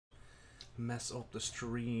mess up the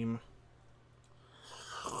stream.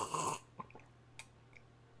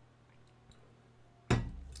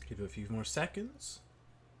 Give it a few more seconds.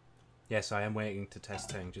 Yes, I am waiting to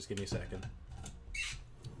test thing. Just give me a second.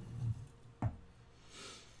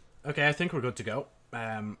 Okay, I think we're good to go.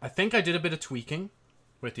 I think I did a bit of tweaking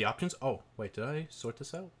with the options. Oh, wait, did I sort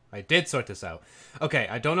this out? I did sort this out. Okay,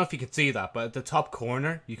 I don't know if you can see that, but at the top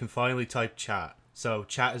corner, you can finally type chat. So,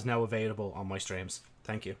 chat is now available on my streams.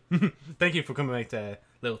 Thank you. Thank you for coming out the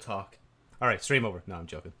little talk. Alright, stream over. No, I'm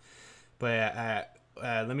joking. But,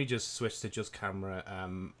 let me just switch to just camera.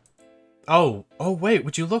 Oh, wait,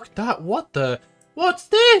 would you look at that? What's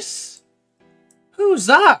this? Who's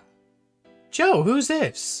that? Joe, who's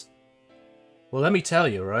this? Well, let me tell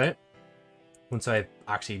you, right? Once I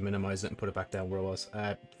actually minimize it and put it back down where it was.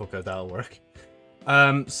 Fuck out, that'll work.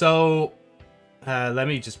 Let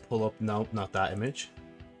me just pull up, no, not that image.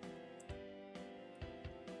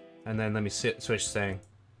 And then let me switch thing.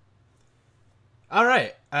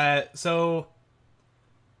 Alright, so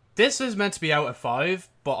this is meant to be out at 5,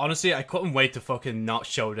 but honestly, I couldn't wait to fucking not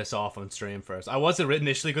show this off on stream first. I was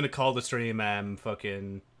initially going to call the stream,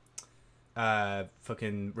 fucking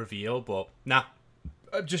reveal, but nah.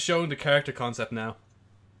 I'm just showing the character concept now.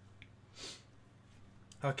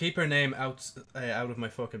 I'll keep her name out of my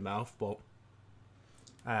fucking mouth, but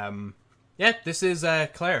yeah, this is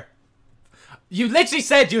Claire. You literally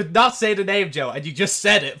said you would not say the name, Joe, and you just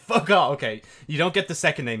said it. Fuck off. Okay, you don't get the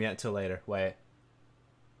second name yet until later. Wait.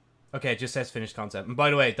 Okay, it just says finished concept. And by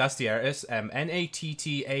the way, that's the artist. Nattawee.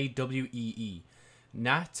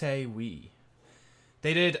 Nattawee.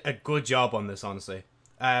 They did a good job on this, honestly.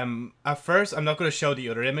 At first, I'm not going to show the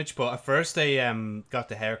other image, but at first they got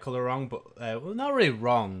the hair color wrong, but well, not really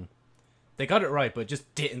wrong. They got it right, but it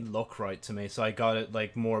just didn't look right to me, so I got it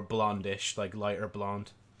like more blondish, like lighter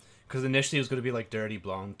blonde. Because initially it was going to be like dirty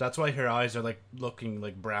blonde. That's why her eyes are like looking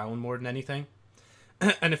like brown more than anything.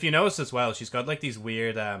 And if you notice as well, she's got like these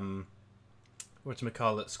weird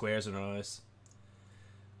whatchamacallit, squares in her eyes.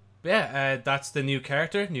 But yeah, that's the new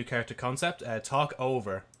character concept. Talk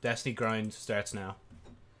over. Destiny Grind starts now.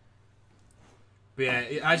 But yeah,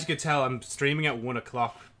 as you can tell, I'm streaming at 1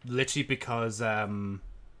 o'clock, literally because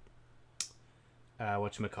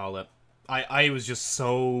whatchamacallit, I was just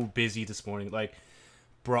so busy this morning. Like,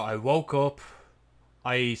 bro, I woke up,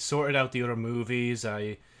 I sorted out the other movies,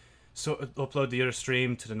 I uploaded the other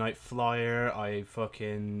stream to the Night Flyer, I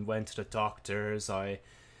fucking went to the doctors, I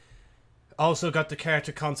also got the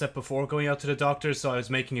character concept before going out to the doctors, so I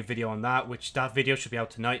was making a video on that, which that video should be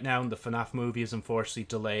out tonight now, and the FNAF movie is unfortunately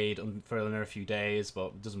delayed for another few days, but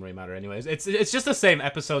it doesn't really matter anyways. It's just the same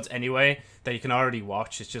episodes anyway, that you can already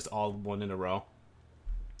watch, it's just all one in a row.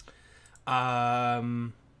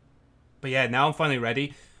 But yeah, now I'm finally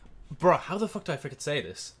ready. Bro, how the fuck do I freaking say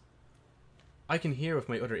this? I can hear with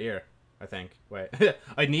my other ear, I think. Wait.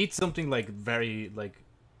 I need something like very like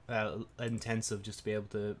intensive just to be able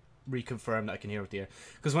to reconfirm that I can hear with the ear.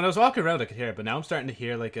 Because when I was walking around I could hear it, but now I'm starting to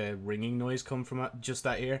hear like a ringing noise come from just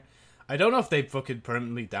that ear. I don't know if they fucking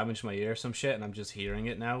permanently damaged my ear or some shit and I'm just hearing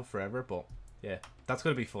it now forever, but yeah, that's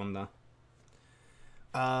gonna be fun though.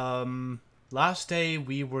 Last day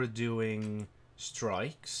we were doing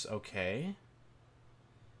strikes, okay.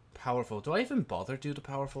 Powerful. Do I even bother do the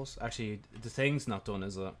powerfuls? Actually, the thing's not done,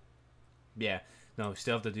 is it? Yeah. No, we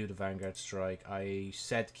still have to do the Vanguard strike. I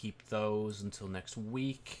said keep those until next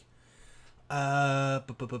week. Oh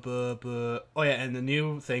yeah, and the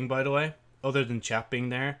new thing, by the way, other than chat being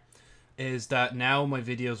there, is that now my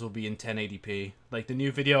videos will be in 1080p. Like the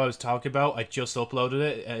new video I was talking about, I just uploaded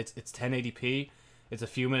it. It's 1080p. It's a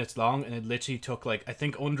few minutes long, and it literally took, like, I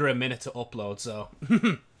think under a minute to upload, so.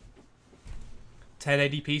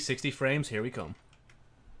 1080p, 60 frames, here we come.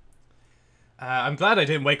 I'm glad I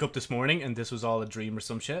didn't wake up this morning, and this was all a dream or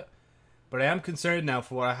some shit. But I am concerned now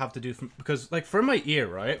for what I have to do, because, like, for my ear,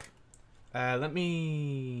 right? Let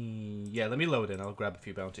me load in, I'll grab a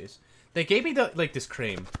few bounties. They gave me, this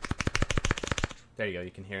cream. There you go,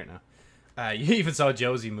 you can hear it now. You even saw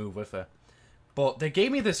Josie move with it. But they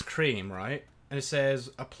gave me this cream, right? And it says,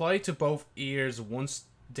 apply to both ears once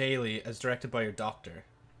daily as directed by your doctor.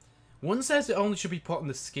 One says it only should be put on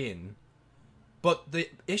the skin. But the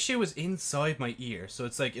issue is inside my ear. So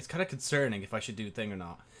it's like, it's kind of concerning if I should do the thing or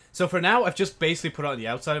not. So for now, I've just basically put it on the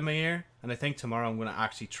outside of my ear. And I think tomorrow I'm going to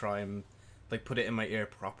actually try and like put it in my ear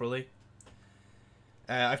properly.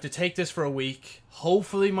 I have to take this for a week.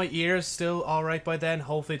 Hopefully my ear is still alright by then.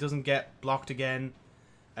 Hopefully it doesn't get blocked again.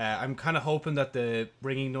 I'm kind of hoping that the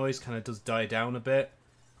ringing noise kind of does die down a bit.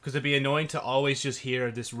 Because it'd be annoying to always just hear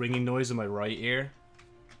this ringing noise in my right ear.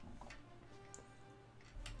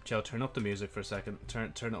 Joe, turn up the music for a second. Turn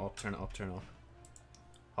it up, turn it up, turn it up.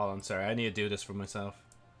 Hold on, sorry. I need to do this for myself.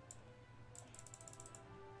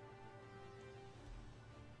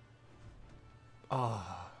 Oh,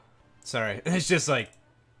 sorry. It's just like,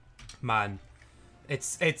 man,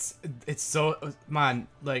 it's so, man,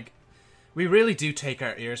 like, we really do take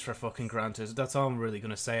our ears for fucking granted. That's all I'm really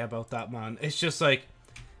gonna say about that, man. It's just like,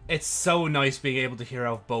 it's so nice being able to hear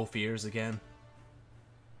out both ears again.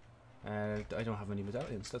 I don't have any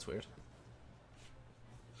medallions. That's weird.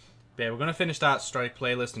 But yeah, we're gonna finish that Strike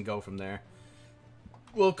playlist and go from there.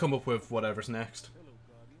 We'll come up with whatever's next.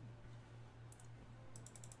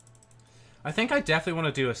 I think I definitely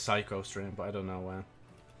want to do a Psycho stream, but I don't know when.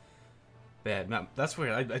 But yeah, no, that's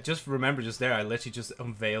weird. I just remember just there, I literally just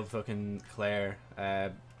unveiled fucking Claire,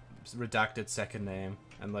 redacted second name,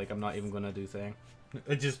 and like, I'm not even gonna do thing.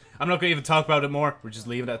 I'm not gonna even talk about it more. We're just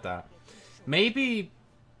leaving it at that. Maybe,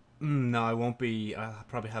 no, I won't be, I'll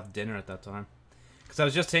probably have dinner at that time. Because I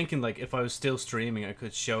was just thinking, like, if I was still streaming, I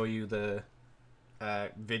could show you the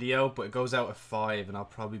video, but it goes out at 5, and I'll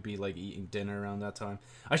probably be, like, eating dinner around that time.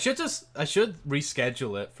 I should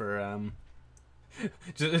reschedule it for,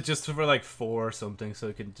 just for, like, 4 or something, so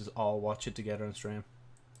we can just all watch it together on stream.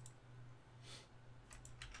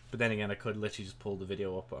 But then again, I could literally just pull the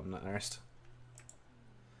video up, but I'm not arsed.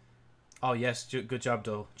 Oh, yes, good job,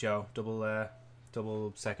 Joe.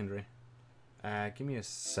 Double secondary. Give me a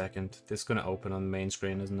second. This is going to open on the main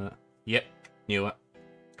screen, isn't it? Yep. Knew it.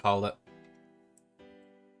 Called it.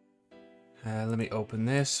 Let me open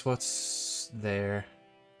this. What's there?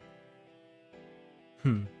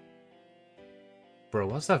 Bro,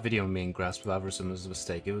 what's that video of me and Grasp of Avarice was a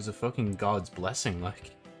mistake? It was a fucking God's blessing,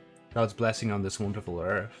 like. God's blessing on this wonderful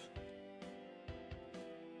earth.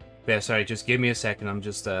 But yeah, sorry, just give me a second. I'm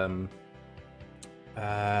just,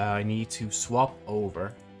 I need to swap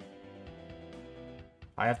over.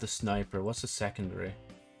 I have the sniper. What's the secondary?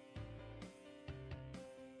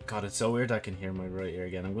 God, it's so weird I can hear my right ear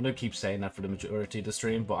again. I'm going to keep saying that for the majority of the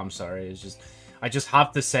stream, but I'm sorry. It's just, I just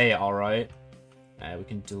have to say it, alright? We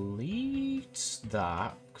can delete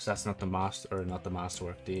that, because that's not the master, or not the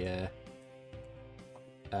masterwork, the,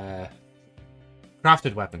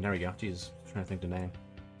 crafted weapon. There we go. Jesus, I'm trying to think the name.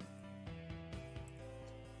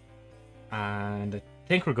 And I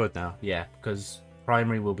think we're good now. Yeah, because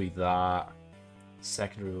primary will be that.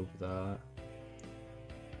 Secondary will be that.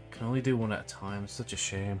 Can only do one at a time. It's such a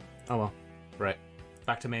shame. Oh well. Right.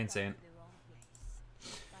 Back to main Saint.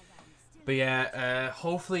 But yeah,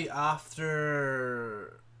 hopefully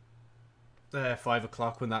after 5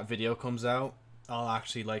 o'clock when that video comes out, I'll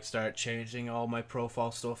actually like start changing all my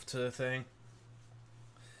profile stuff to the thing.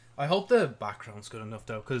 I hope the background's good enough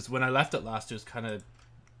though, because when I left it last, it was kind of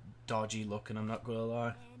dodgy looking, I'm not gonna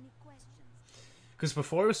lie. Because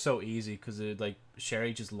before it was so easy, because like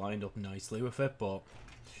Sherry just lined up nicely with it, but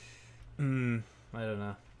I don't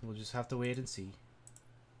know. We'll just have to wait and see.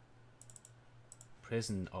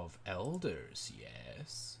 Prison of Elders,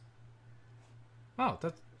 yes. Oh,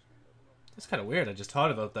 that's kind of weird. I just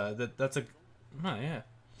thought about that. That's a, oh yeah.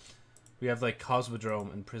 We have like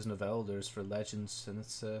Cosmodrome and Prison of Elders for Legends, and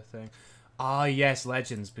it's a thing. Ah, yes,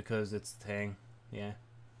 Legends, because it's a thing. Yeah.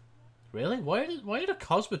 Really? Why are the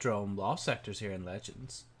Cosmodrome Lost Sectors here in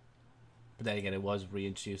Legends? But then again, it was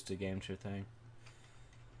reintroduced to Game True thing.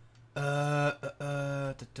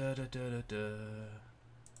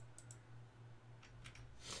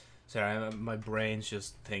 Sorry, my brain's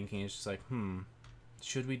just thinking. It's just like,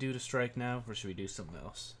 should we do the strike now, or should we do something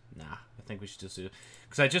else? Nah, I think we should just do it.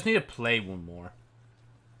 Because I just need to play one more.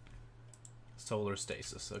 Solar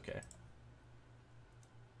Stasis, okay.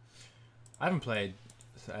 I haven't played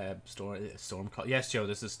Stormcaller. Yes, Joe,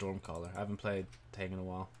 this is Stormcaller. I haven't played Tag in a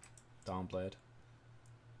while. Dawnblade.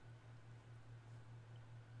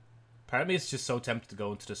 Part of me is just so tempted to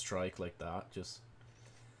go into the strike like that. Just,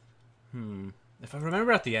 if I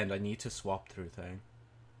remember at the end, I need to swap through thing.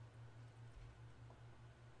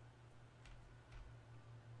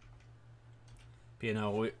 But, you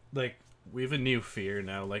know, we have a new fear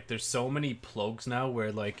now. Like, there's so many plugs now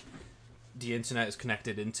where, like, the internet is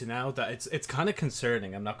connected into now that it's kind of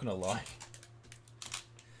concerning. I'm not gonna lie.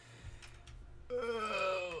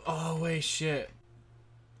 Oh wait, shit.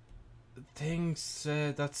 Things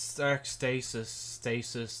that's Arc Stasis.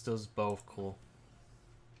 Stasis does both. Cool.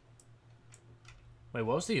 Wait,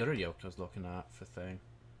 what was the other yoke I was looking at for thing?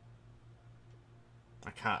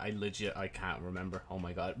 I can't remember. Oh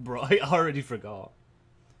my god, bro, I already forgot.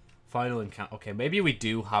 Final encounter. Okay, maybe we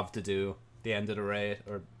do have to do the end of the raid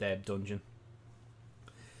or the dungeon.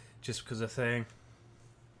 Just because of thing.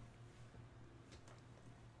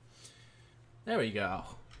 There we go.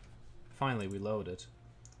 Finally, we loaded.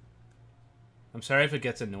 I'm sorry if it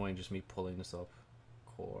gets annoying just me pulling this up.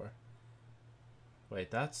 Core.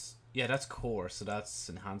 Wait, that's... Yeah, that's core, so that's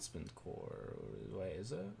enhancement core. Wait,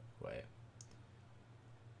 is it? Wait.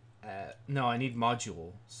 No, I need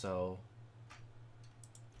module, so...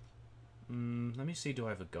 let me see, do I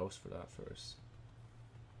have a ghost for that first?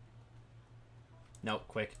 No,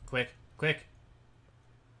 quick, quick, quick!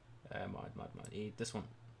 Mod. Eat this one.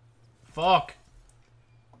 Fuck!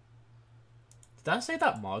 Did I say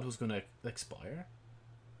that mod was gonna expire?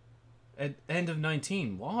 At end of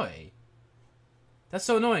 19, why? That's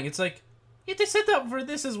so annoying. It's like, yeah, they said that for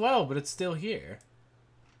this as well, but it's still here.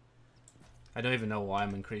 I don't even know why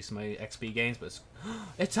I'm increasing my XP gains, but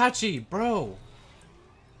it's Itachi, bro!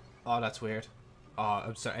 Oh, that's weird. Oh,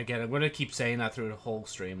 I'm sorry. Again, I'm going to keep saying that through the whole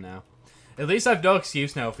stream now. At least I've no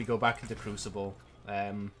excuse now if we go back into Crucible.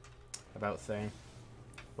 About thing.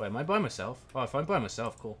 Wait, am I by myself? Oh, if I'm by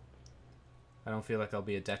myself, cool. I don't feel like I'll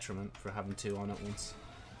be a detriment for having two on at once.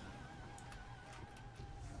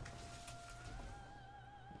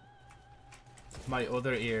 My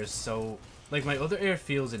other ear is so... Like, my other ear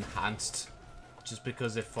feels enhanced. Just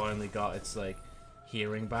because it finally got its, like,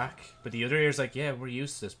 hearing back. But the other ear's like, yeah, we're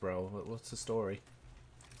used to this, bro. What's the story?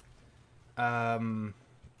 But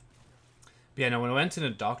yeah, no, when I went to the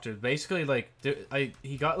doctor, basically, like,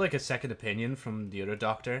 he got, like, a second opinion from the other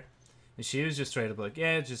doctor. And she was just straight up like,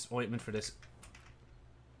 yeah, just ointment for this.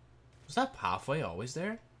 Was that pathway always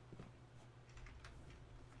there?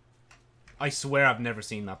 I swear I've never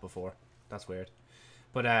seen that before. That's weird.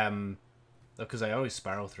 But, because I always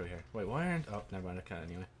sparrow through here. Wait, why aren't... Oh, never mind, I can't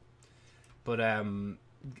anyway. But,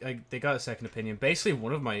 they got a second opinion. Basically,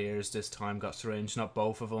 one of my ears this time got syringed, not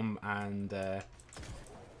both of them, and,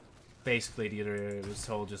 basically the other ear was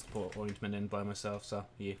told just to put ointment in by myself, so,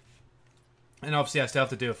 yeah. And obviously I still have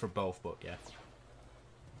to do it for both, but, yeah.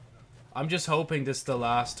 I'm just hoping this is the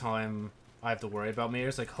last time I have to worry about my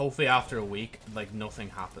ears. Like, hopefully after a week, like, nothing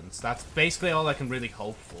happens. That's basically all I can really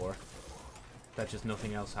hope for. That just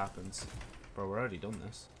nothing else happens. Bro, we're already done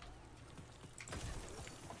this.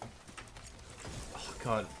 Oh,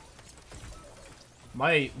 God.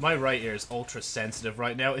 My right ear is ultra sensitive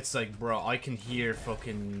right now. It's like, bro, I can hear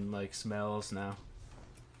fucking, like, smells now.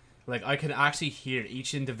 Like, I can actually hear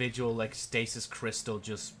each individual, like, stasis crystal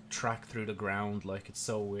just track through the ground. Like, it's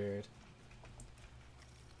so weird.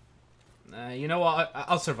 You know what?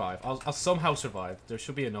 I'll survive. I'll somehow survive. There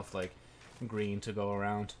should be enough, like, green to go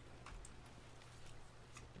around.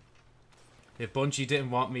 If Bungie didn't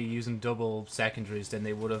want me using double secondaries, then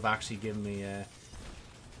they would have actually given me,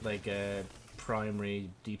 like, a primary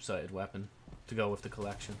deep-sighted weapon to go with the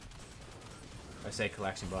collection. I say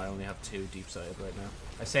collection, but I only have 2 deep-sighted right now.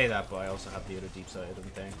 I say that, but I also have the other deep-sighted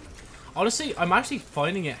thing. Honestly, I'm actually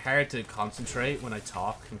finding it hard to concentrate when I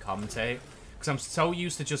talk and commentate, because I'm so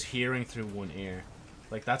used to just hearing through one ear.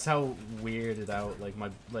 Like, that's how weirded out, like,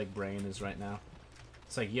 my, like, brain is right now.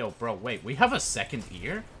 It's like, yo, bro, wait, we have a second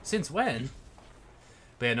ear? Since when?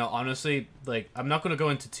 But yeah, no, honestly, like, I'm not going to go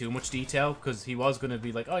into too much detail, because he was going to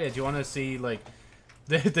be like, oh yeah, do you want to see, like,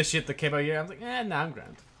 the shit that came out here? I'm like, nah, I'm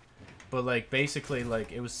grand. But, like, basically,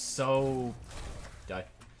 like, it was so...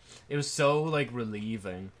 It was so, like,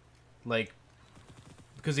 relieving. Like,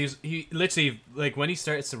 because he literally, like, when he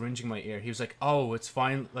started syringing my ear, he was like, oh, it's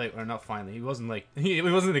fine, like, or not finally, he wasn't, like, he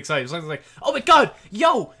wasn't excited, he was like, oh my god,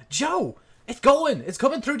 yo, Joe, it's going, it's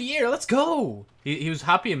coming through the ear, let's go! He was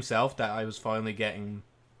happy himself that I was finally getting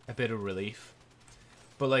a bit of relief.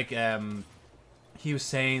 But, like, he was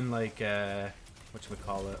saying, like,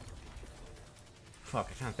 whatchamacallit? Fuck,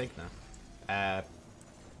 I can't think now.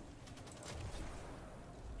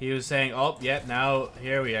 He was saying, oh, yeah, now,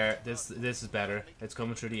 here we are. This is better. It's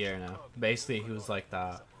coming through the air now. Basically, he was like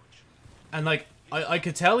that. And, like, I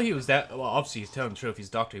could tell he was that... Well, obviously, he's telling the truth. He's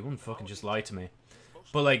a doctor. He wouldn't fucking just lie to me.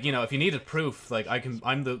 But, like, you know, if you needed proof, like,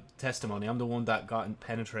 I'm the testimony. I'm the one that got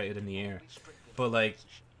penetrated in the ear. But, like,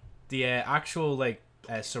 the actual, like,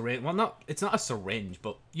 syringe... Well, it's not a syringe,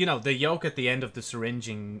 but, you know, the yolk at the end of the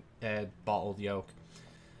syringing bottled yolk.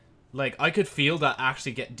 Like, I could feel that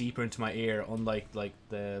actually get deeper into my ear, unlike, like,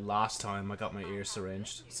 the last time I got my ear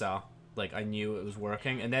syringed. So, like, I knew it was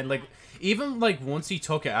working. And then, like, even, like, once he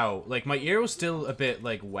took it out, like, my ear was still a bit,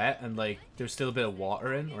 like, wet, and, like, there's still a bit of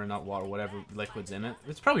water in, or not water, whatever liquid's in it.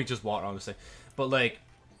 It's probably just water, honestly. But, like,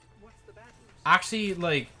 actually,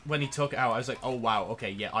 like, when he took it out, I was like, oh, wow,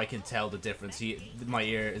 okay, yeah, I can tell the difference. My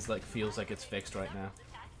ear is, like, feels like it's fixed right now.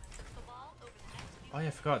 Oh, yeah,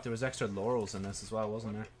 I forgot, there was extra laurels in this as well,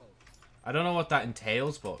 wasn't there? I don't know what that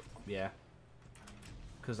entails, but yeah.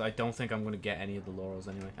 Because I don't think I'm going to get any of the laurels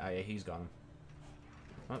anyway. Ah, yeah, he's got them.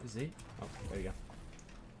 Oh, is he? Oh, there you go.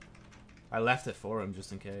 I left it for him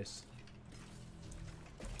just in case.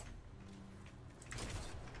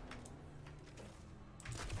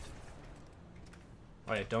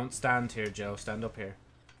 Oh yeah, don't stand here, Joe. Stand up here.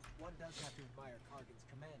 One does have to admire Kargan's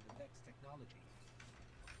command of Vex technology.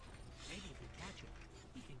 Maybe if we catch him,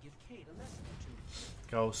 he can give Cade a lesson or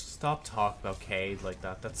two. Ghost, stop talking about Cade like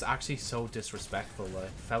that. That's actually so disrespectful. Like,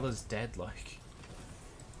 fella's dead. Like,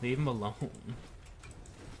 leave him alone.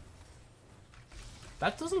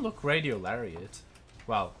 That doesn't look Radio Lariat.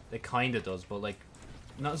 Well, it kinda does, but like,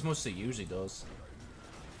 not as much as it usually does.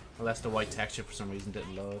 Unless the white texture for some reason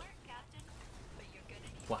didn't load.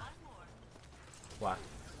 What? What?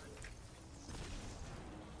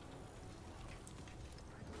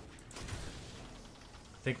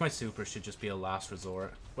 I think my super should just be a last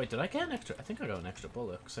resort. Wait, did I get an extra? I think I got an extra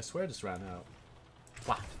bullet, because I swear this ran out.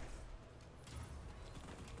 What?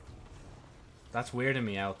 That's weirding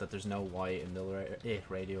me out that there's no white in the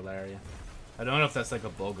radial area. I don't know if that's like a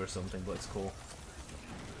bug or something, but it's cool.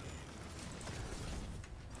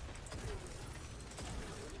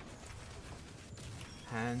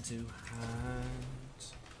 Hand to hand.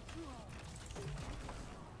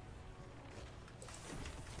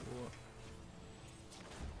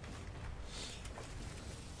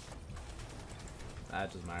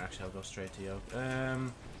 That doesn't matter, actually I'll go straight to Yoke.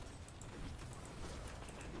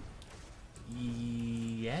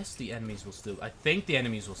 Yes, the enemies will still... I think the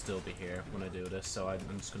enemies will still be here when I do this, so I'm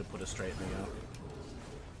just going to put it straight in the Yoke.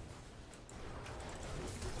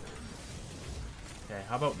 Okay,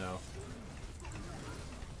 how about no?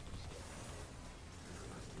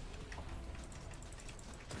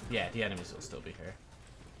 Yeah, the enemies will still be here.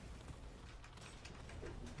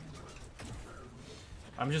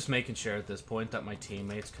 I'm just making sure at this point that my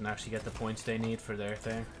teammates can actually get the points they need for their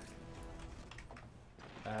thing.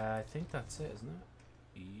 I think that's it, isn't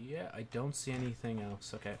it? Yeah, I don't see anything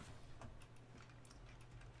else. Okay.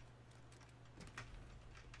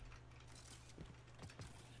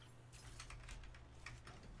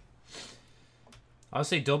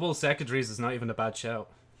 Honestly, double secondaries is not even a bad shout.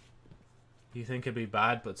 You think it'd be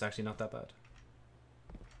bad, but it's actually not that bad.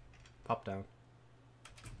 Pop down.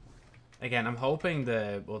 Again, I'm hoping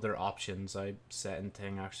the other options I set in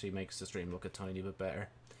thing actually makes the stream look a tiny bit better.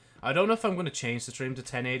 I don't know if I'm going to change the stream to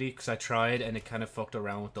 1080, because I tried and it kind of fucked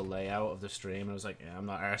around with the layout of the stream. I was like, yeah, I'm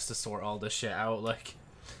not arsed to sort all this shit out. Like,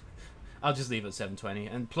 I'll just leave it at 720.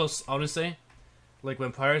 And plus, honestly, like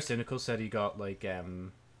when Pyrocynical said he got, like,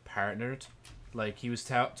 partnered, like, he was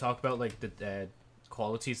talking about, like, the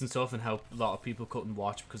qualities and stuff and how a lot of people couldn't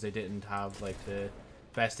watch because they didn't have, like, the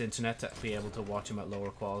best internet to be able to watch him at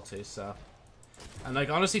lower quality, so... And, like,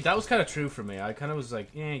 honestly, that was kind of true for me. I kind of was like,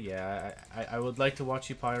 yeah, I would like to watch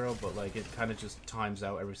you, Pyro, but, like, it kind of just times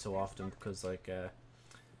out every so often because, like,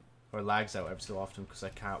 or lags out every so often because I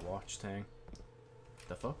can't watch thing.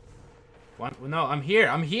 The fuck? What? No, I'm here!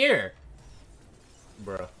 I'm here!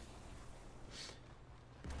 Bruh.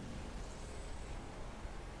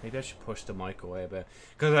 Maybe I should push the mic away a bit.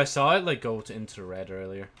 Because I saw it, like, go into the red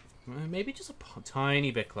earlier. Maybe just a tiny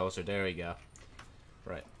bit closer. There we go.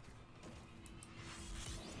 Right.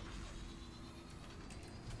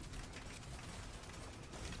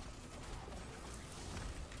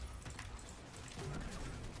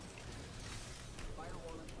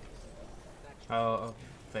 I'll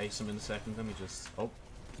face him in a second. Let me just... Oh.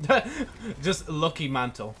 Just lucky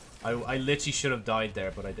mantle. I literally should have died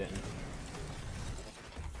there, but I didn't.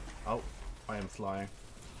 Oh. I am flying.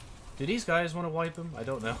 Do these guys want to wipe him? I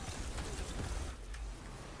don't know.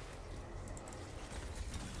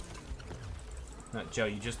 No, Joe,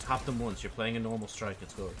 you just tapped them once. You're playing a normal strike.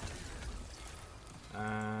 It's good.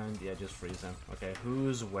 And, yeah, just freeze them. Okay,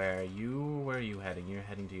 who's where? Where are you heading? You're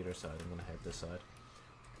heading to either side. I'm going to head this side.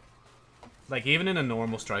 Like, even in a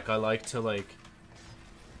normal strike, I like to, like,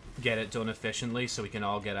 get it done efficiently so we can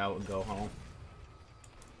all get out and go home.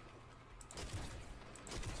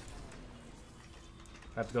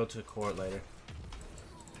 I have to go to court later.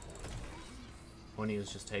 Honey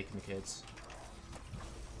was just taking the kids.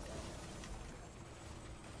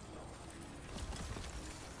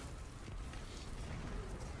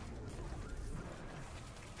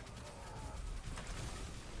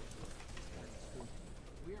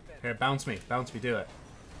 Here, bounce me, do it.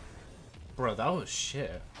 Bro, that was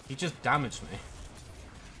shit. He just damaged me.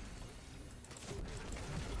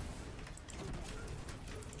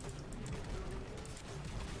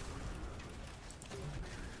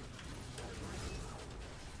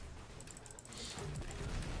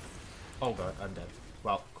 Oh god, I'm dead.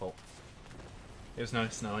 Well, cool. It was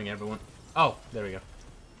nice knowing everyone. Oh, there we go.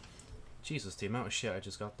 Jesus, the amount of shit I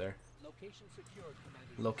just got there. Location secured,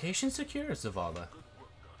 Commander. Location secure, Zavala.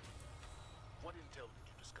 What intel did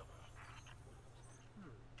you discover?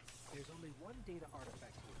 There's only one data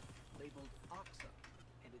artifact here, labeled Oxa,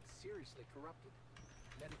 and it's seriously corrupted.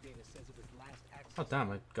 Metadata says it was last accessed. Oh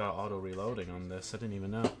damn, I got auto reloading on this. I didn't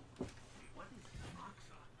even know.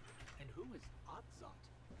 And who is Otzot?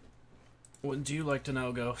 Wouldn't you like to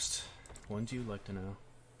know, Ghost? Wouldn't you like to know?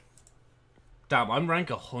 Damn, I'm rank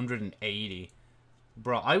 180.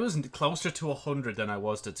 Bro, I was closer to 100 than I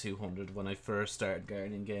was to 200 when I first started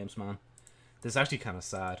Guardian games, man. This is actually kind of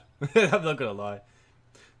sad. I'm not gonna lie.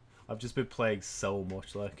 I've just been playing so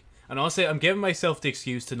much, like. And honestly, I'm giving myself the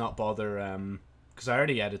excuse to not bother, because I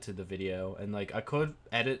already edited the video, and, like, I could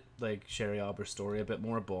edit, like, Sherry Albert's story a bit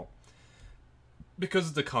more, but because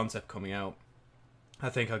of the concept coming out, I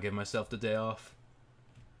think I'll give myself the day off.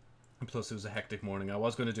 And plus, it was a hectic morning. I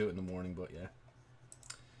was going to do it in the morning, but yeah.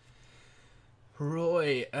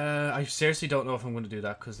 Right, I seriously don't know if I'm going to do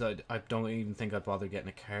that, because I don't even think I'd bother getting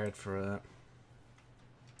a card for it.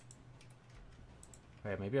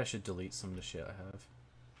 Right, maybe I should delete some of the shit I have.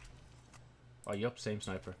 Oh, yup, same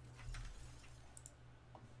sniper.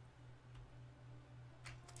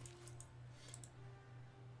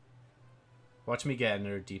 Watch me get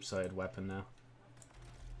another deep-sided weapon now.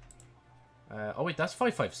 Oh wait, that's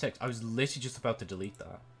 556. I was literally just about to delete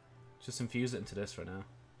that. Just infuse it into this for now.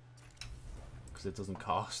 Because it doesn't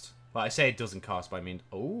cost. Well, I say it doesn't cost, but I mean...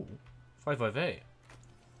 Oh! 558.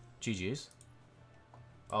 GG's.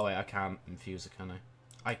 Oh wait, I can't infuse it, can I?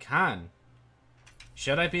 I can!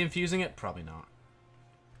 Should I be infusing it? Probably not.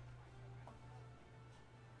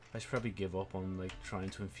 I should probably give up on, like, trying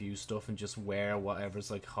to infuse stuff and just wear whatever's,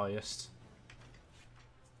 like, highest.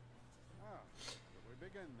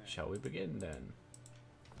 Shall we begin then?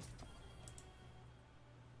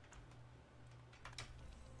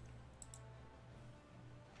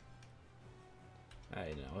 I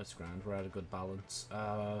know, it's grand. We're at a good balance.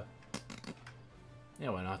 Yeah,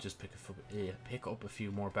 why not just pick up a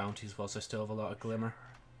few more bounties whilst I still have a lot of glimmer.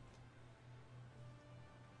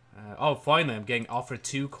 Oh, finally, I'm getting offered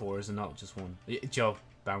 2 cores and not just 1. Joe,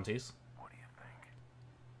 bounties. What do you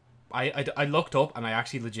think? I looked up and I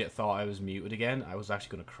actually legit thought I was muted again. I was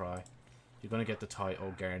actually going to cry. You're going to get the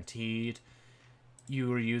title guaranteed. You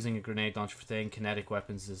were using a grenade launcher for thing. Kinetic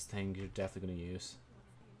weapons is the thing you're definitely going to use.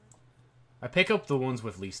 I pick up the ones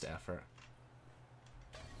with least effort.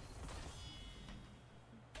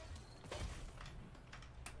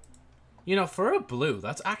 You know, for a blue,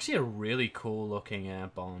 that's actually a really cool looking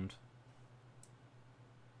Bond.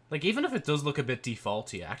 Like, even if it does look a bit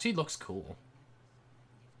defaulty, it actually looks cool.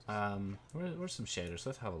 Where's some shaders?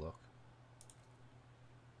 Let's have a look.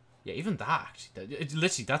 Yeah, even that, actually. It's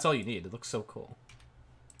literally, that's all you need. It looks so cool.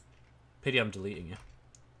 Pity I'm deleting it.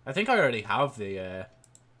 I think I already have the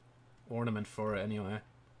ornament for it anyway.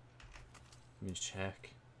 Let me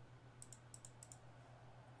check.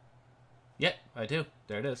 Yep, I do.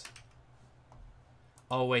 There it is.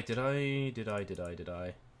 Oh wait, did I?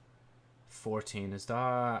 14, is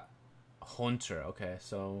that Hunter? Okay,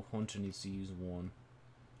 so Hunter needs to use 1.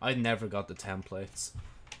 I never got the templates.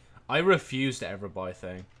 I refuse to ever buy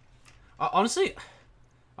thing. Honestly,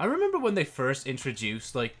 I remember when they first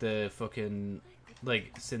introduced like the fucking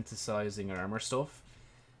like synthesizing armor stuff.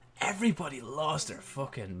 Everybody lost their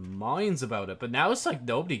fucking minds about it, but now it's like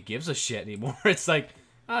nobody gives a shit anymore. It's like,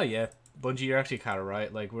 oh yeah, Bungie, you're actually kind of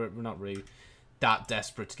right. Like we're not really that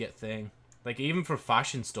desperate to get thing. Like even for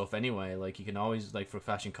fashion stuff anyway, like you can always, like for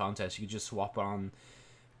fashion contests, you can just swap on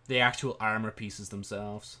the actual armor pieces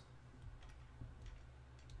themselves.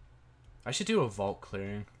 I should do a vault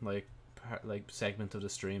clearing, like segment of the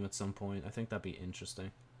stream at some point. I think that'd be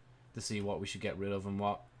interesting to see what we should get rid of and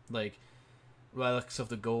what like relics of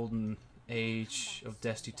the golden age of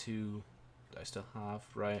Destiny 2 that I still have,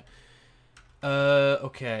 right?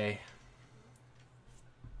 Okay.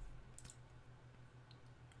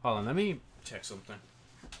 Hold on, let me check something.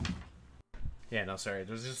 Yeah, no, sorry.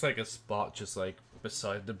 There's just like a spot just like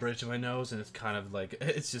beside the bridge of my nose, and it's kind of like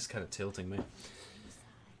it's just kind of tilting me.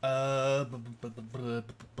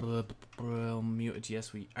 Muted.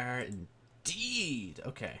 Yes, we are indeed.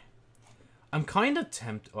 Okay. I'm kind of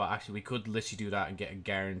tempted. Well, actually, we could literally do that and get a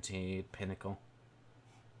guaranteed pinnacle.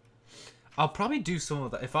 I'll probably do some of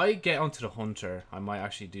that. If I get onto the Hunter, I might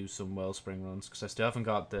actually do some Wellspring runs because I still haven't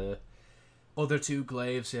got the other 2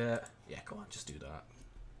 glaives yet. Yeah, go on, just do that.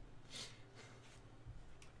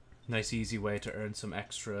 Nice easy way to earn some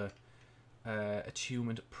extra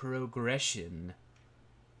achievement progression,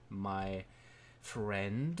 my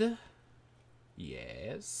friend.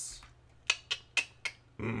 Yes.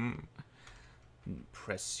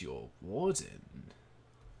 Press your warden.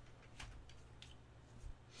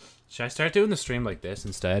 Should I start doing the stream like this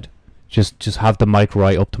instead? Just have the mic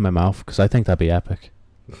right up to my mouth, because I think that'd be epic.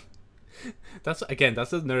 That's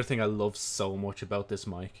another thing I love so much about this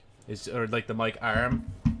mic. is, or like the mic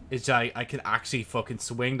arm, is I can actually fucking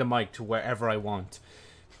swing the mic to wherever I want.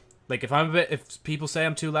 Like if people say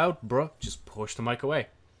I'm too loud, bruh, just push the mic away.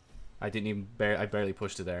 I didn't even I barely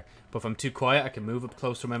pushed it there. But if I'm too quiet, I can move it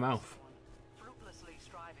close to my mouth.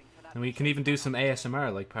 And we can even do some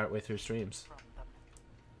ASMR like partway through streams.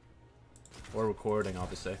 Or recording,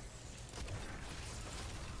 obviously.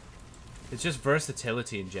 It's just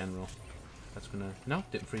versatility in general. That's gonna... No,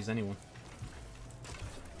 didn't freeze anyone.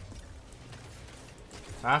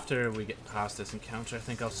 After we get past this encounter, I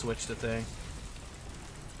think I'll switch the thing.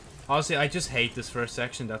 Honestly, I just hate this first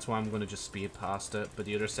section. That's why I'm gonna just speed past it. But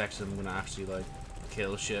the other section, I'm gonna actually, like,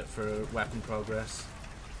 kill shit for weapon progress.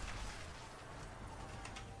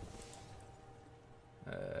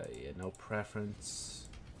 Yeah, no preference.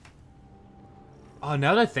 Oh,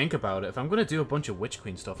 now that I think about it, if I'm gonna do a bunch of Witch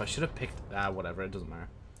Queen stuff, I should have picked... whatever, it doesn't matter.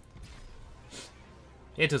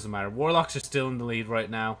 It doesn't matter. Warlocks are still in the lead right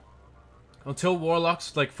now. Until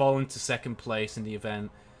Warlocks, like, fall into second place in the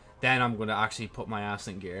event, then I'm gonna actually put my ass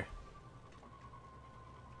in gear.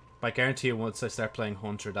 But I guarantee you, once I start playing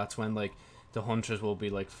Hunter, that's when, like, the Hunters will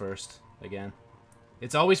be, like, first again.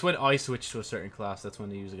 It's always when I switch to a certain class, that's when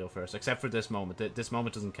they usually go first. Except for this moment. This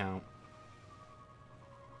moment doesn't count.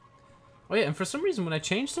 Oh yeah, and for some reason when I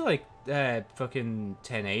changed to like fucking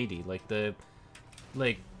 1080, like the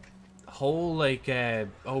whole like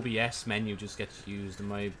OBS menu just gets used and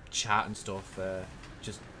my chat and stuff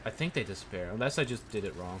just I think they disappear. Unless I just did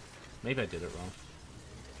it wrong. Maybe I did it wrong.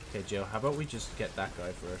 Okay, Joe, how about we just get that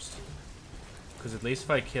guy first? Because at least if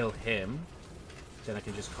I kill him, then I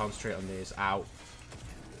can just concentrate on these. Ow.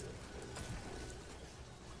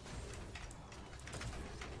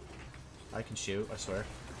 I can shoot, I swear.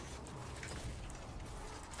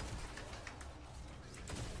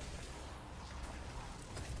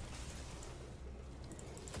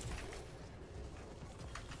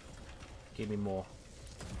 Give me more.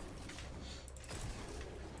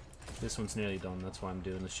 This one's nearly done, that's why I'm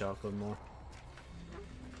doing the shotgun more.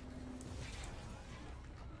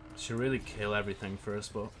 Should really kill everything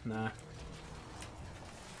first, but nah.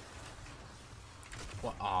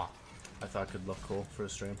 What? Ah, I thought it could look cool for a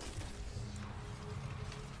stream.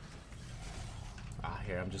 Ah,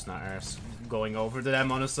 here, I'm just not arse going over to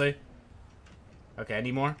them, honestly. Okay,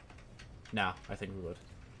 any more? No, I think we're good.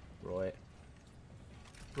 Right.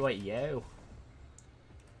 Right, yo.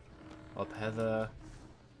 Up Heather.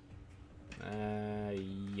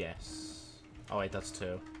 Yes. Oh wait, that's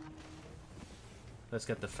 2. Let's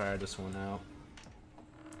get the farthest one out.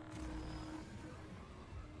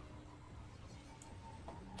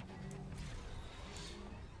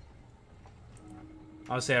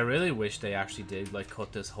 Honestly, I really wish they actually did, like,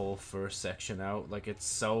 cut this whole first section out. Like, it's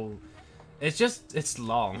so... It's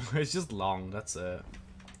long. It's just long, that's it.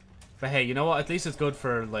 But hey, you know what? At least it's good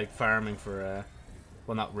for, like, farming for,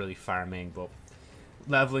 well, not really farming, but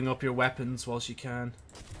leveling up your weapons whilst you can.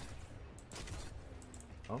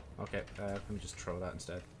 Oh, okay. Let me just throw that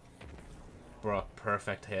instead. Bruh,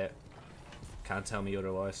 perfect hit. Can't tell me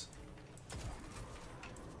otherwise.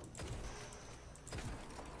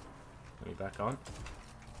 Let me back on.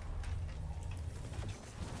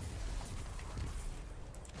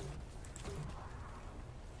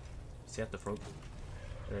 Is he at the front?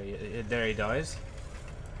 There he dies.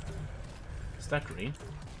 Is that green?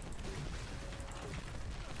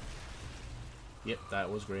 Yep, that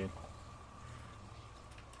was green.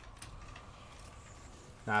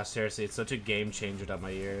 Nah, seriously, it's such a game changer that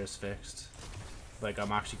my ear is fixed. Like,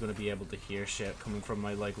 I'm actually going to be able to hear shit coming from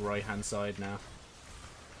my, like, right-hand side now.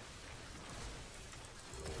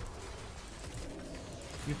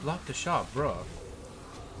 You blocked the shot, bro.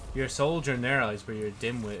 You're a soldier in their eyes, but you're a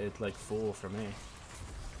dim-witted, like, fool for me.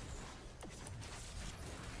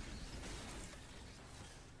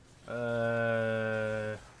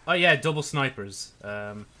 Oh yeah, double snipers.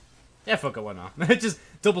 Yeah, fuck it, why not? Just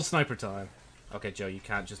double sniper time. Okay, Joe, you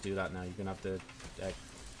can't just do that now. You're gonna have to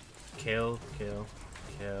kill, kill,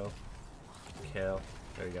 kill, kill.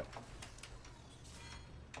 There you go.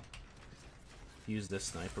 Use this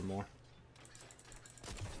sniper more.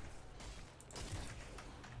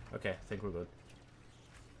 Okay, I think we're good.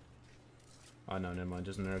 Oh no, never mind.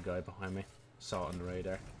 There's another guy behind me. Saw it on the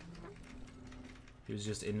radar. He was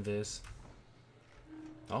just invis.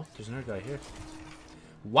 Oh, there's another guy here.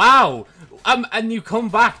 Wow! And you come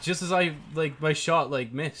back just as I, like, my shot,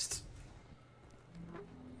 like, missed.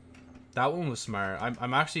 That one was smart.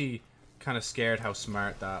 I'm actually kind of scared how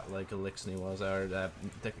smart that, like, Elixni was. Or,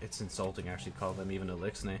 it's insulting, actually, to call them even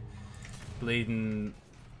Elixni. Bleeding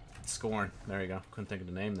Scorn. There you go. Couldn't think of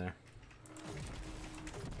the name there.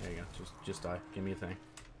 There you go. Just die. Give me a thing.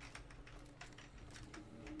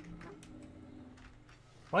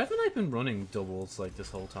 Why haven't I been running doubles like this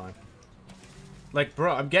whole time? Like,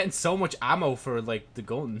 bro, I'm getting so much ammo for, like, the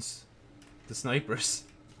guns. The snipers.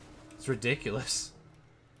 It's ridiculous.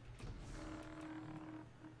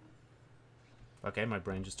 Okay, my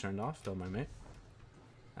brain just turned off. Don't mind me.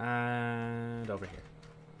 And over here.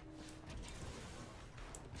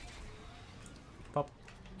 Pop.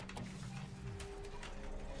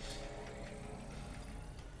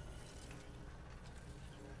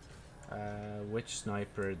 Which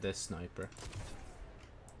sniper? This sniper.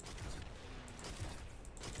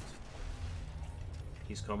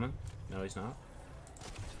 He's coming. No, he's not.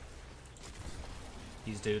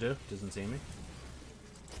 He's doo-doo. Doesn't see me.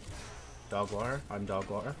 Dog water. I'm dog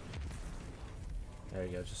water. There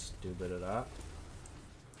you go. Just do a bit of that.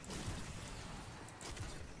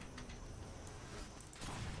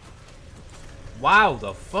 Wow,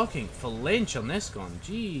 the fucking flinch on this gun.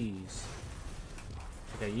 Jeez.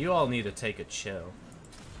 Okay, you all need to take a chill.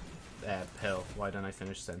 Pill. Why don't I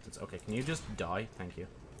finish sentence? Okay, can you just die? Thank you.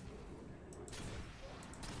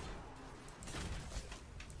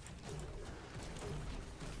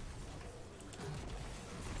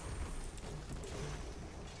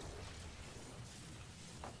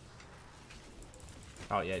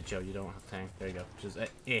 Oh yeah, Joe, you don't have tank. There you go. Just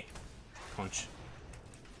punch.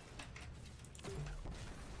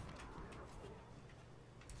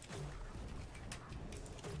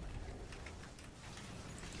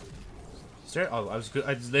 Is there? Oh, I was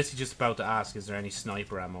literally just about to ask, is there any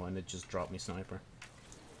sniper ammo, and it just dropped me sniper.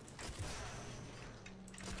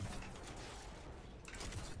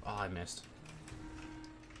 Oh, I missed.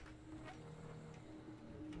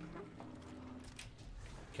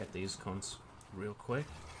 Get these cunts real quick.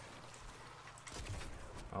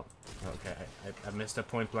 Oh, okay. I missed a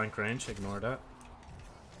point blank range. Ignore that.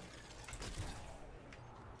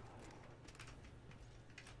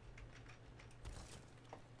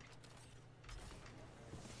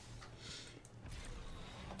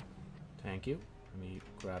 Thank you. Let me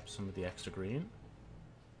grab some of the extra green.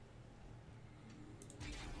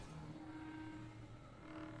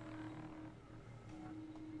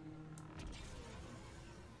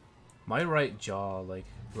 My right jaw, like,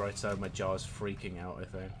 right side of my jaw is freaking out, I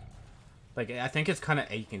think. Like, I think it's kind of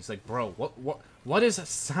aching. It's like, bro, what is a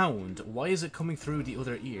sound? Why is it coming through the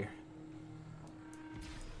other ear?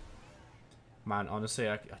 Man, honestly,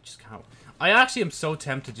 I just can't. I actually am so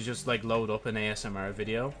tempted to just, like, load up an ASMR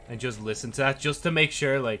video and just listen to that, just to make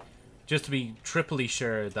sure, like, just to be triply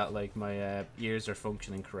sure that, like, my ears are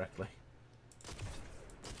functioning correctly.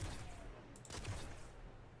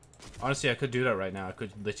 Honestly, I could do that right now. I could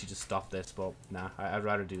literally just stop this, but nah, I'd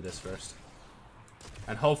rather do this first.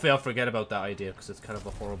 And hopefully I'll forget about that idea, because it's kind of a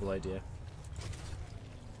horrible idea.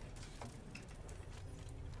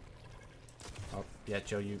 Oh, yeah,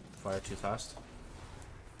 Joe, you fire too fast.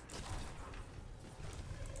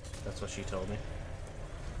 That's what she told me.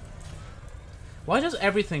 Why does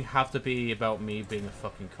everything have to be about me being a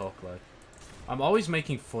fucking cock, like? I'm always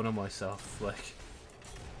making fun of myself, like...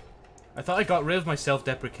 I thought I got rid of my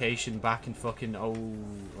self-deprecation back in fucking or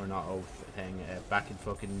not back in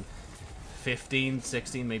fucking 15,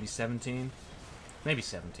 16, maybe 17. Maybe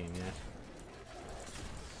 17, yeah.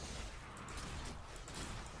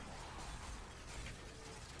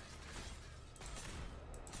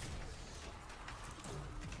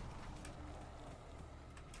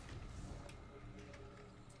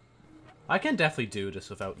 I can definitely do this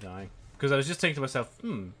without dying. Because I was just thinking to myself,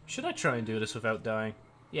 should I try and do this without dying?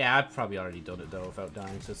 Yeah, I've probably already done it, though, without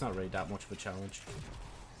dying, so it's not really that much of a challenge.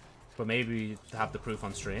 But maybe have the proof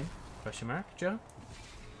on stream? Question mark, Joe?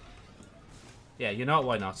 Yeah, you know what,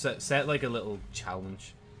 why not? Set like, a little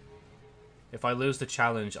challenge. If I lose the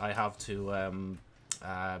challenge, I have to,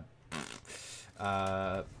 I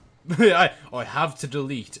have to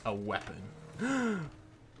delete a weapon.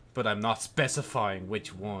 But I'm not specifying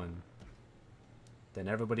which one. Then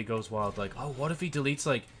everybody goes wild, like, oh, what if he deletes,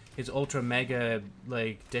 like, his Ultra Mega,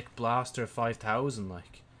 like, Dick Blaster 5000,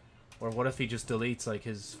 like? Or what if he just deletes, like,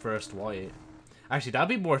 his first white? Actually, that'd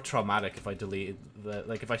be more traumatic if I deleted the...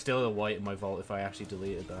 Like, if I still had a white in my vault, if I actually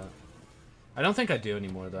deleted that. I don't think I do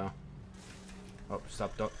anymore, though. Oh,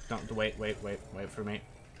 stop. Don't wait for me.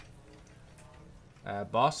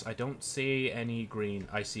 Boss, I don't see any green.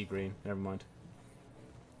 I see green. Never mind.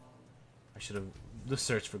 I should have... Let's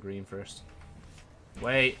search for green first.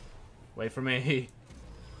 Wait for me.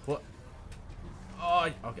 What? Oh,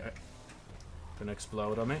 okay. Gonna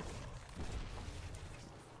explode on me.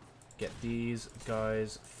 Get these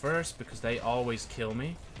guys first because they always kill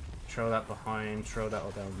me. Throw that behind. Throw that all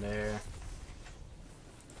down there.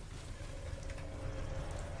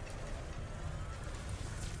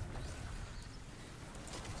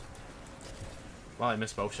 Well, I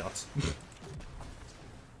missed both shots.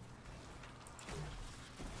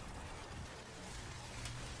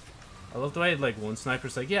 I love the way, like, one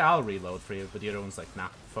sniper's like, yeah, I'll reload for you, but the other one's like, nah,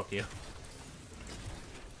 fuck you.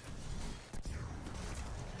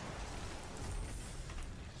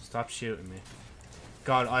 Stop shooting me.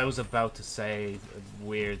 God, I was about to say a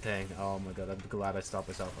weird thing. Oh my god, I'm glad I stopped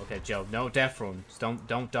myself. Okay, Joe, no death runs.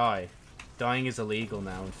 Don't die. Dying is illegal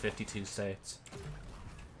now in 52 states.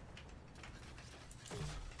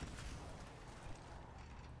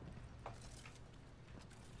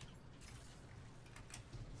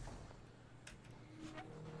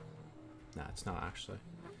 Nah, it's not actually.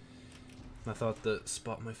 I thought the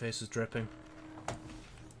spot on my face was dripping.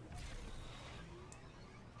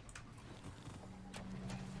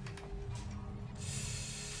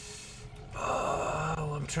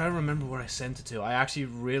 Oh, I'm trying to remember where I sent it to. I actually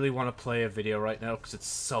really want to play a video right now because it's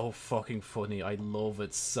so fucking funny. I love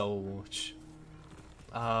it so much.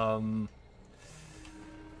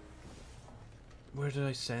 Where did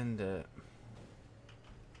I send it?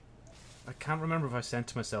 I can't remember if I sent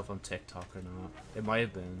it to myself on TikTok or not. It might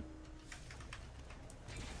have been.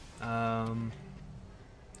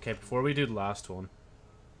 Okay, before we do the last one,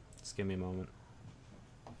 just give me a moment.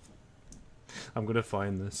 I'm gonna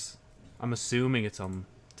find this. I'm assuming it's on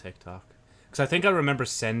TikTok. Because I think I remember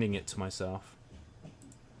sending it to myself.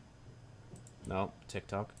 No,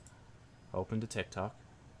 TikTok. Open to TikTok.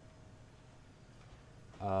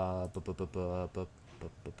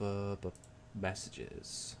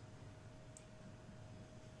 Messages.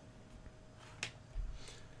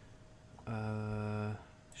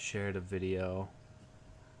 Shared a video.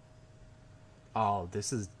 Oh,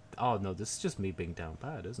 this is... Oh, no, this is just me being down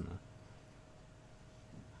bad, isn't it?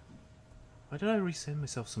 Why did I resend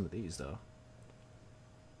myself some of these, though?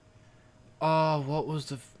 Oh, what was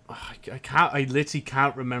the... I literally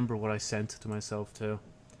can't remember what I sent it to myself, too.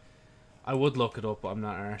 I would look it up, but I'm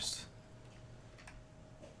not arsed.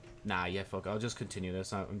 Nah, yeah, fuck. I'll just continue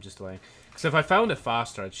this. I'm just delaying. Because if I found it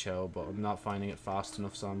faster, I'd show, but I'm not finding it fast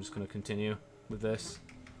enough, so I'm just going to continue with this.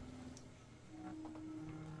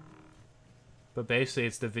 But basically,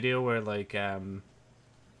 it's the video where, like, your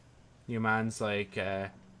man's like, yeah,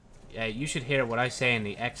 you should hear what I say in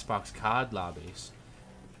the Xbox COD lobbies.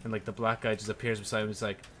 And, like, the black guy just appears beside him. He's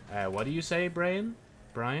like, what do you say, Brian?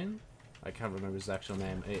 Brian? I can't remember his actual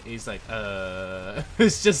name. He's like,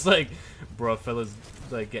 It's just like, bro, fella's,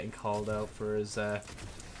 like, getting called out for his,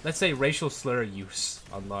 let's say, racial slur use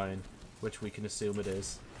online. Which we can assume it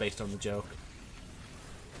is, based on the joke.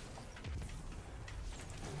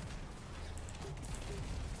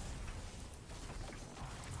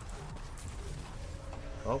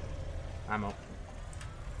 Oh, ammo.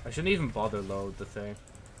 I shouldn't even bother load the thing.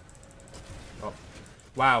 Oh.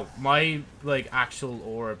 Wow, my, like, actual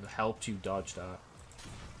orb helped you dodge that.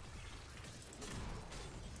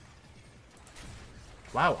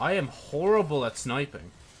 Wow, I am horrible at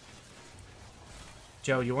sniping.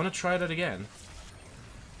 Joe, you want to try that again?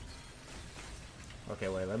 Okay,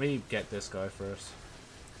 wait, let me get this guy first.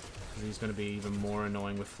 Because he's going to be even more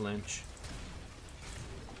annoying with flinch.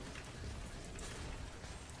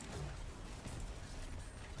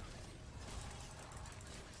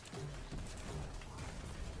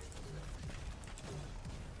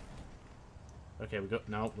 Okay, we go.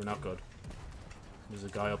 No, we're not good. There's a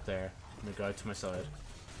guy up there, and a guy to my side.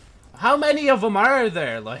 How many of them are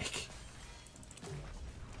there? Like,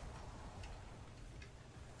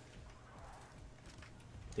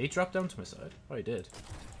 did he drop down to my side? Oh, he did.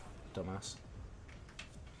 Dumbass.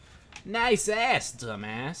 Nice ass,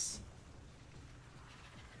 dumbass.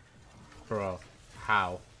 Bro,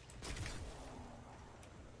 how?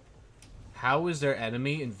 How is there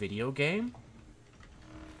enemy in video game?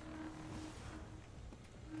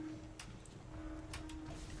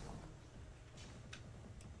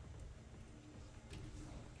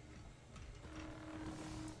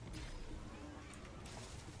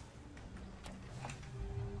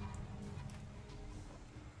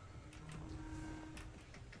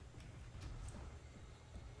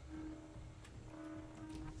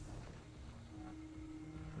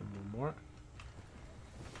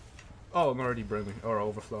 Oh, I'm already brimming, or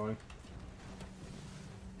overflowing.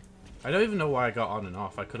 I don't even know why I got on and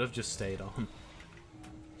off. I could have just stayed on.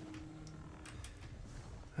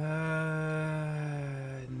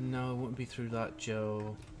 No, it wouldn't be through that,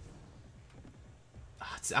 Joe.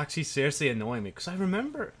 It's actually seriously annoying me, because I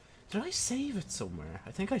remember... Did I save it somewhere?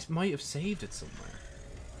 I think I might have saved it somewhere.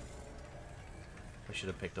 I should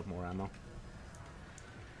have picked up more ammo.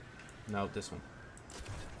 No, this one.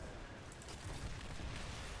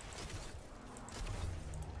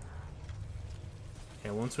 Okay,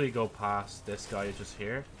 Okay, once we go past this guy just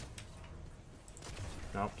here.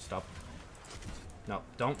 No, stop. No,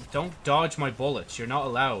 don't dodge my bullets. You're not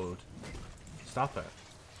allowed. Stop it.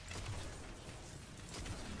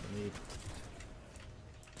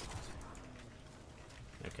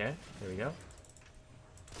 Okay, there we go.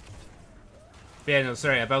 But yeah, no,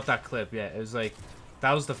 sorry, about that clip, yeah, it was like,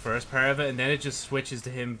 that was the first part of it, and then it just switches to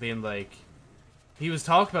him being like, he was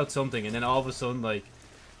talking about something, and then all of a sudden, like,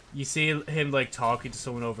 you see him, like, talking to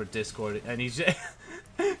someone over Discord, and he's just,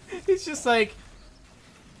 he's just like,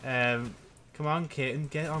 come on, kitten,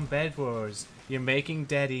 get on Bed Wars. You're making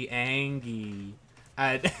Daddy angry.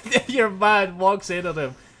 And your man walks in on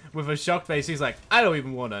him with a shocked face. He's like, I don't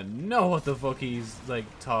even want to know what the fuck he's, like,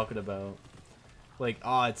 talking about. Like,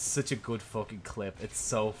 oh, it's such a good fucking clip. It's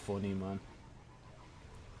so funny, man.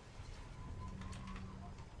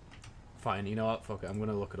 Fine, you know what? Fuck it. I'm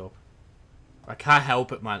gonna look it up. I can't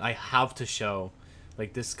help it, man. I have to show.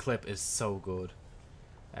 Like, this clip is so good.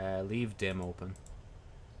 Leave dim open.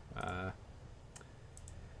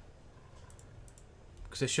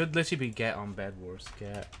 Because it should literally be Get on Bed Wars.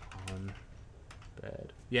 Get on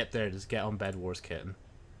Bed. Yep, there it is. Get on Bed Wars kitten.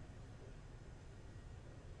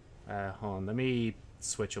 Hold on. Let me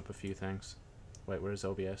switch up a few things. Wait, where's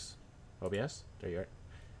OBS? OBS? There you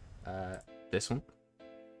are. This one.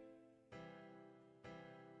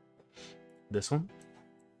 This one.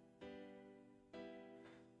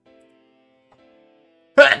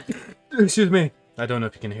 Excuse me. I don't know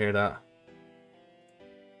if you can hear that.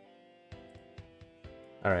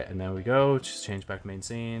 Alright, and there we go. Just change back main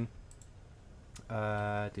scene.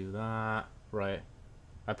 Do that. Right.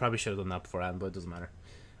 I probably should have done that beforehand, but it doesn't matter.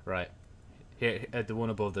 Right. Here, the one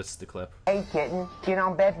above this is the clip. Hey kitten, get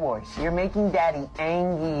on Bed Wars. You're making Daddy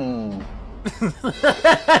angry.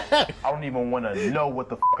 I don't even want to know what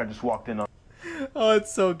the fuck I just walked in on. Oh,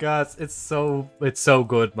 it's so gas. It's so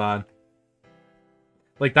good, man.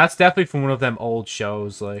 Like, that's definitely from one of them old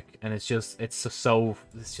shows, like, and it's just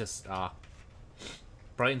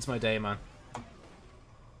brightens my day, man.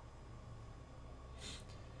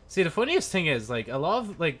 See, the funniest thing is, like, a lot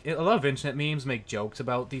of internet memes make jokes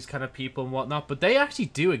about these kind of people and whatnot, but they actually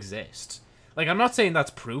do exist. Like, I'm not saying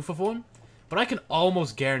that's proof of one, but I can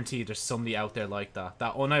almost guarantee there's somebody out there like that,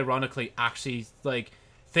 that unironically actually, like,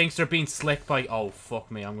 thinks they're being slicked by, oh,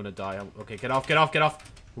 fuck me, I'm gonna die. Okay, get off, get off, get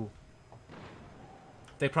off. Ooh.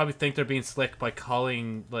 They probably think they're being slicked by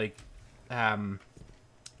calling, like,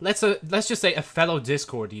 let's just say a fellow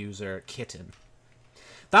Discord user kitten.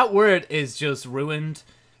 That word is just ruined.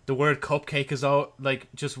 The word cupcake is all, like,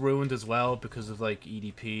 just ruined as well because of, like,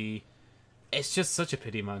 EDP. It's just such a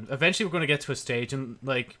pity, man. Eventually we're going to get to a stage in,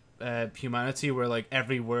 like, humanity where, like,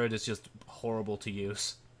 every word is just horrible to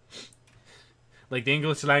use. Like, the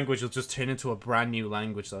English language will just turn into a brand new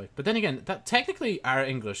language, like. But then again, that technically our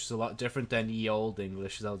English is a lot different than ye old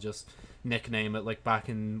English. They'll just nickname it, like, back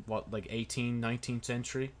in, what, like, 18th, 19th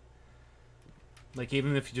century? Like,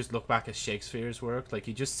 even if you just look back at Shakespeare's work, like,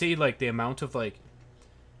 you just see, like, the amount of, like,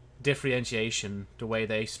 differentiation, the way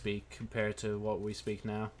they speak compared to what we speak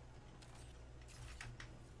now.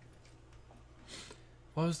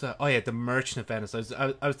 What was that? Oh, yeah, the Merchant of Venice.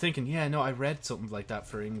 I was thinking, yeah, no, I read something like that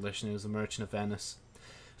for English, and it was the Merchant of Venice.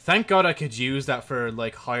 Thank God I could use that for,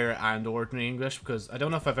 like, higher and ordinary English, because I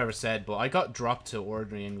don't know if I've ever said, but I got dropped to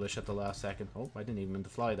ordinary English at the last second. Oh, I didn't even mean to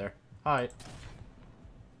fly there. Hi.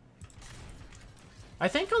 I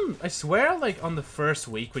think I swear, like, on the first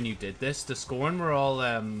week when you did this, the Scorn were all,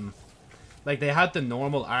 like, they had the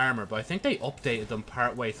normal armor, but I think they updated them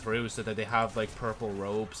partway through so that they have, like, purple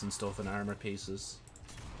robes and stuff and armor pieces.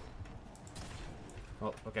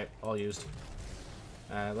 Oh, okay, all used.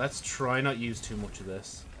 Let's try not use too much of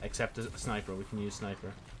this, except a sniper. We can use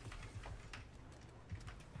sniper.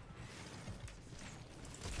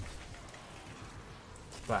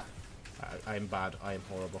 Bah, I'm bad. I am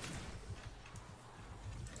horrible.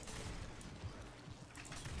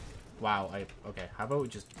 Wow, okay, how about we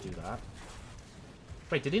just do that?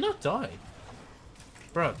 Wait, did he not die?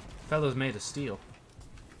 Bro, fellow's made of steel.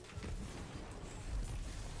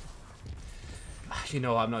 You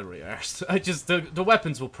know, I'm not really arsed. I just, the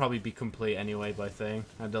weapons will probably be complete anyway by thing,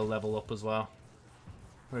 and they'll level up as well.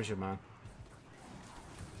 Where's your man?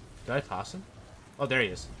 Did I pass him? Oh, there he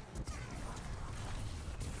is.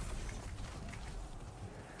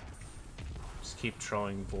 Just keep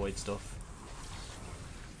throwing void stuff.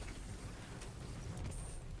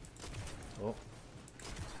 Oh.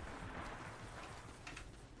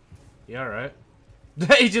 Yeah, alright.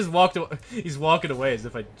 He just walked away. He's walking away as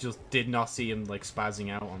if I just did not see him, like, spazzing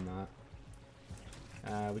out on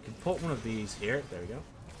that. We can put one of these here. There we go.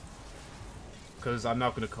 Because I'm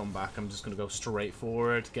not going to come back. I'm just going to go straight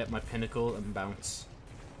forward, get my pinnacle, and bounce.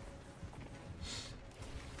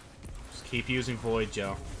 Just keep using Void,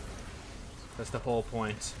 Joe. That's the whole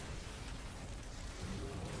point.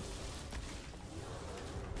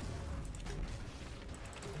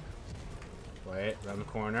 Wait, around the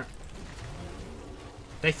corner.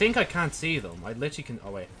 They think I can't see them. I literally can... Oh,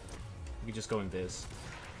 wait. You can just go invis.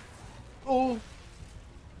 Oh!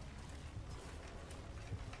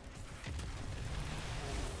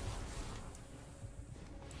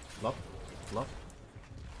 Flop. Flop.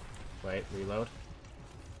 Wait, reload.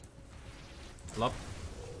 Flop.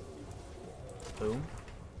 Boom.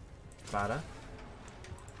 Bada.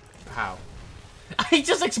 How? I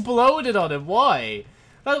just exploded on him. Why?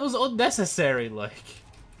 That was unnecessary, like.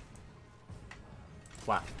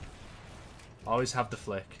 Whack. Always have the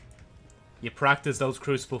flick. You practice those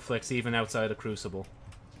Crucible flicks even outside of Crucible.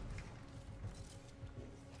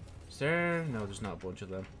 Is there... No, there's not a bunch of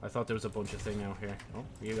them. I thought there was a bunch of thing out here. Oh,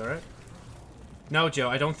 are you alright? No, Joe,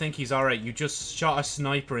 I don't think he's alright. You just shot a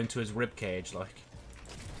sniper into his ribcage, like.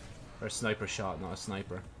 Or a sniper shot, not a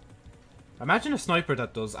sniper. Imagine a sniper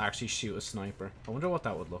that does actually shoot a sniper. I wonder what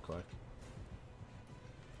that would look like.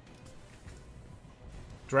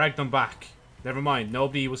 Drag them back. Never mind,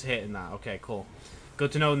 nobody was hit in that. Okay, cool.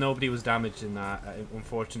 Good to know nobody was damaged in that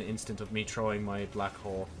unfortunate instant of me throwing my black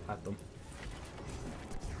hole at them.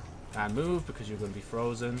 And move, because you're going to be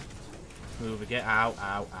frozen. Move again. Ow,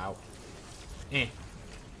 ow, ow. Eh.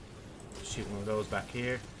 Shoot one of those back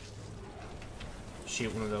here.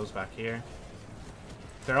 Shoot one of those back here.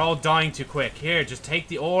 They're all dying too quick. Here, just take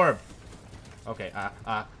the orb. Okay,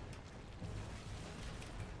 I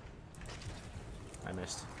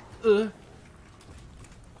missed.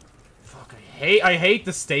 Fuck, I hate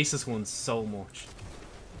the stasis ones so much.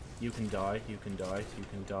 You can die, you can die, you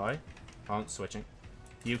can die. Oh, switching.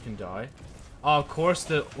 You can die. Oh, of course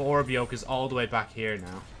the orb yoke is all the way back here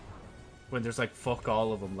now. When there's like fuck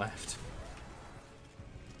all of them left.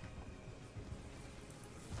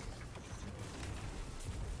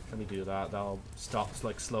 Let me do that. That'll stop,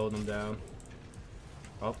 like, slow them down.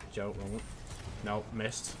 Oh, Joe, wrong one. No,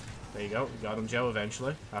 missed. There you go. Got him, Joe,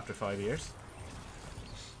 eventually. After 5 years.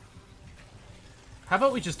 How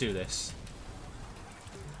about we just do this?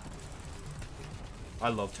 I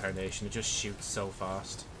love Tarnation. It just shoots so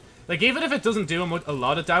fast. Like, even if it doesn't do a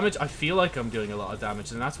lot of damage, I feel like I'm doing a lot of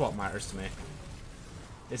damage, and that's what matters to me.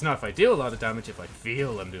 It's not if I do a lot of damage, if I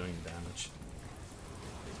feel I'm doing damage.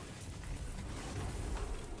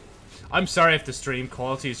 I'm sorry if the stream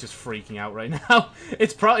quality is just freaking out right now.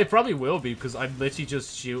 It probably will be, because I'm literally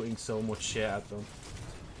just shooting so much shit at them.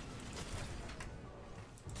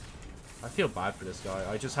 I feel bad for this guy.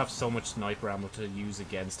 I just have so much sniper ammo to use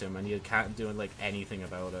against him, and he can't do, like, anything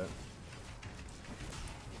about it.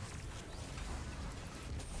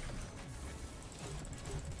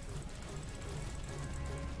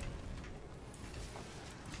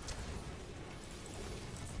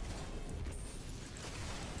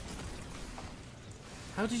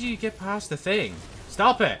 How did you get past the thing?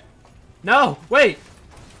 Stop it! No! Wait!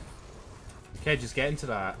 Okay, just get into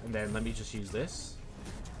that, and then let me just use this.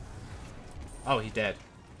 Oh, he's dead.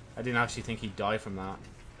 I didn't actually think he'd die from that.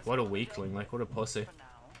 What a weakling, like, what a pussy.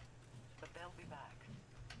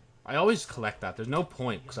 I always collect that. There's no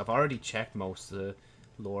point, because I've already checked most of the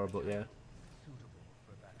lore, but yeah.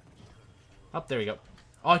 Oh, there we go.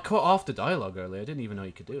 Oh, I cut off the dialogue earlier. I didn't even know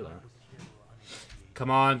you could do that.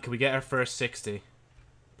 Come on, can we get our first 60?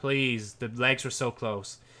 Please, the legs were so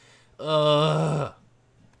close. Ugh.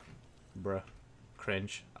 Bruh.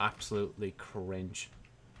 Cringe. Absolutely cringe.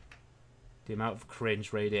 The amount of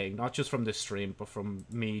cringe radiating, not just from this stream, but from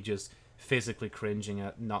me just physically cringing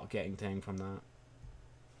at not getting thing from that.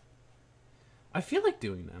 I feel like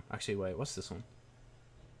doing them. Actually, wait, what's this one?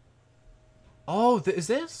 Oh, is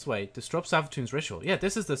this? Wait, Disrupt Savathun's Ritual. Yeah,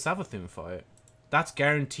 this is the Savathun fight. That's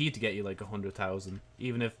guaranteed to get you like 100,000,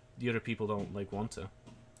 even if the other people don't like want to.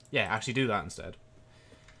 Yeah, actually do that instead.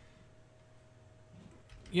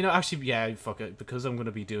 You know, actually, yeah, fuck it. Because I'm going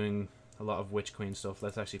to be doing a lot of Witch Queen stuff,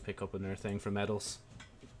 let's actually pick up another thing for medals.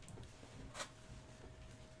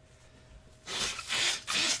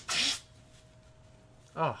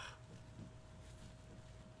 Oh.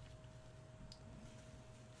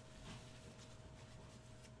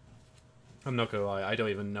 I'm not going to lie, I don't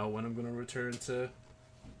even know when I'm going to return to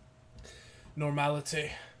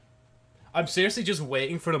normality. I'm seriously just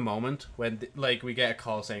waiting for the moment when, like, we get a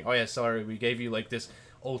call saying, oh yeah, sorry, we gave you, like, this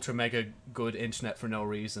ultra mega good internet for no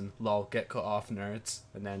reason. Lol, get cut off, nerds.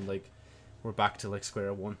 And then, like, we're back to, like,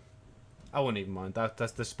 square one. I wouldn't even mind.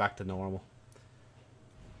 That's just back to normal.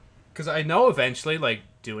 Because I know eventually, like,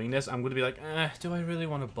 doing this, I'm gonna be like, do I really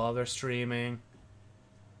want to bother streaming?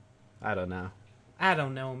 I don't know. I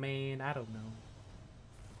don't know, man. I don't know.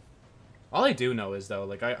 All I do know is, though,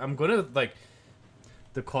 like, I'm gonna, like,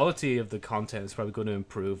 the quality of the content is probably going to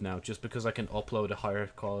improve now, just because I can upload a higher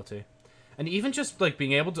quality. And even just, like,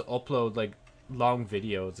 being able to upload, like, long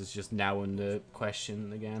videos is just now in the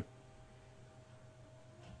question again.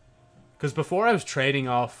 Because before I was trading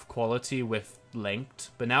off quality with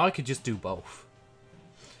length, but now I could just do both.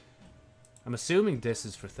 I'm assuming this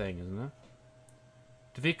is for thing, isn't it?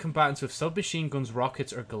 Defeat combatants with submachine guns,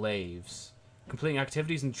 rockets, or glaives. Completing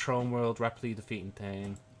activities in the Throne World, rapidly defeating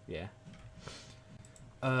thing. Yeah.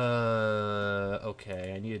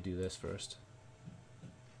 Okay, I need to do this first.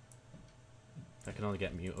 I can only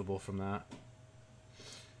get mutable from that.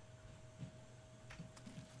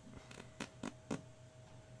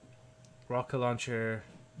 Rocket launcher.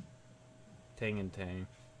 Thing and thing.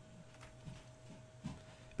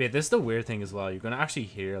 But yeah, this is the weird thing as well. You're going to actually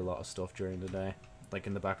hear a lot of stuff during the day. Like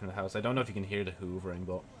in the background of the house. I don't know if you can hear the hoovering,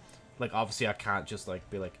 but... Like, obviously I can't just, like,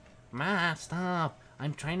 be like, Ma, stop!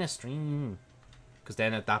 I'm trying to stream. Because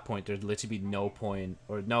then at that point, there'd literally be no point,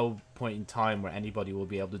 or no point in time where anybody will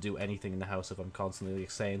be able to do anything in the house if I'm constantly, like,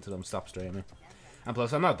 saying to them, stop streaming. And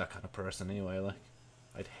plus, I'm not that kind of person anyway, like.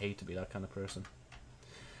 I'd hate to be that kind of person.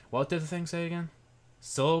 What did the thing say again?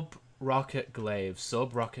 Sub-rocket glaive.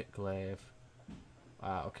 Sub-rocket glaive.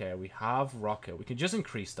 Okay, we have rocket. We can just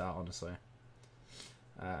increase that, honestly.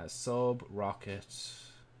 Sub-rocket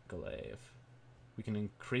glaive. We can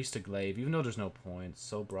increase the glaive, even though there's no point.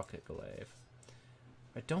 Sub-rocket glaive.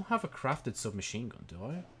 I don't have a crafted submachine gun, do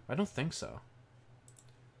I? I don't think so.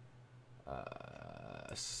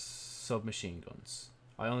 Submachine guns.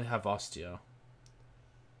 I only have osteo.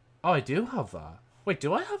 Oh, I do have that. Wait,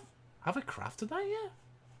 do I have I crafted that yet?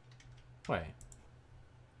 Wait.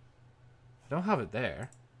 I don't have it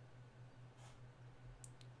there.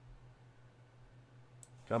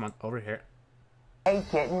 Come on, over here. Hey,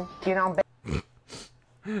 kitten, get on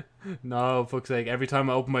bed. No, fuck's sake. Every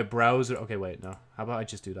time I open my browser... Okay, wait, no. How about I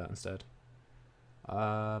just do that instead?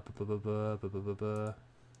 Oh,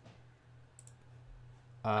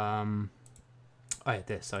 yeah,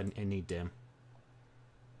 this. I need dim.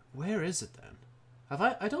 Where is it, then?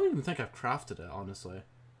 I don't even think I've crafted it, honestly.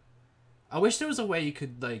 I wish there was a way you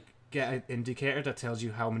could, like, get an indicator that tells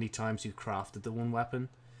you how many times you've crafted the one weapon.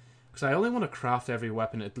 Because I only want to craft every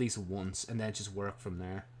weapon at least once, and then just work from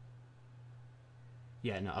there.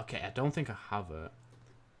 Yeah, no, okay, I don't think I have it.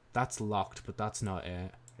 That's locked, but that's not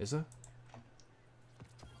it. Is it?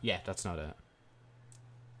 Yeah, that's not it.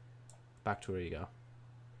 Back to where you go.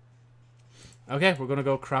 Okay, we're gonna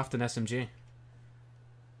go craft an SMG.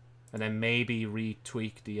 And then maybe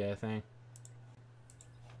retweak the thing.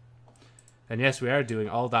 And yes, we are doing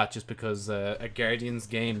all that just because a Guardians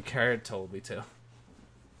game card told me to.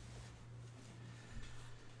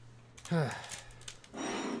 Nah,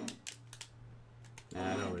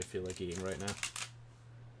 I don't really feel like eating right now.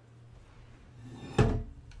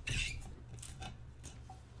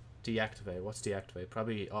 Deactivate. What's deactivate?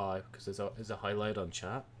 Probably because there's a highlight on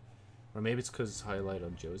chat, or maybe it's because it's highlight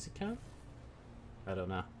on Josie Cam. I don't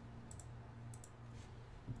know.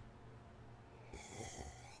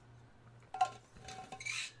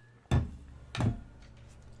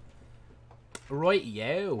 Right,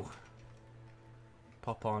 yo.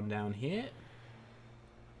 Pop on down here.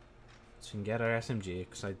 So we can get our SMG,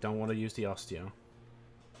 because I don't want to use the osteo.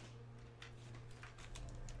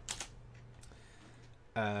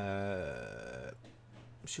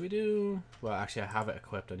 Should we do... Well, actually, I have it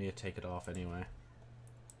equipped. I need to take it off anyway.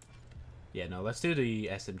 Yeah, no, let's do the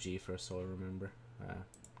SMG first, so I remember.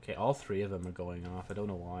 Okay, all three of them are going off. I don't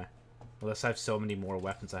know why. Unless I have so many more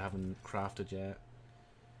weapons I haven't crafted yet.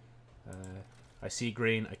 I see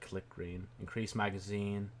green, I click green. Increase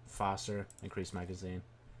magazine, faster, increase magazine.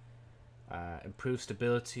 Improve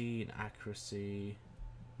stability and accuracy.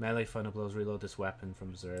 Melee final blows, reload this weapon from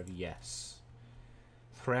reserve, yes.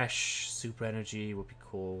 Fresh, super energy would be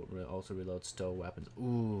cool. Also reload stow weapons.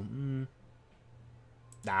 Ooh,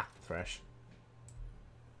 Nah, fresh.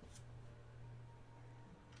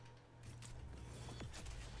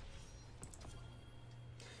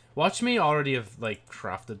 Watch me already have, like,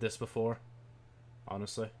 crafted this before.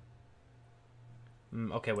 Honestly.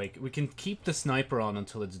 Okay, wait. We can keep the sniper on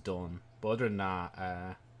until it's done. But other than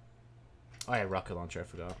that, oh yeah, rocket launcher, I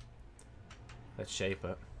forgot. Let's shape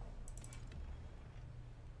it.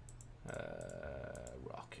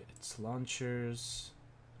 Rockets, launchers.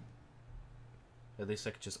 At least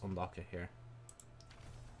I could just unlock it here.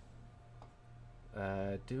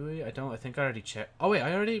 Do we? I think I already checked. Oh wait,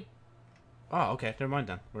 I already... Oh, okay, never mind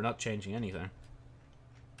then. We're not changing anything.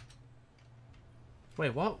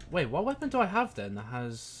 Wait, what? Wait, what weapon do I have then that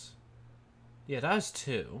has... Yeah, that has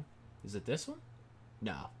 2. Is it this one?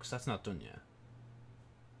 No, because that's not done yet.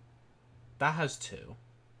 That has 2.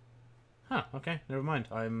 Huh, okay, never mind.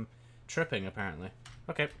 I'm tripping, apparently.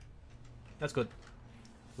 Okay, that's good.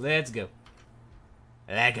 Let's go.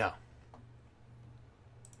 Lego.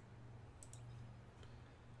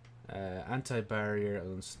 Anti-barrier,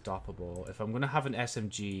 unstoppable. If I'm gonna have an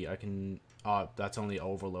SMG, I can... Oh, that's only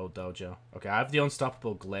overload though, Joe. Okay, I have the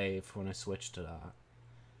unstoppable glaive when I switch to that.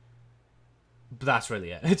 But that's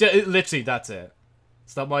really it. Literally, that's it.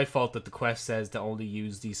 It's not my fault that the quest says to only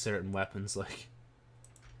use these certain weapons, like...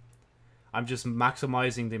 I'm just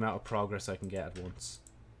maximizing the amount of progress I can get at once.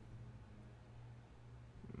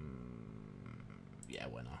 Yeah,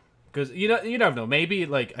 why not? Because, you never know. Maybe,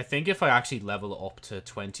 like, I think if I actually level up to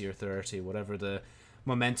 20 or 30, whatever the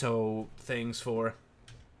memento thing's for,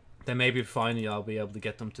 then maybe finally I'll be able to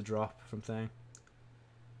get them to drop from thing.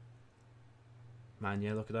 Man,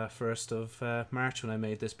 yeah, look at that. 1st of March when I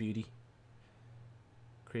made this beauty.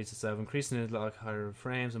 Creates itself, increasing it like higher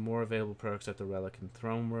frames and more available perks at the Relic and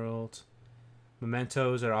Throne World.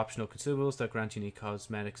 Mementos are optional consumables that grant unique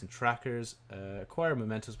cosmetics and trackers. Acquire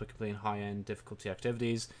mementos by completing high-end difficulty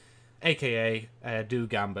activities, aka do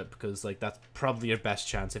Gambit, because like that's probably your best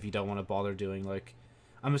chance if you don't want to bother doing like...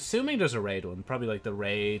 I'm assuming there's a raid one, probably like the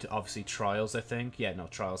raid, obviously Trials, I think. Yeah, no,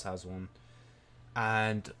 Trials has one.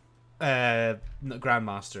 And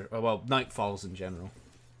Grandmaster, well, Nightfalls in general.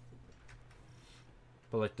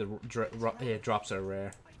 But like the drops are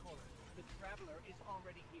rare. The traveler is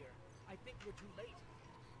already here. I think we're too late.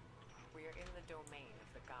 We are in the domain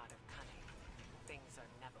of the god of cunning. Things are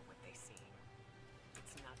never what they seem.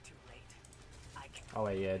 It's not too late. I can... Oh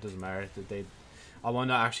wait, yeah, it doesn't matter. I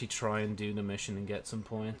want to actually try and do the mission and get some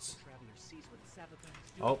points. The traveler sees what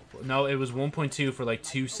Sabathur's doing. Oh, no, it was 1.2 for like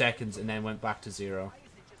 2 seconds and then went back to 0. Why is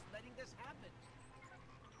it just letting this happen?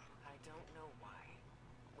 I don't know why.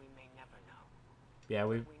 We may never know. Yeah,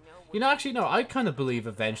 We know you know, actually, no, I kind of believe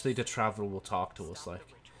eventually the Traveler will talk to us, like...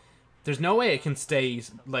 There's no way it can stay,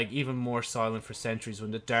 like, even more silent for centuries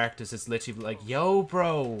when the darkness is literally like, yo,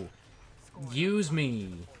 bro, use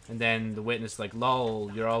me. And then the witness like,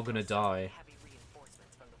 lol, you're all gonna die. heavy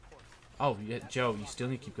reinforcements from the portal. Oh, yeah, Joe, you still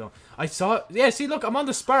need to keep going. I saw it. Yeah, see, look, I'm on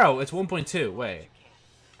the Sparrow. It's 1.2. Wait.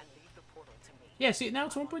 And leave the portal to me. Yeah, see, now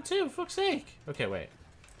it's 1.2. For fuck's sake. Okay, wait.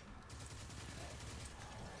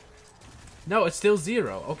 No, it's still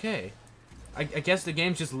 0. Okay. I guess the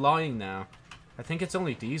game's just lying now. I think it's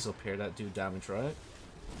only these up here that do damage, right?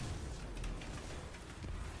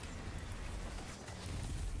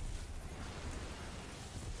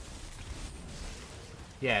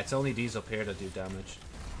 Yeah, it's only these up here that do damage.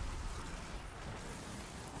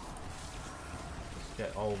 Okay,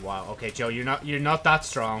 oh wow. Okay, Joe, you're not that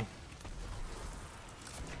strong.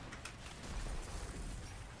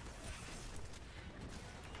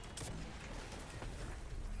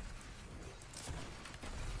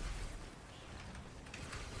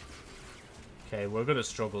 Okay, we're gonna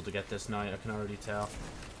struggle to get this knight, I can already tell.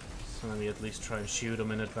 So let me at least try and shoot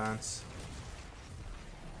him in advance.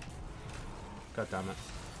 God damn it.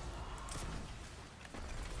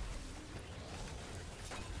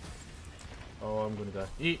 Oh, I'm gonna die.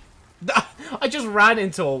 Eat. I just ran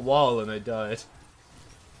into a wall and I died.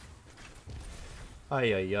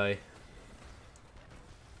 Ay ay ay.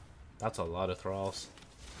 That's a lot of thralls.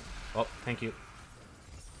 Oh, thank you.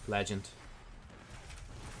 Legend.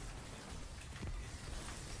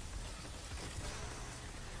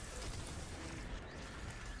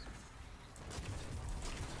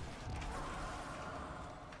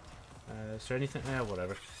 Is there anything?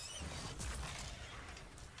 Whatever.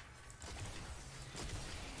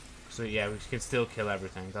 So yeah, we can still kill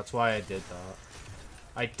everything. That's why I did that.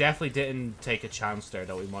 I definitely didn't take a chance there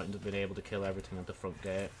that we mightn't have been able to kill everything at the front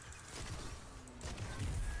gate.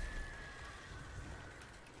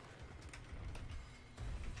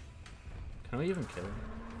 Can I even kill him?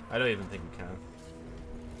 I don't even think we can.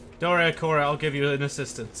 Don't worry, Cora, I'll give you an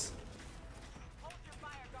assistance. Hold your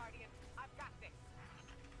fire, Guardian. I've got this.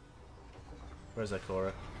 Where's that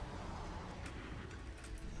Cora?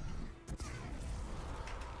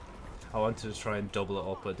 I wanted to try and double it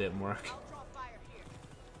up, but it didn't work. I'll draw fire here.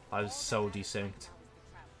 I was so desynced.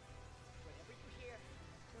 Whatever you hear,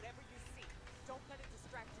 whatever you see, don't let it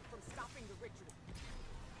distract you from stopping the ritual.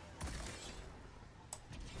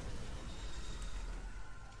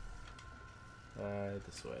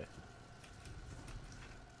 This way.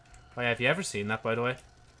 Oh yeah, have you ever seen that, by the way?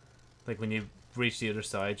 Like, when you reach the other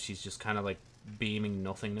side, she's just kind of, like, beaming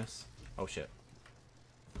nothingness. Oh, shit.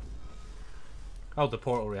 Oh, the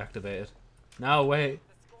portal reactivated. No, wait.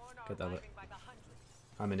 The Scorn are God damn it. arriving by the hundreds.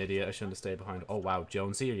 I'm an idiot. I shouldn't have stayed behind. Oh, wow.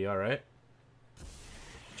 Jonesy, are you alright?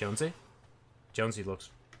 Jonesy? Jonesy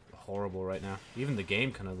looks horrible right now. Even the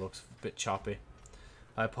game kind of looks a bit choppy.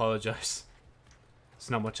 I apologize.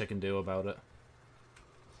 There's not much I can do about it.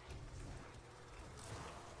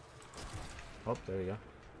 Oh, there we go.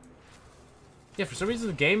 Yeah, for some reason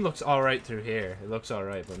the game looks alright through here. It looks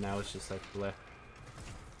alright, but now it's just like bleh.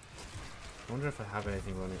 I wonder if I have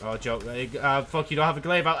anything running. Oh, Joe, fuck, you don't have a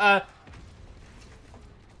glaive out.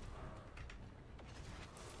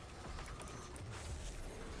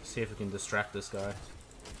 See if we can distract this guy.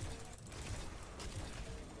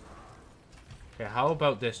 Okay, how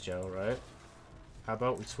about this, Joe, right? How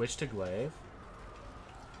about we switch to glaive?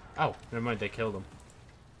 Oh, never mind, they killed him.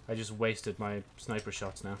 I just wasted my sniper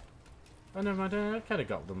shots now. Oh, never mind, I kind of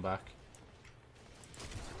got them back.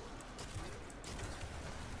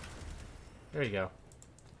 There you go.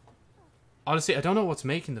 Honestly, I don't know what's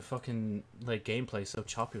making the fucking, like, gameplay so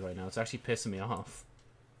choppy right now. It's actually pissing me off.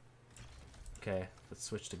 Okay, let's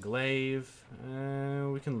switch to glaive.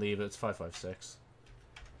 We can leave it. It's 556.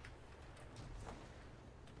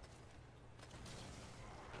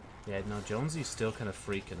 Yeah, no, Jonesy's still kind of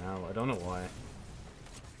freaking out. I don't know why.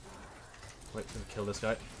 Wait, let me kill this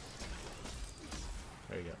guy.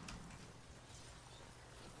 There you go.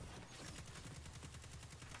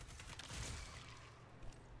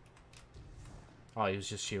 Oh, he was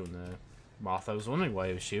just shooting the moth. I was wondering why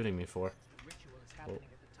he was shooting me for. Ritual is happening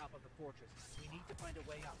at the top of the fortress. We need to find a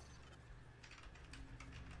way up.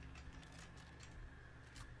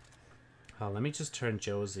 Oh, let me just turn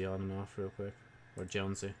Jonesy on and off real quick. Or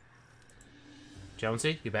Jonesy.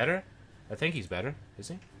 Jonesy, you better? I think he's better. Is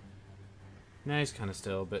he? Nah, he's kind of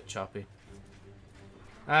still a bit choppy.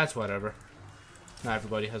 That's whatever. Not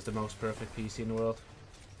everybody has the most perfect PC in the world.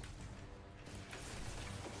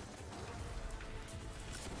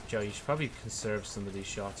 Joe, you should probably conserve some of these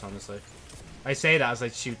shots, honestly. I say that as I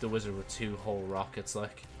shoot the wizard with 2 whole rockets,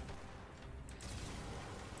 like.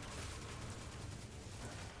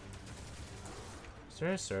 Is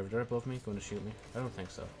there a servitor above me going to shoot me? I don't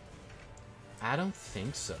think so. I don't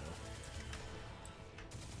think so.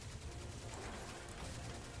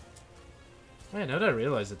 Oh, yeah, now that I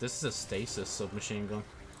realize that this is a stasis submachine gun.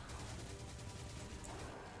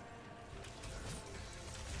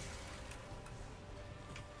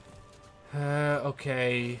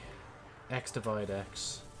 Okay. X divide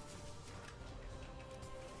X.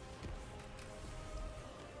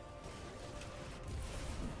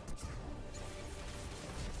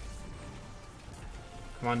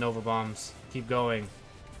 Come on, Nova Bombs. Keep going.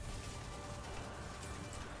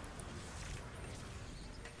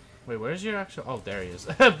 Wait, where's your actual... Oh, there he is.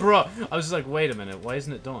 Bro, I was just like, wait a minute. Why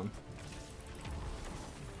isn't it done?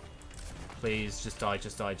 Please, just die,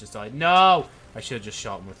 just die, just die. No! I should have just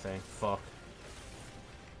shot him with thing. Fuck.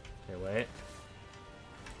 Okay, wait.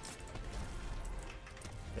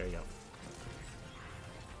 There you go.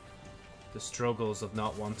 The struggles of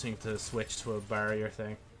not wanting to switch to a barrier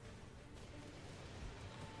thing.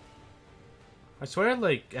 I swear,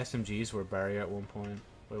 like, SMGs were barrier at one point.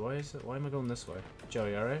 Wait, why is it? Why am I going this way?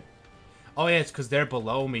 Joey, alright? Oh, yeah, it's because they're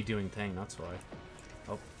below me doing thing, that's why.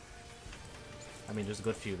 Oh. I mean, there's a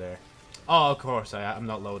good few there. Oh, of course, I'm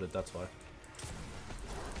not loaded, that's why.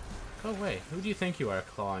 Oh, wait, who do you think you are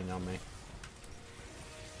clawing on me?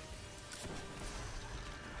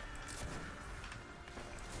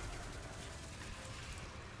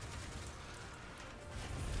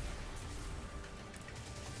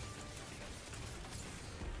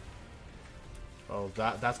 Oh,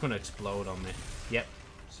 that's gonna explode on me. Yep.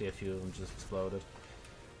 See a few of them just exploded.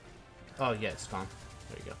 Oh, yeah, it's gone.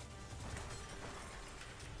 There you go.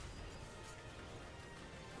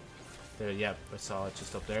 There, yep, I saw it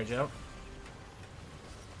just up there, Joe.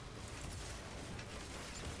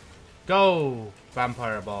 Go!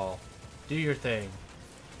 Vampire Ball. Do your thing.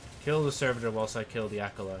 Kill the servitor whilst I kill the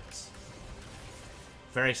acolytes.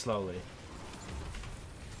 Very slowly.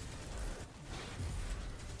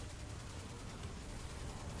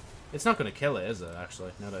 It's not going to kill it, is it,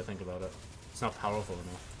 actually, now that I think about it. It's not powerful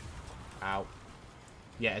enough. Ow.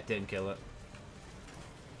 Yeah, it didn't kill it.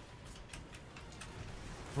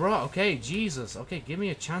 Bro, okay, Jesus. Okay, give me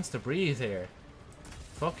a chance to breathe here.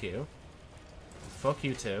 Fuck you. Fuck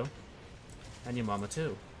you too. And your mama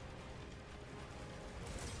too.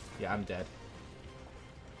 Yeah, I'm dead.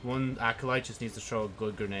 One acolyte just needs to throw a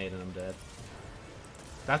good grenade and I'm dead.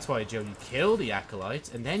 That's why, Joe, you kill the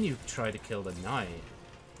acolytes and then you try to kill the knight.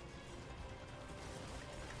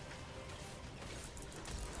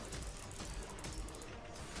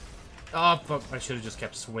 Oh, fuck. I should have just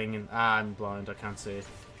kept swinging. Ah, I'm blind. I can't see.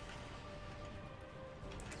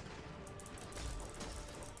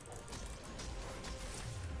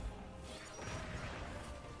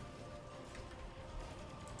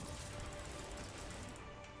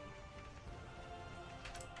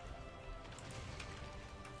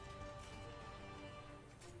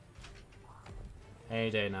 Any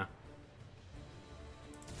day now.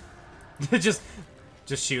 just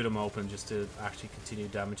shoot him open just to actually continue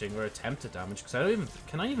damaging or attempt to damage. Because I don't even...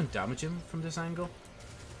 Can I even damage him from this angle?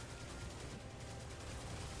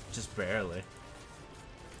 Just barely.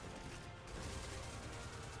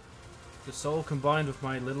 The soul combined with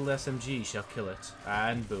my little SMG shall kill it.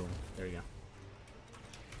 And boom. There you go.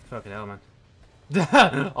 Fucking hell, man.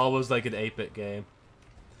 Almost like an 8-bit game.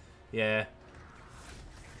 Yeah.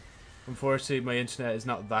 Unfortunately, my internet is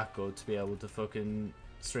not that good to be able to fucking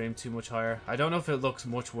stream too much higher. I don't know if it looks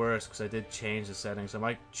much worse because I did change the settings. I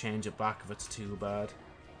might change it back if it's too bad.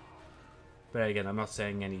 But again, I'm not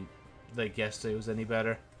saying any... Like, yesterday was any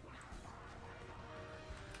better.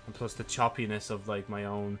 And plus the choppiness of, like, my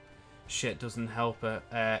own shit doesn't help it.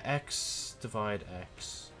 X divide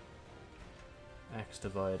X. X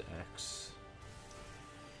divide X.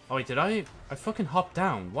 Oh wait, did I fucking hop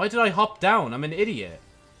down? Why did I hop down? I'm an idiot.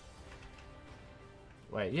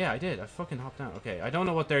 Wait, yeah, I did. I fucking hopped down. Okay, I don't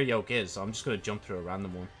know what their yoke is, so I'm just gonna jump through a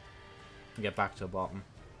random one and get back to the bottom.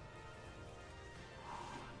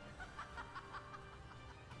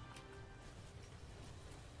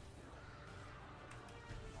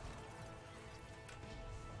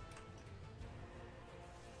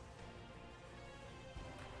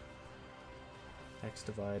 X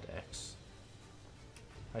divide X.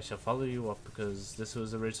 I shall follow you up because this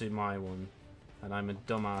was originally my one. And I'm a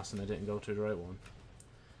dumbass and I didn't go to the right one.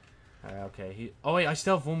 Okay, oh wait, I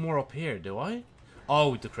still have one more up here, do I?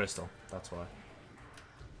 Oh, the crystal. That's why.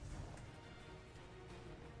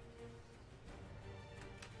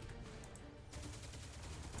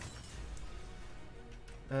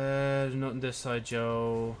 Nothing this side,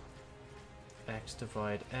 Joe. X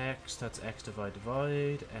divide X. That's X divide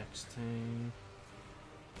divide. X thing.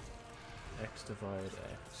 X divide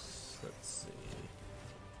X. Let's see.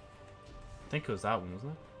 I think it was that one,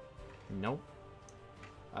 wasn't it? Nope.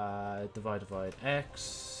 Divide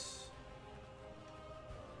X.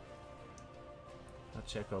 I'll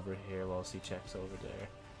check over here whilst he checks over there.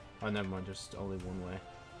 Oh, never mind, there's only one way.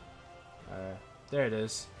 There it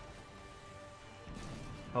is.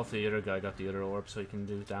 Hopefully the other guy got the other orb so he can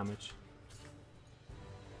do damage.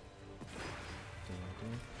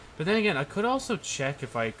 But then again, I could also check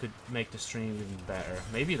if I could make the stream even better.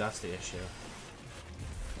 Maybe that's the issue.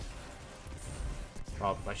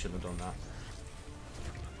 Oh, I shouldn't have done that.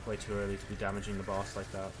 Way too early to be damaging the boss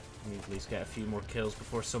like that. I need to at least get a few more kills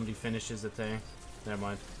before somebody finishes the thing. Never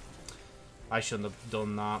mind. I shouldn't have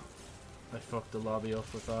done that. I fucked the lobby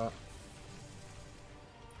up with that.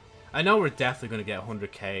 I know we're definitely going to get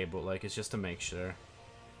 100k, but like, it's just to make sure.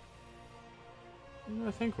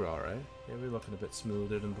 I think we're alright. Yeah, we're looking a bit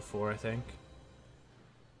smoother than before, I think.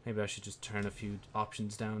 Maybe I should just turn a few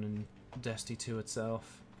options down in Destiny 2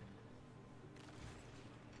 itself.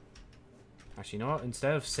 Actually, you know what?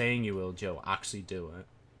 Instead of saying you will, Joe, actually do it.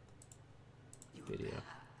 Video.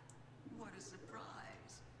 What a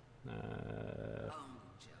surprise. Oh,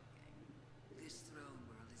 joking. This throne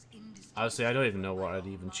world is Honestly, I don't even know what I'd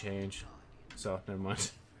even change. So, never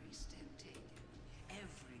mind. every step taken,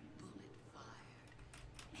 every bullet fired,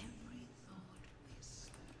 every thought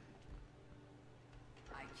whispered.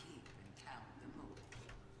 I keep and count them all.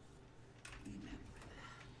 Remember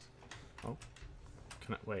that. Oh.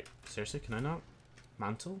 Can I... Wait. Seriously? Can I not?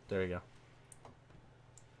 Mantle? There we go.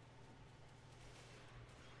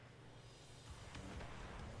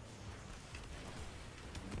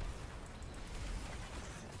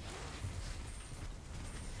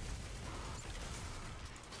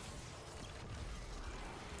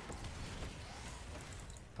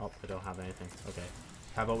 Oh, I don't have anything. Okay.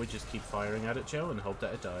 How about we just keep firing at it, Joe, and hope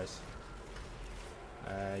that it dies?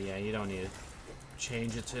 Yeah, you don't need to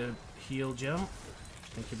change it to heal, Joe.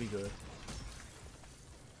 I think you'll be good.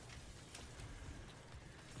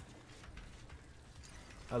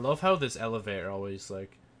 I love how this elevator always,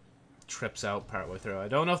 like, trips out partway through. I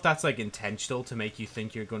don't know if that's, like, intentional to make you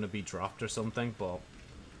think you're going to be dropped or something, but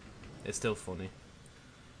it's still funny.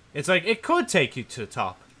 It's like, it could take you to the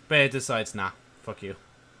top, but it decides, nah, fuck you.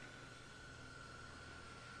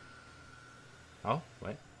 Oh,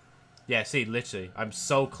 wait. Yeah, see, literally, I'm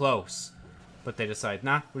so close. But they decide,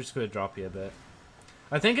 nah, we're just going to drop you a bit.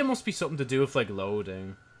 I think it must be something to do with, like,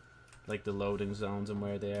 loading. Like, the loading zones and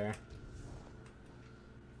where they are.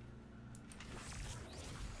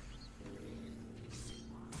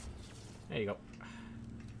 There you go.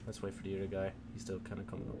 Let's wait for the other guy. He's still kind of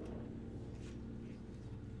coming up.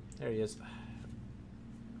 There he is.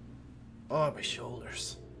 Oh, my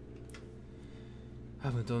shoulders.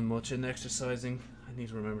 Haven't done much in exercising. I need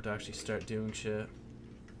to remember to actually start doing shit.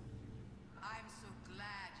 I'm so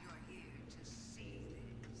glad you're here to see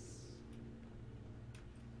this.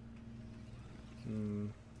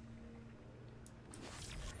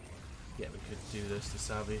 Yeah, we could do this to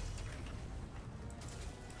Savvy.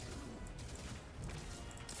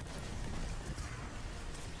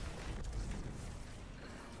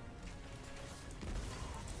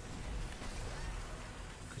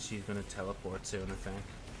 Because she's going to teleport soon, I think.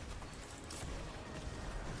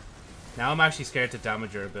 Now I'm actually scared to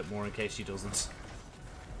damage her a bit more in case she doesn't.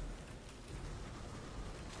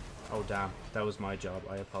 Oh damn, that was my job.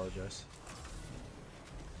 I apologize.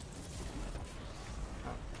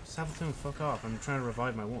 Oh, Savathun, fuck off. I'm trying to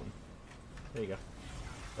revive my one. There you go.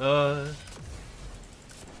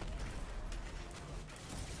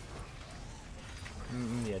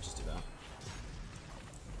 Yeah, just do that.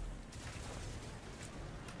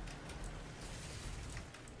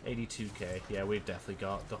 $82k. Yeah, we've definitely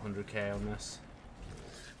got the 100k on this.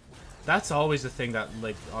 That's always the thing that,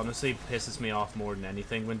 like, honestly pisses me off more than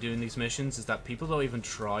anything when doing these missions, is that people don't even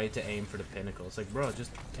try to aim for the pinnacle. It's like, bro, just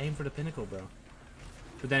aim for the pinnacle, bro.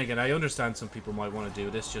 But then again, I understand some people might want to do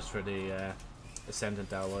this just for the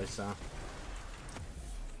Ascendant alloy, so...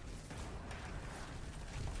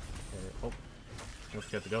 oh, don't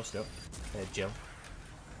forget the ghost, though. Jill.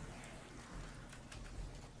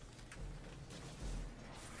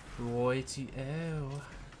 Righty-o.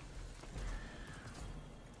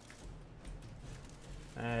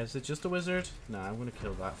 Is it just a wizard? Nah, I'm gonna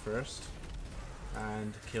kill that first.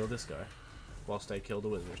 And kill this guy. Whilst I kill the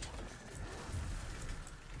wizard.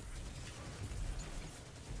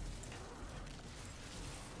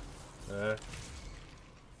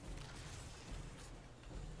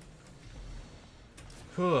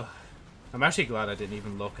 Whew. I'm actually glad I didn't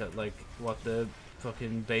even look at, like, what the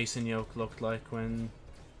fucking basin yoke looked like when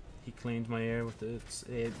he cleaned my ear with the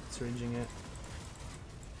syringing it.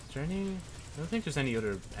 Is there any... I don't think there's any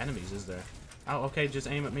other enemies, is there? Oh, okay, just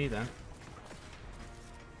aim at me then.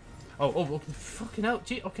 Oh, fucking hell.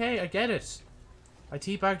 Gee, okay, I get it. I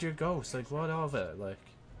teabagged your ghost. Like, what of it? Like...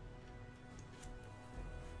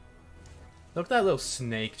 Look at that little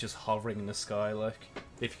snake just hovering in the sky, like.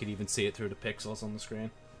 If you could even see it through the pixels on the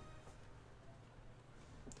screen.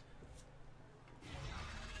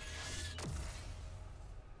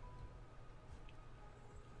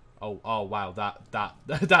 Oh, wow,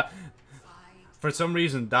 that... For some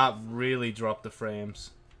reason, that really dropped the frames.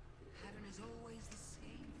 Pattern is always the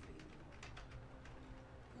same for you.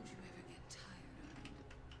 Don't you ever get tired of it?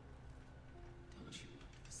 Don't you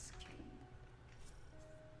escape?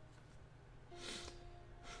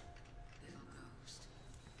 Little ghost.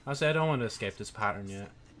 I say I don't want to escape this pattern yet.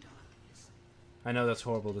 I know that's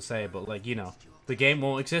horrible to say, but like, you know, the game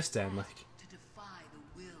won't exist then, like. To defy the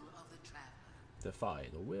will of the traveler. Defy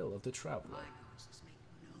the will of the traveler. My ghosts make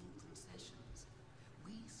no concessions.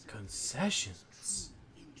 We serve Concessions?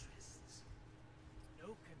 interests.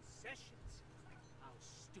 No concessions? How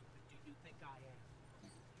stupid do you think I am?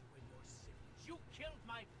 When your sins, you killed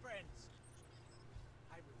my friends.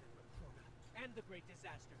 I remember Crona and the Great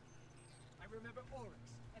Disaster. I remember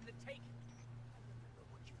Oryx and the Taken. I remember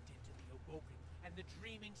what you did to the Awoken and the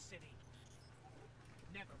Dreaming City.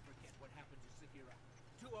 Never forget what happened to Sagira,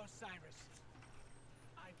 to Osiris.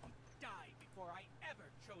 I would die before I ever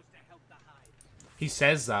chose to help the Hive. He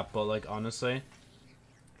says that, but like, honestly,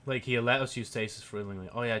 like, he'll let us use stasis willingly.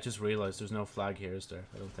 Oh yeah, I just realized there's no flag here, is there?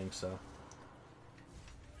 I don't think so.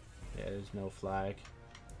 Yeah, there's no flag.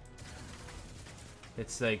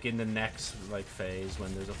 It's like in the next, like, phase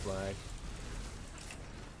when there's a flag.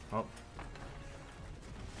 Oh.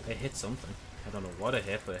 It hit something. I don't know what it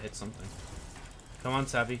hit, but it hit something. Come on,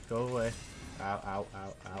 Savvy, go away. Ow, ow, ow,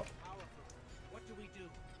 ow. Powerful. What do we do?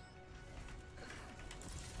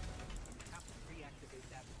 Have to reactivate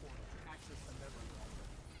that portal to access the memory vault.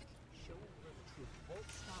 Showing her the truth won't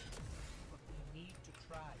stop her, but we need to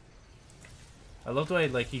try. I love the way,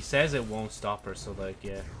 like, he says it won't stop her, so, like,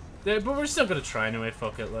 yeah. But we're still gonna try anyway,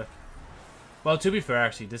 fuck it, like. Well, to be fair,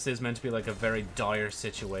 actually, this is meant to be, like, a very dire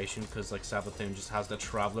situation, because, like, Savathun just has the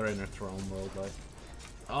Traveler in her throne world, like.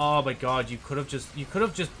 Oh my god, you could have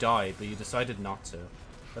just died, but you decided not to.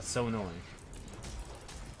 That's so annoying.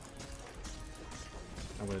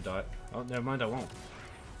 I'm gonna die. Oh, never mind, I won't.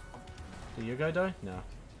 Did your guy die? No.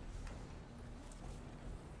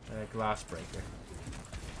 Glass breaker.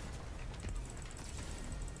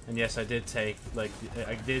 And yes, I did take, like,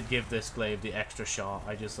 I did give this glaive the extra shot.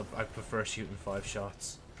 I prefer shooting 5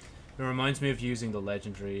 shots. It reminds me of using the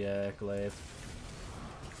legendary glaive.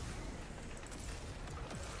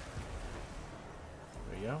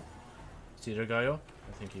 There you go. Is the other guy up?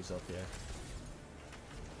 I think he's up, yeah.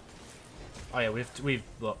 Oh yeah, we have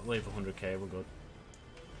 100k. We're good.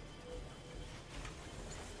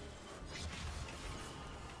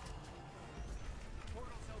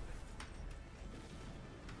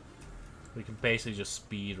 We can basically just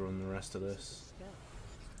speed run the rest of this.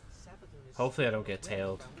 Hopefully I don't get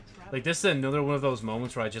tailed. Like, this is another one of those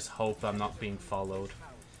moments where I just hope I'm not being followed.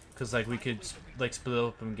 Because, like, we could, like, split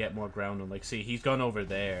up and get more ground. And, like, see, he's gone over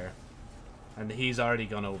there. And he's already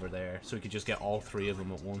gone over there. So we could just get all three of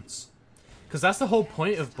them at once. Because that's the whole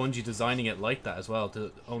point of Bungie designing it like that as well.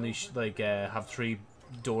 To only, have 3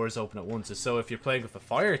 doors open at once. Is so if you're playing with a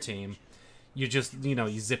fire team, you just, you know,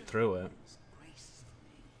 you zip through it.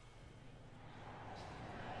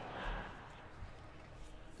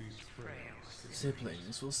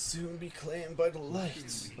 Siblings will soon be claimed by the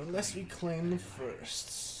lights, unless we claim them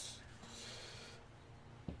first.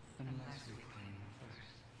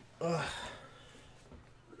 Ugh.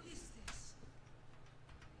 What is this?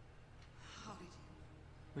 How did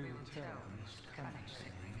you... We will tell the most cunning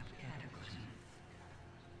sibling of Cataclysm.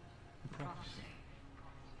 The prophecy.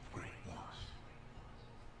 Great loss.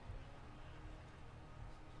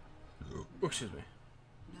 Excuse me.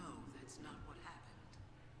 No, that's not what happened.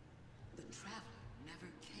 The Traveler never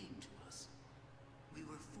came to us. We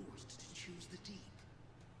were forced to choose the deep.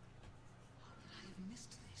 How could I have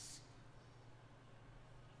missed this?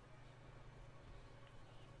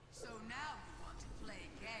 So now you want to play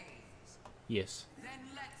games? Yes. Then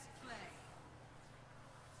let's play.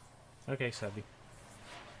 Okay, Savvy.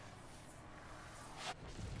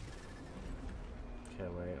 Okay,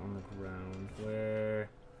 wait, on the ground. Where...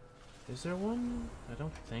 Is there one? I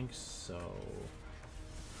don't think so.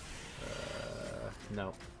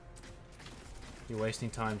 No. You're wasting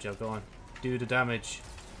time, Joe. Go on. Do the damage.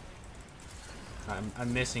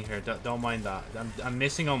 I'm missing her. Don't mind that. I'm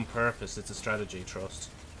missing on purpose. It's a strategy, trust.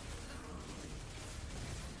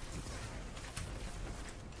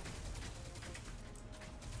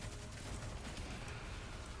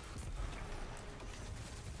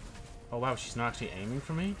 Oh wow, she's not actually aiming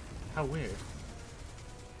for me? How weird.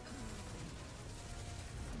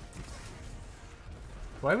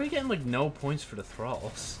 Why are we getting, like, no points for the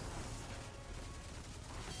thralls?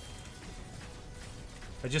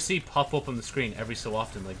 I just see pop up on the screen every so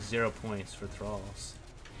often, like, 0 points for thralls.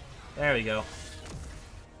 There we go.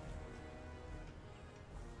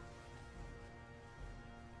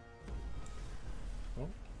 Oh,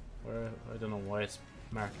 where, I don't know why it's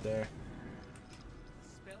marked there.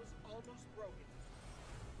 Spell's almost broken.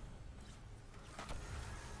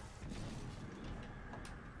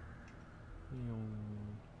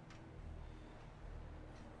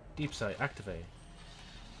 Deep sight, activate.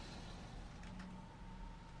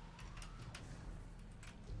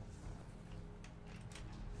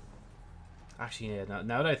 Actually, yeah,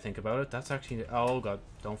 now that I think about it, that's actually... Oh god,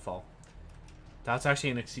 don't fall. That's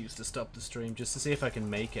actually an excuse to stop the stream, just to see if I can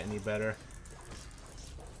make it any better.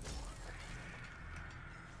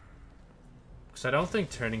 Because I don't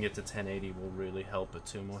think turning it to 1080 will really help it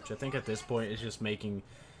too much. I think at this point it's just making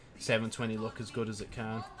 720 look as good as it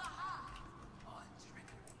can.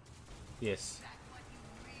 Yes.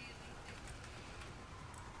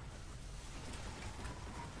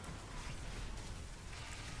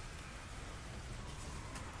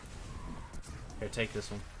 Here, take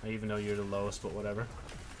this one. I even know you're the lowest, but whatever.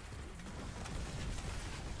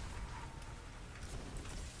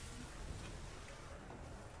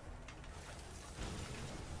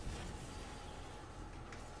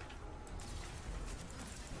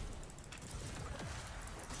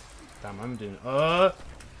 Damn, I'm doing... I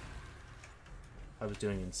was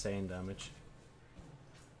doing insane damage.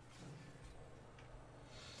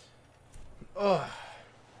 Ugh.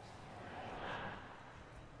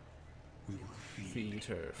 Feed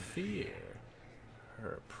her fear,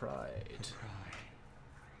 her pride.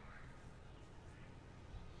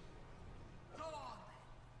 Go on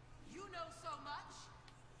then. You know so much.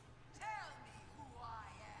 Tell me who I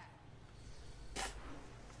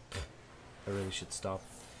am. I really should stop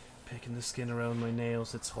picking the skin around my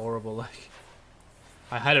nails. It's horrible. Like,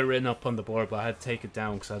 I had it written up on the board, but I had to take it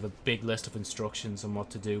down because I have a big list of instructions on what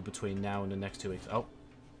to do between now and the next 2 weeks. Oh,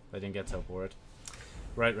 I didn't get teleported.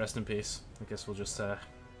 Right, rest in peace. I guess we'll just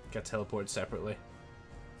get teleported separately.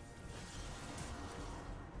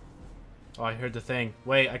 Oh, I heard the thing.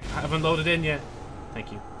 Wait, I haven't loaded in yet.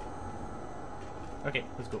 Thank you. Okay,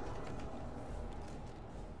 let's go.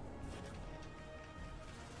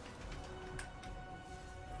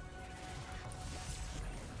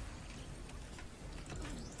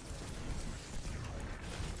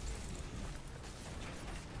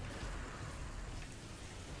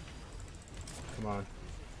 Come on.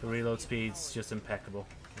 The reload speed's just impeccable.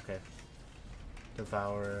 Okay.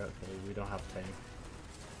 Devourer. Okay, we don't have tank.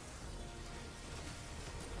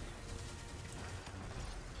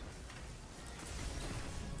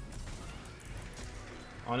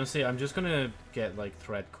 Honestly, I'm just gonna get like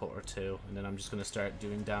thread cut or two, and then I'm just gonna start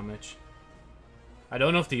doing damage. I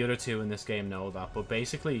don't know if the other two in this game know that, but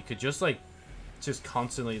basically you could just like just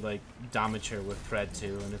constantly like damage her with thread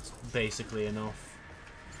 2, and it's basically enough.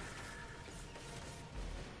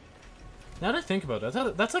 Now that I think about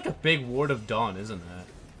it, that's like a big Ward of Dawn, isn't it?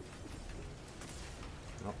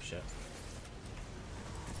 Oh shit.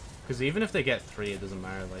 Because even if they get 3, it doesn't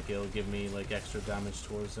matter. Like, it'll give me like extra damage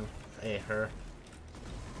towards them. Her.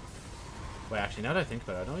 Wait, actually, now that I think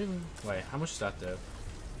about it, I don't even... Wait, how much does that do?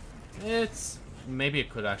 It's... Maybe it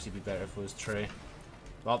could actually be better if it was 3.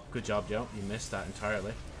 Well, good job, Joe. You missed that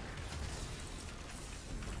entirely.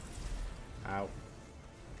 Ow.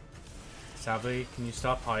 Savvy, can you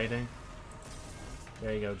stop hiding?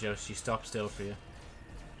 There you go, Joe. She stopped still for you.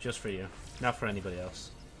 Just for you. Not for anybody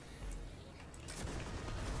else.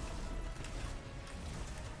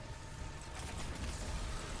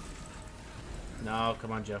 No,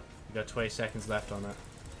 come on, Joe. You got 20 seconds left on that.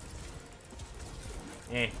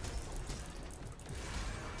 Eh.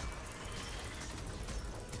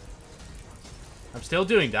 I'm still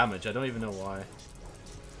doing damage. I don't even know why.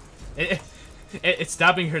 It's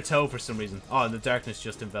stabbing her toe for some reason. Oh, and the darkness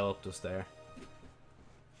just enveloped us there.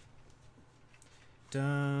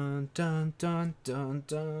 Dun dun dun dun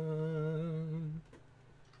dun.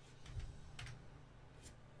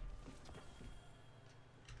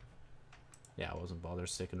 Yeah, I wasn't bothered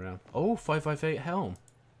sticking around. Oh, 558 helm.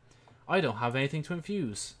 I don't have anything to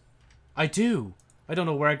infuse. I do. I don't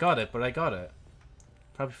know where I got it, but I got it.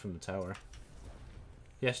 Probably from the tower.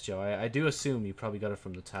 Yes, Joe. I do assume you probably got it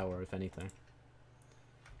from the tower, if anything.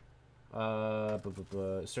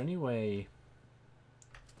 Is there any way?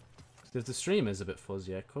 Because the stream is a bit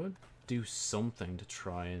fuzzy, I could do something to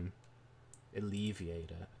try and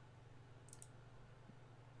alleviate it.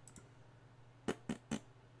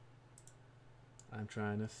 I'm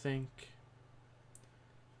trying to think.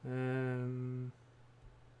 No,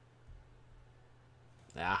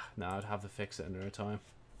 I'd have to fix it another time.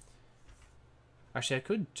 Actually, I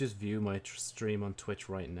could just view my stream on Twitch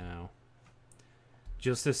right now,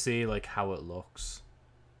 just to see like how it looks.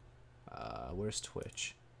 Where's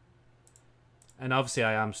Twitch? And obviously,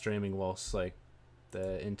 I am streaming whilst like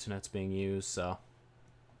the internet's being used, so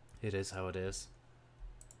it is how it is.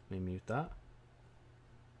 Let me mute that.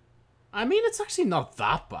 I mean, it's actually not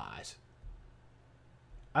that bad.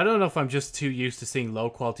 I don't know if I'm just too used to seeing low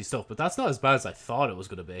quality stuff, but that's not as bad as I thought it was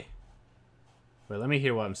going to be. Wait, let me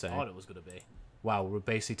hear what I'm saying. Thought it was going to be. Wow, we're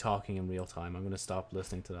basically talking in real time. I'm going to stop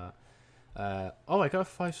listening to that. Oh, I got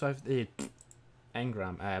 558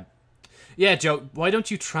 engram. Yeah, Joe, why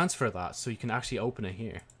don't you transfer that so you can actually open it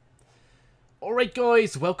here? Alright,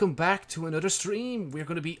 guys, welcome back to another stream. We're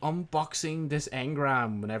going to be unboxing this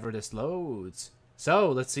engram whenever this loads.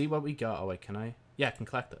 So, let's see what we got. Oh, wait, can I? Yeah, I can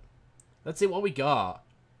collect it. Let's see what we got.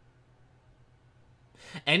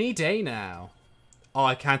 Any day now. Oh,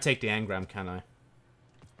 I can't take the engram, can I?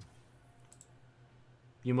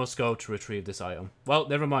 You must go to retrieve this item. Well,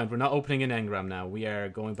 never mind. We're not opening an engram now. We are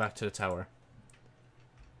going back to the tower.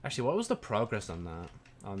 Actually, what was the progress on that?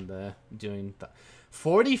 On the doing that?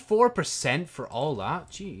 44% for all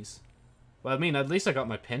that? Jeez. Well, I mean, at least I got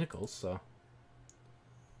my pinnacles, so...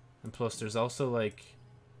 And plus, there's also, like,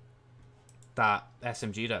 that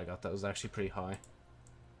SMG that I got that was actually pretty high.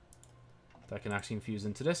 That I can actually infuse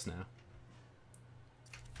into this now.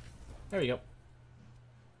 There we go.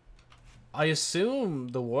 I assume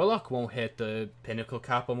the Warlock won't hit the pinnacle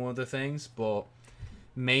cap on one of the things, but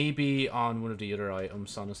maybe on one of the other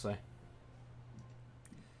items, honestly.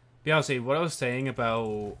 But honestly, what I was saying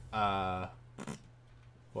about, what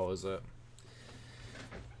was it?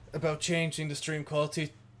 About changing the stream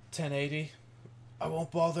quality 1080. I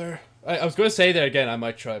won't bother. I was going to say there again, I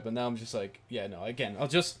might try, but now I'm just like, yeah, no, again,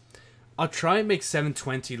 I'll try and make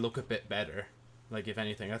 720 look a bit better. Like, if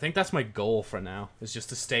anything. I think that's my goal for now, is just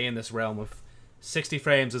to stay in this realm of 60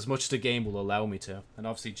 frames as much as the game will allow me to. And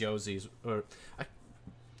obviously Josie's, or,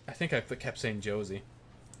 I think I kept saying Josie.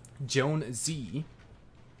 Joan Z.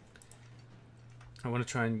 I want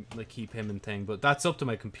to try and, like, keep him in thing, but that's up to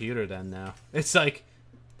my computer then now. It's like,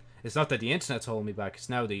 it's not that the internet's holding me back, it's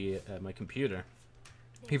now the my computer.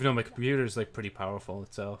 Even though my computer is like pretty powerful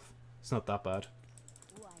itself. It's not that bad.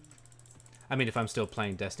 I mean, if I'm still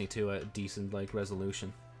playing Destiny 2 at a decent like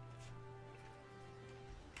resolution.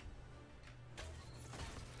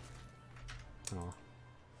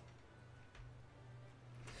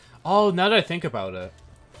 Oh, now that I think about it.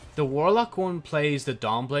 The Warlock one plays the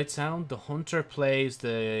Dawnblade sound, the Hunter plays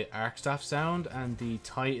the Arcstaff sound, and the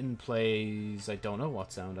Titan plays... I don't know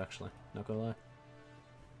what sound, actually. Not gonna lie.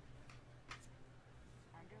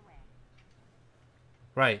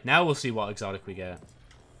 Right, now we'll see what exotic we get.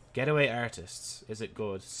 Getaway artists. Is it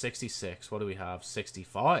good? 66. What do we have?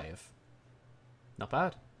 65. Not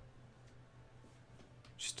bad.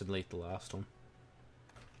 Just delete the last one.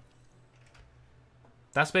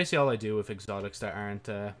 That's basically all I do with exotics that aren't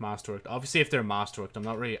masterworked. Obviously, if they're masterworked, I'm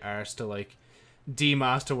not really arsed to like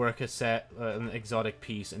demasterwork a set, an exotic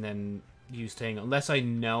piece, and then use thing unless I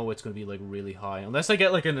know it's going to be like really high. Unless I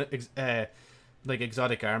get like an like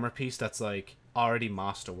exotic armor piece that's like already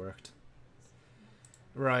masterworked.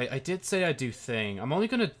 Right, I did say I'd do thing. I'm only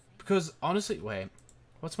gonna because honestly, wait,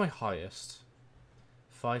 what's my highest?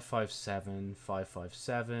 557,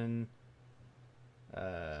 557.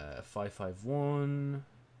 551.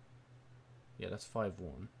 Yeah, that's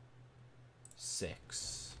 51.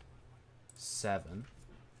 6, 7,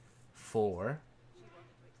 4.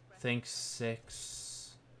 Think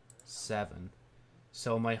 6, 7.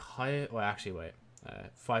 So my high. Well, actually, wait.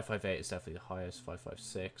 558 is definitely the highest.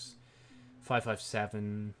 556,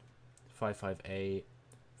 557, 558,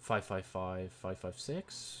 555,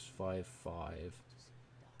 556,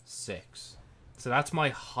 556. So that's my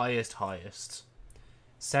highest.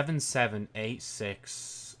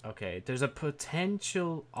 7786. Okay, there's a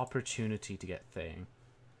potential opportunity to get thing.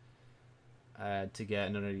 To get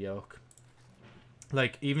another yoke.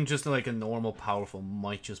 Like, even just like a normal powerful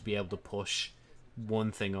might just be able to push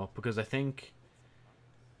one thing up. Because I think...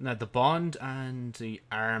 Now, the bond and the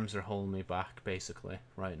arms are holding me back, basically,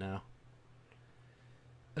 right now.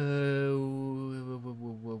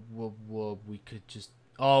 We could just...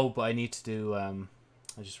 Oh, but I need to do... I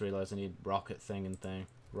just realized I need rocket thing and thing.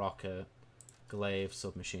 Rocket, glaive,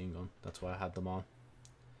 submachine gun. That's why I had them on.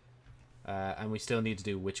 And we still need to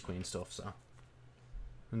do Witch Queen stuff, so...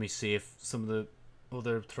 Let me see if some of the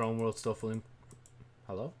other Throne World stuff will...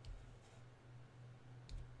 Hello?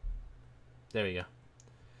 There we go.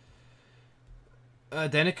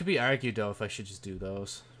 Then it could be argued, though, if I should just do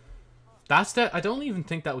those. That's the... I don't even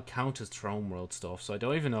think that would count as Throne World stuff, so I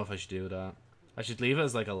don't even know if I should do that. I should leave it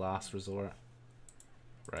as, like, a last resort.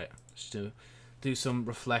 Right, let's do some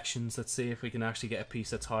reflections. Let's see if we can actually get a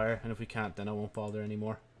piece that's higher, and if we can't, then I won't bother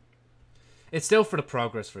anymore. It's still for the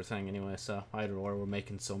progress for a thing anyway, so either or, we're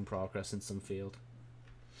making some progress in some field.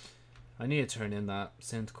 I need to turn in that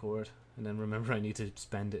synth chord, and then remember I need to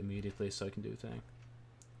spend it immediately so I can do a thing.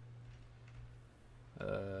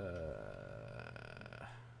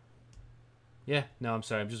 Yeah, no, I'm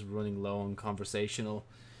sorry, I'm just running low on conversational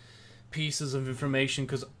pieces of information,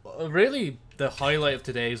 because really the highlight of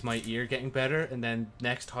today is my ear getting better, and then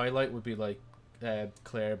next highlight would be like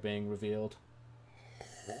Claire being revealed.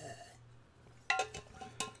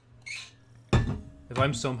 If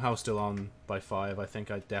I'm somehow still on by 5, I think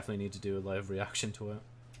I definitely need to do a live reaction to it.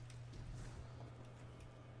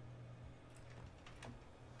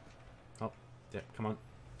 Oh, yeah, come on.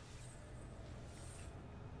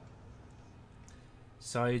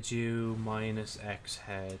 Side U minus X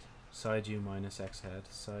head. Side U minus X head.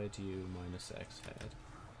 Side U minus X head.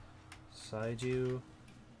 Side U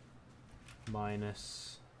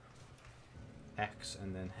minus X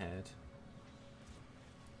and then head.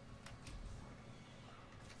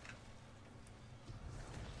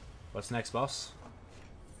 What's next, boss?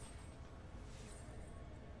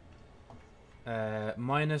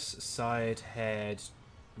 Minus side head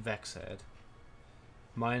Vex head.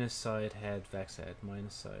 Minus side head Vex head.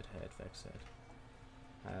 Minus side head Vex head.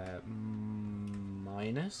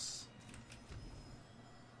 Minus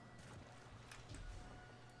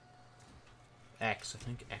X. I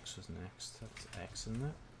think X was next. That's X, isn't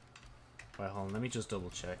it? Wait, hold on. Let me just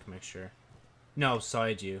double check, make sure. No,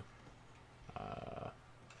 side U.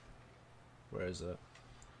 Where is it?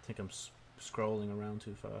 I think I'm scrolling around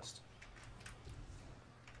too fast.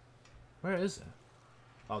 Where is it?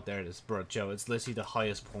 Oh, there it is. Bro, Joe, it's literally the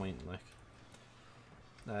highest point, like.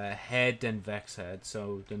 Head, then Vex head.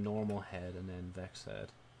 So, the normal head, and then Vex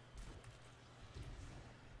head.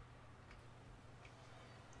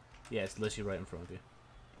 Yeah, it's literally right in front of you.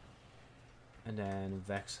 And then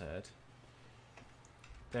Vex head.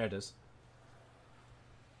 There it is.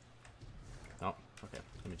 Oh, okay.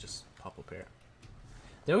 Let me just pop up here.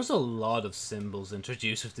 There was a lot of symbols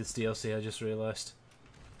introduced with this DLC, I just realized.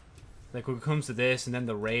 Like, when it comes to this, and then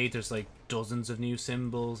the raid, there's like dozens of new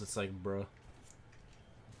symbols. It's like, bruh.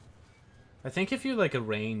 I think if you like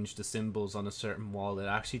arrange the symbols on a certain wall, it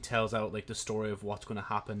actually tells out like the story of what's going to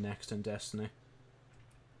happen next in Destiny.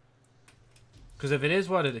 Because if it is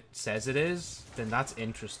what it says it is, then that's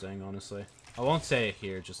interesting, honestly. I won't say it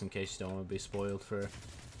here, just in case you don't want to be spoiled for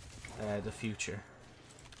the future.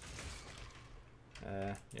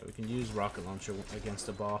 Yeah, we can use rocket launcher against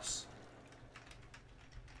the boss.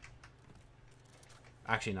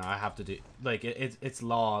 Actually, no, I have to do... Like, it's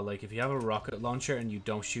law. Like, if you have a rocket launcher and you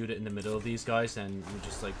don't shoot it in the middle of these guys, then you're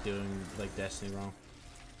just, like, doing, like, Destiny wrong.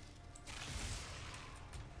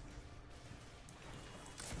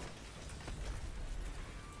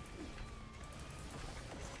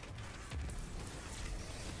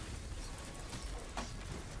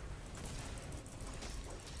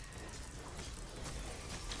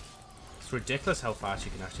 It's ridiculous how fast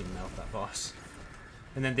you can actually melt that boss.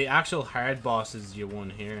 And then the actual hard boss is your one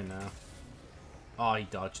here now. Oh, he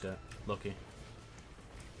dodged it. Lucky.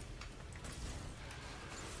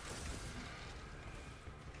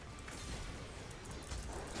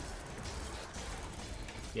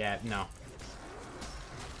 Yeah, no.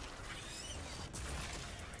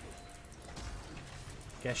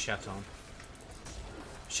 Get shut on.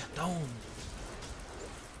 Shut down!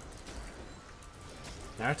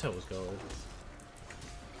 Naruto was gold.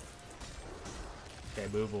 Okay,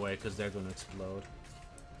 move away because they're going to explode.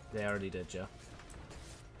 They already did, Joe.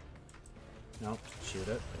 Nope, shoot it.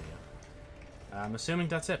 There you go. I'm assuming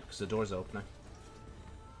that's it because the door's opening.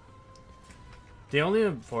 The only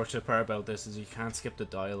unfortunate part about this is you can't skip the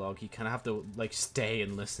dialogue. You kind of have to like stay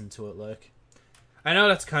and listen to it. Like, I know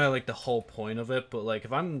that's kind of like the whole point of it, but like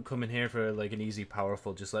if I'm coming here for like an easy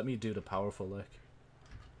powerful, just let me do the powerful. Like,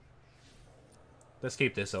 let's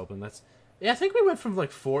keep this open. Let's. Yeah, I think we went from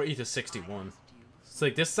like 40 to 61. It's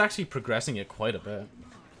like this is actually progressing it quite a bit.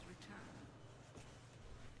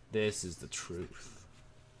 This is the truth.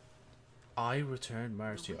 I returned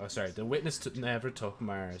Mars to you. Oh, sorry. The witness never took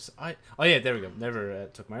Mars. Oh yeah, there we go. Never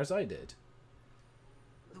took Mars. I did.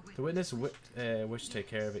 The witness wished to take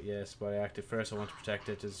care of it. Yes, but I acted first. I want to protect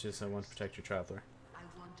it. It's just I want to protect your traveler. I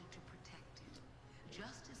wanted to protect it,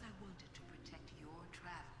 just as I wanted to protect your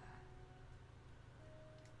traveler.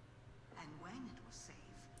 And when it was safe,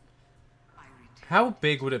 I returned. How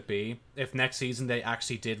big would it be if next season they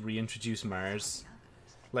actually did reintroduce Mars?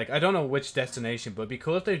 Like, I don't know which destination, but it'd be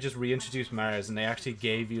cool if they just reintroduced Mars and they actually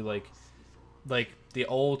gave you, like the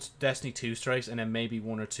old Destiny 2 strikes and then maybe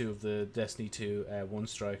one or two of the Destiny 2 1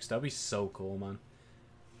 strikes. That'd be so cool, man.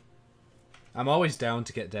 I'm always down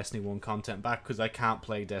to get Destiny 1 content back because I can't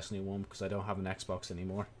play Destiny 1 because I don't have an Xbox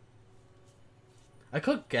anymore. I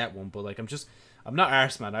could get one, but, like, I'm not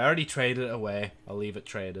arse, man. I already traded it away. I'll leave it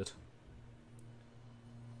traded.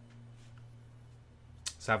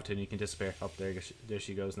 Sabatune, you can disappear. Up there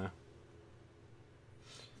she goes now.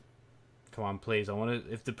 Come on, please. I want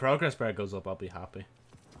to. If the progress bar goes up, I'll be happy.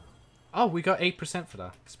 Oh, we got 8% for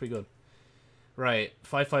that. That's pretty good. Right,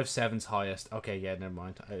 557's highest. Okay, yeah, never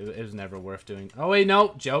mind. It was never worth doing. Oh wait,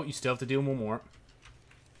 no, Joe, you still have to do one more.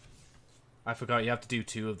 I forgot you have to do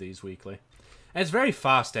 2 of these weekly. And it's very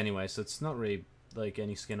fast anyway, so it's not really like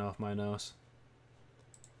any skin off my nose.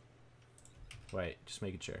 Wait, just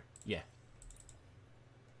making sure. Yeah.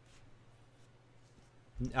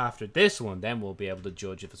 After this one, then we'll be able to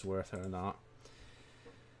judge if it's worth it or not.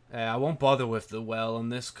 I won't bother with the well on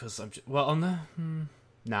this because I'm just, well on the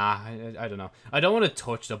nah. I don't know. I don't want to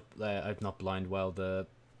touch the not blind well, the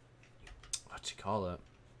what you call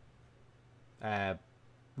it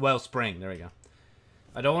wellspring. There we go.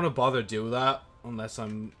 I don't want to bother do that unless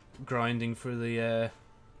I'm grinding for the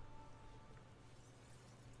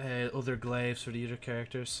other glaives for the other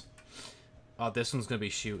characters. Oh, this one's gonna be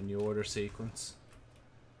shooting the order sequence.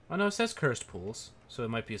 Oh no, it says cursed pools, so it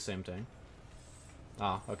might be the same thing.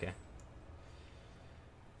 Ah, okay.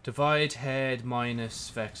 Divide head minus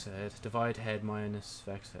vex head. Divide head minus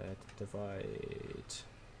vex head. Divide.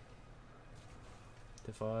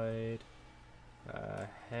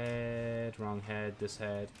 Head. Wrong head. This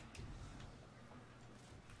head.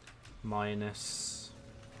 Minus.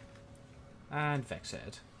 And vex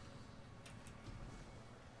head.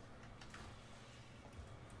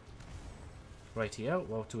 Rightio,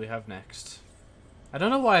 what do we have next? I don't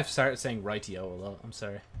know why I've started saying rightio a lot, I'm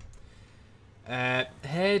sorry. Head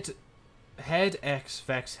X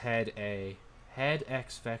vex head A. Head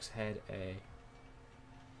X vex head A.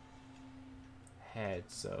 Head,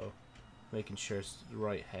 so making sure it's the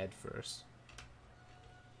right head first.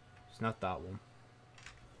 It's not that one.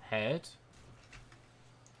 Head.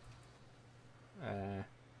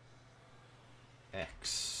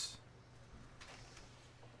 X.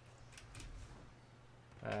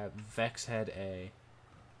 Vex head A.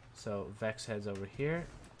 So Vex head's over here.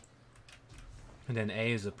 And then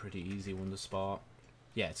A is a pretty easy one to spot.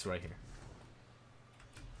 Yeah, it's right here.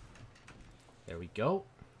 There we go.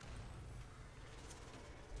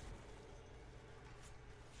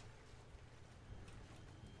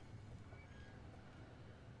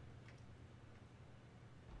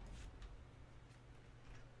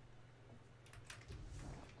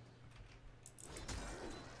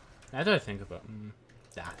 Now that I think about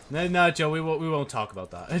nah. No, Joe, we won't talk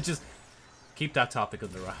about that. Just keep that topic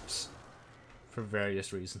under wraps. For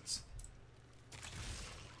various reasons.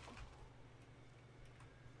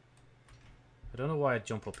 I don't know why I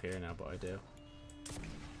jump up here now, but I do.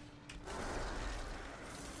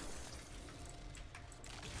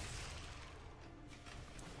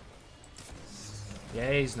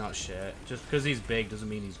 Yeah, he's not shit. Just because he's big doesn't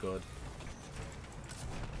mean he's good.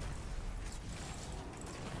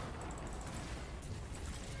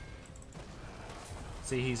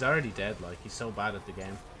 See, he's already dead, like, he's so bad at the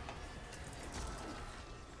game.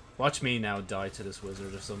 Watch me now die to this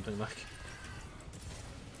wizard or something, like.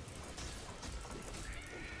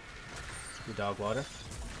 The dog water.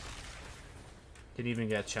 Didn't even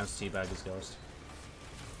get a chance to teabag his ghost.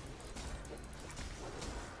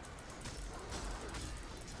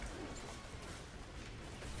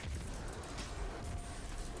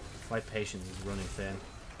 My patience is running thin.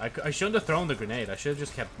 I shouldn't have thrown the grenade. I should have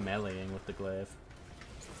just kept meleeing with the glaive.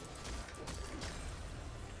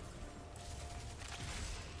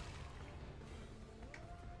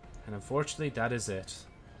 And unfortunately, that is it.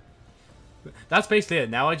 That's basically it.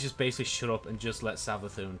 Now I just basically shut up and just let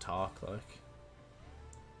Savathun talk, like.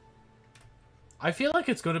 I feel like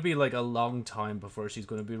it's going to be, like, a long time before she's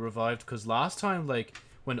going to be revived. Because last time, like,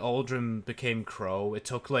 when Aldrin became Crow, it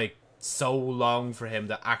took, like, so long for him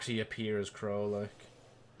to actually appear as Crow, like.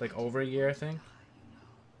 Like, over a year, I think.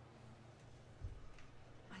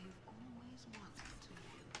 I have always wanted to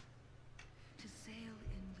live, to sail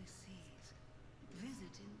endless seas,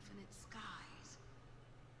 visit infinite skies.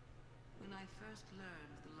 When I first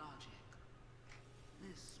learned the logic,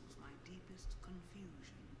 this was my deepest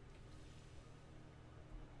confusion.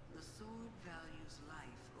 The sword values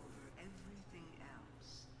life over everything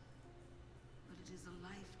else, but it is a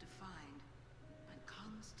life defined by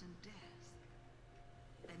constant death,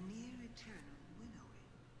 a near eternal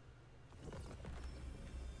winnowing.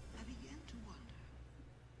 I began to wonder,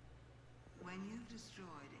 when you've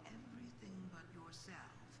destroyed everything but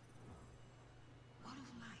yourself, what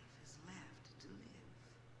of life is left to live?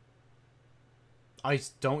 I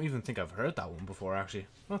don't even think I've heard that one before, actually.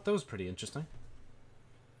 Well, that was pretty interesting.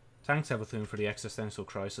 Thanks, Savathun, for the existential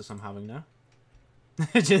crisis I'm having now.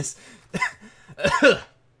 Just...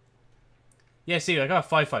 yeah, see, I got a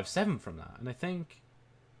 557 from that, and I think...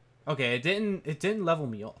 Okay, it didn't level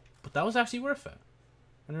me up, but that was actually worth it.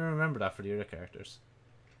 I didn't remember that for the other characters.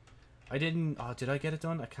 I didn't... Oh, did I get it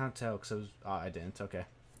done? I can't tell, because I was... Oh, I didn't, okay.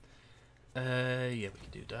 Yeah, we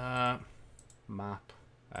can do that. Map.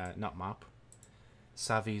 Not map.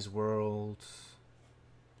 Savvy's World.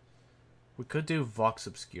 We could do Vox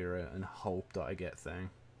Obscura and hope that I get thing.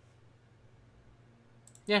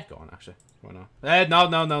 Yeah, go on, actually. Why not?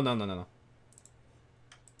 No.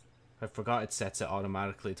 I forgot it sets it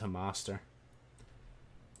automatically to master.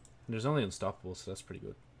 And there's only Unstoppable, so that's pretty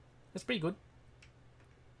good. That's pretty good.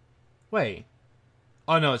 Wait.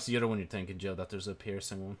 Oh, no, it's the other one you're thinking, Jill, that there's a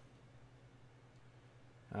piercing one.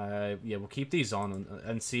 Yeah, we'll keep these on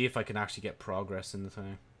and see if I can actually get progress in the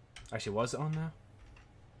thing. Actually, was it on now?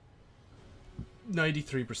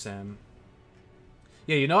 93%.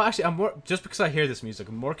 Yeah, you know, actually, I'm more... Just because I hear this music,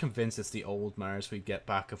 I'm more convinced it's the old Mars we'd get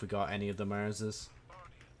back if we got any of the Marses.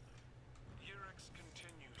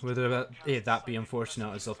 Whether that be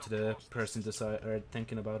unfortunate is up to the person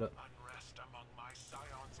thinking about it.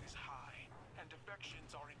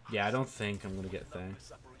 Yeah, I don't think I'm gonna get a thing.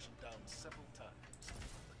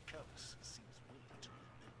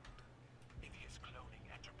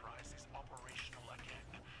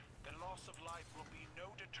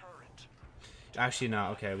 Actually,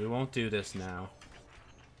 no. Okay, we won't do this now.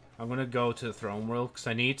 I'm gonna go to the throne world because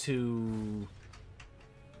I need to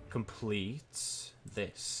complete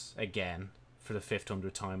this again for the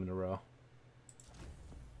 500th time in a row.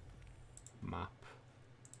 Map.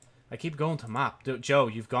 I keep going to map. Joe,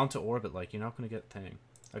 you've gone to orbit, like, you're not gonna get a thing.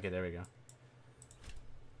 Okay, there we go.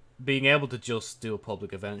 Being able to just do a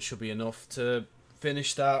public event should be enough to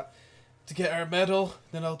finish that. To get our medal,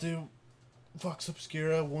 then I'll do Vox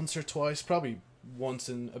Obscura once or twice, probably once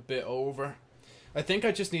and a bit over. I think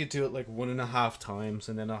I just need to do it like 1.5 times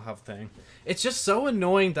and then I'll have thing. It's just so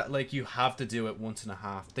annoying that like you have to do it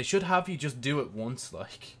 1.5. They should have you just do it once,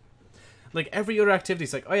 like every other activity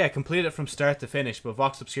is like, oh yeah, complete it from start to finish, but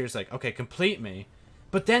Vox Obscura is like, okay, complete me,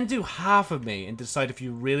 but then do half of me and decide if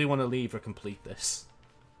you really want to leave or complete this.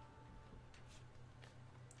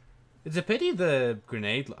 It's a pity the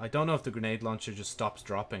grenade... I don't know if the grenade launcher just stops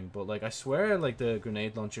dropping, but, like, I swear, like, the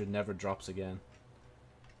grenade launcher never drops again.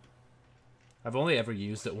 I've only ever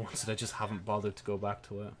used it once, and I just haven't bothered to go back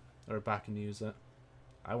to it. Or back and use it.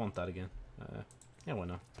 I want that again. Yeah, why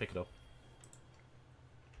not? Pick it up.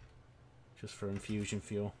 Just for infusion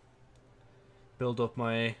fuel. Build up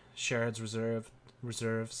my shards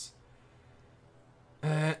reserves.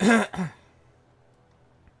 That'll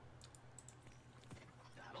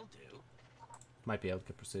do. Might be able to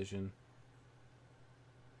get precision.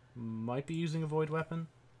 Might be using a void weapon.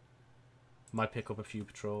 Might pick up a few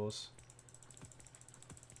patrols.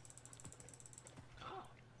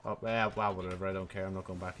 Oh, yeah, wow, whatever. I don't care. I'm not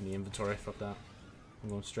going back in the inventory. Fuck that. I'm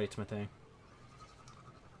going straight to my thing.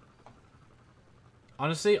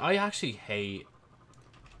 Honestly, I actually hate...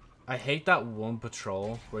 I hate that one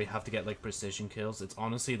patrol where you have to get, like, precision kills. It's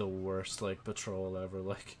honestly the worst, like, patrol ever.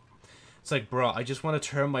 Like, it's like, bro, I just want to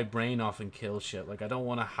turn my brain off and kill shit. Like, I don't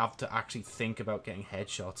want to have to actually think about getting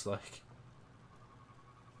headshots, like...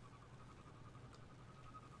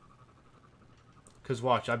 Because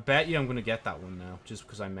watch, I bet you I'm going to get that one now, just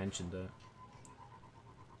because I mentioned it.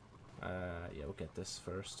 Yeah, we'll get this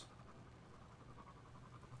first.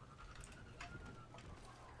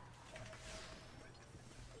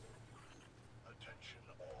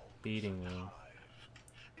 Beating wheel.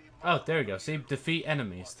 Oh, there we go. See, defeat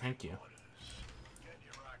enemies. Thank you.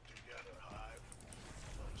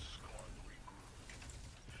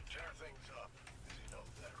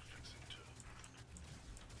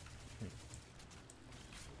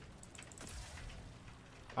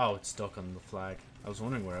 Oh, it's stuck on the flag. I was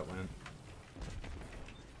wondering where it went.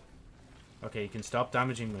 Okay, you can stop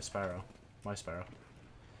damaging my sparrow. My sparrow.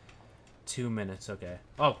 2 minutes, okay.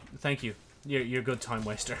 Oh, thank you. You're a good time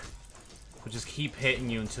waster. We'll just keep hitting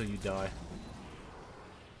you until you die.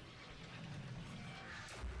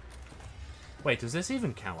 Wait, does this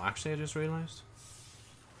even count? Actually, I just realized.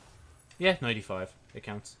 Yeah, 95. It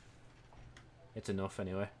counts. It's enough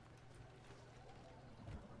anyway.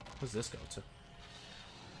 What's this go to?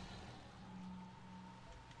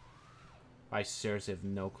 I seriously have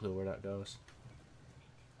no clue where that goes.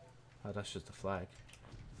 Oh, that's just a flag.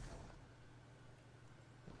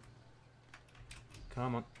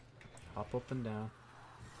 Come on. Hop up and down.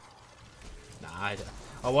 Nah,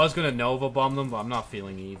 I was gonna Nova bomb them, but I'm not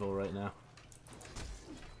feeling evil right now.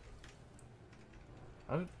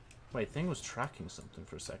 Oh, wait, thing was tracking something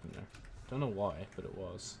for a second there. Don't know why, but it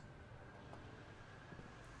was.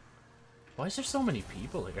 Why is there so many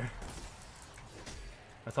people here?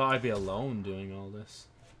 I thought I'd be alone doing all this.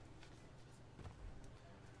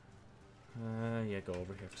 Yeah, go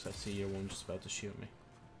over here, because I see your one just about to shoot me.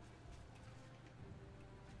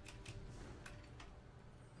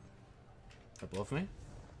 Above me?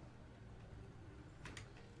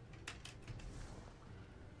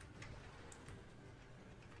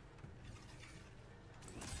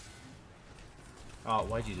 Oh,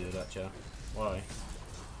 why'd you do that, Joe? Why?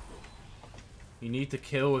 You need to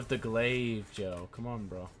kill with the glaive, Joe. Come on,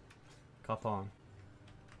 bro. Cop on.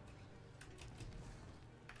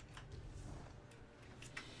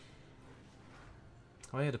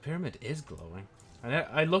 Oh yeah, the pyramid is glowing.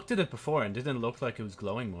 I looked at it before and it didn't look like it was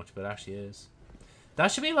glowing much, but it actually is.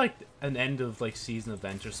 That should be like an end of like season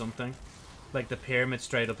event or something. Like the pyramid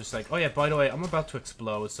straight up is like, oh yeah, by the way, I'm about to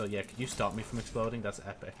explode, so yeah, can you stop me from exploding? That's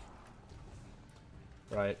epic.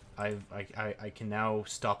 Right, I can now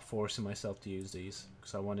stop forcing myself to use these.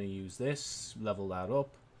 Because I want to use this, level that up.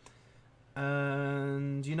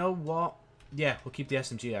 And you know what? Yeah, we'll keep the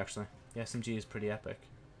SMG actually. The SMG is pretty epic.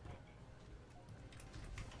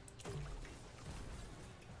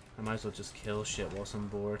 I might as well just kill shit whilst I'm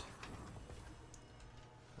bored.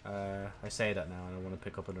 I say that now and I want to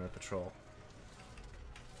pick up another patrol.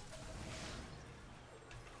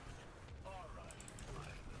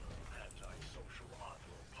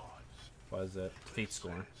 What is it? Defeat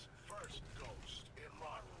score. First ghost in my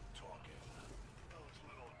room talking. Those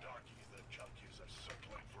little darkies the junkies are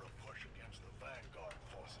circling for a push against the Vanguard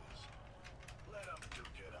forces. Let them duke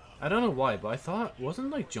it out. I don't know why, but I thought, wasn't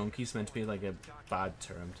like junkies meant to be like a bad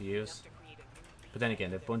term to use? But then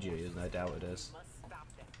again, if Bungie are using it, I doubt it is.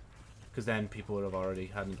 Because then people would have already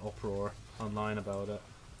had an uproar online about it.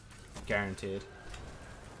 Guaranteed.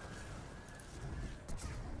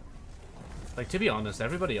 Like, to be honest,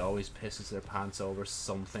 everybody always pisses their pants over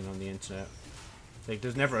something on the internet. Like,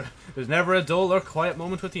 there's never a dull or quiet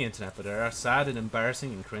moment with the internet, but there are sad and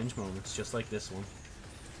embarrassing and cringe moments, just like this one.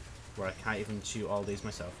 Where I can't even shoot all these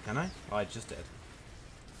myself, can I? Oh, I just did.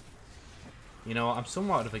 You know, I'm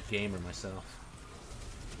somewhat of a gamer myself.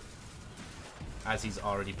 As he's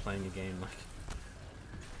already playing a game, like.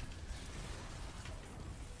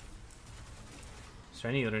 Is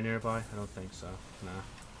there any other nearby? I don't think so. Nah.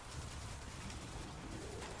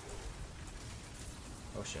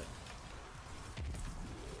 Oh shit.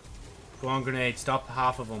 Go on, grenade. Stop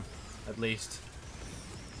half of them, at least.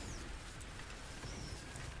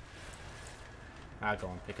 Ah, go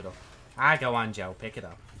on, pick it up. Ah, go on, Joe, pick it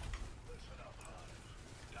up.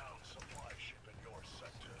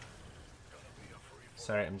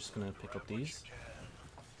 Sorry, I'm just gonna pick up these.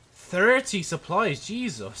 30 supplies,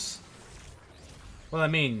 Jesus. Well, I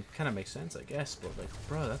mean, kind of makes sense, I guess, but like,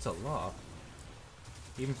 bro, that's a lot.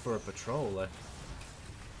 Even for a patrol, like.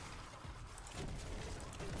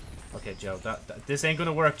 Okay, Joe, this ain't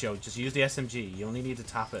gonna work, Joe. Just use the SMG. You only need to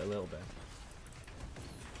tap it a little bit.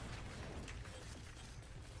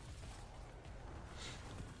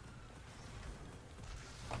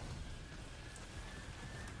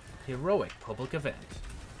 Heroic public event.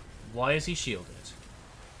 Why is he shielded?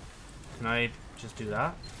 Can I just do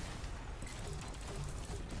that?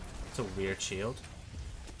 It's a weird shield.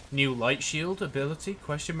 New light shield ability?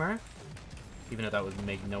 Question mark? Even though that would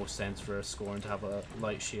make no sense for a Scorn to have a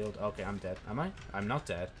light shield. Okay, I'm dead. Am I? I'm not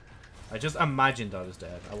dead. I just imagined I was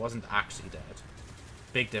dead. I wasn't actually dead.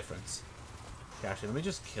 Big difference. Okay, actually, let me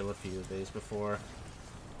just kill a few of these before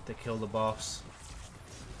they kill the boss.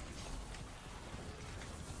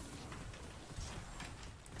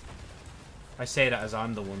 I say that as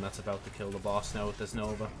I'm the one that's about to kill the boss now with this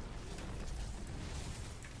Nova.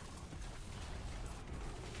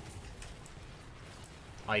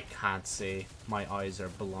 I can't see. My eyes are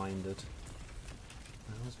blinded.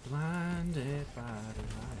 I was blinded by the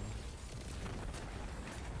light.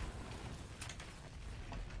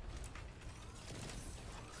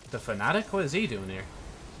 The Fanatic? What is he doing here?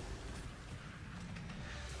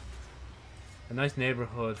 A nice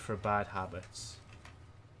neighborhood for bad habits.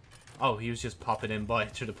 Oh, he was just popping in by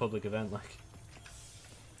to the public event, like.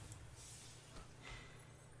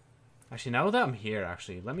 Actually, now that I'm here,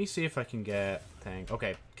 actually, let me see if I can get thing.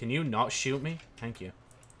 Okay, can you not shoot me? Thank you.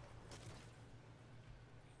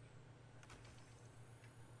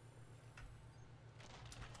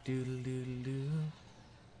 Doodle-doodle-doo.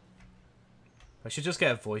 I should just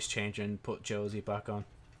get a voice changer and put Josie back on.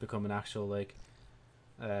 Become an actual, like,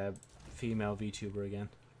 female VTuber again.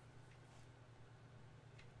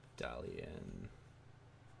 Dalian.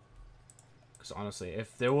 Because honestly,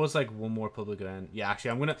 if there was like one more public event, yeah,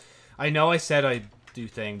 actually, I'm gonna. I know I said I'd do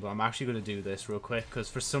thing, but I'm actually gonna do this real quick because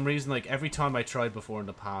for some reason, like every time I tried before in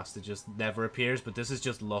the past, it just never appears. But this is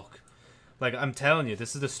just luck. Like I'm telling you,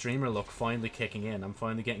 this is the streamer luck finally kicking in. I'm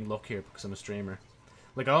finally getting luck here because I'm a streamer.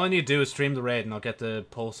 Like all I need to do is stream the raid, and I'll get the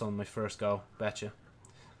pulse on my first go. Betcha.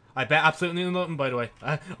 I bet absolutely nothing, by the way.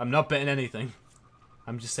 I'm not betting anything.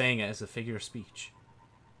 I'm just saying it as a figure of speech.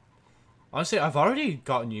 Honestly, I've already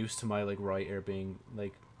gotten used to my, like, right ear being,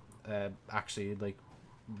 like, actually, like,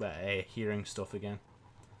 hearing stuff again.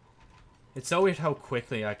 It's so weird how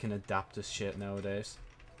quickly I can adapt this shit nowadays.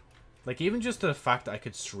 Like, even just the fact that I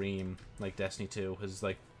could stream, like, Destiny 2 has,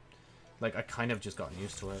 like, I kind of just gotten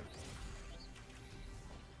used to it.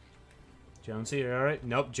 Jonesy, you alright?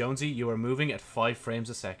 Nope, Jonesy, you are moving at 5 frames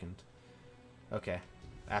a second. Okay.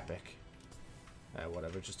 Epic.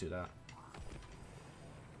 Whatever, just do that.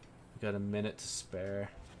 Got a minute to spare.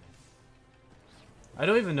 I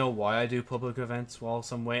don't even know why I do public events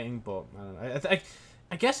whilst I'm waiting, but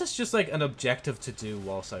I guess it's just like an objective to do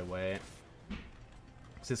whilst I wait.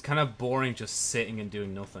 Because it's kind of boring just sitting and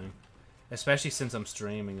doing nothing. Especially since I'm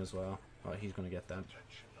streaming as well. Oh, he's going to get that.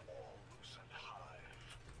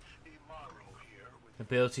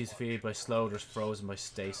 Abilities feed by slowed or frozen by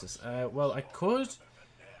stasis. Well, I could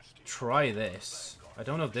try this. I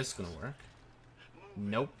don't know if this is going to work.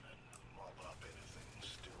 Nope.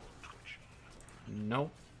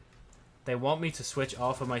 Nope. They want me to switch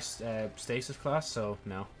off of my stasis class, so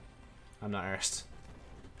no. I'm not arsed.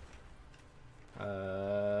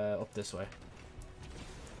 Up this way.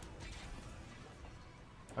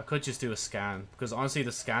 I could just do a scan, because honestly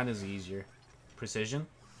the scan is easier. Precision?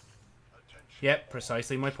 Yep,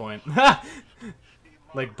 precisely my point.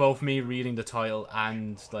 Like both me reading the title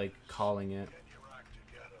and like calling it.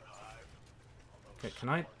 Okay, can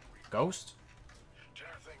I ghost?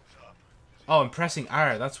 Oh, I'm pressing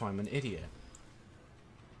R, that's why I'm an idiot.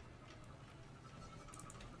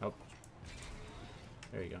 Oh.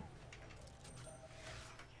 There you go.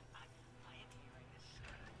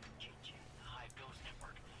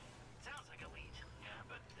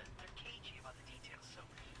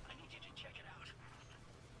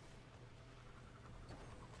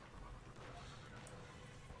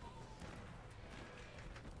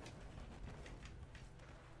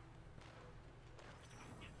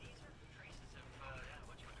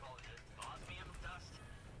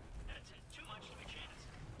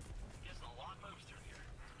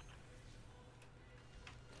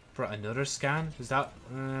 For another scan? Is that...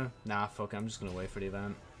 nah, fuck it. I'm just gonna wait for the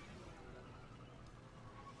event.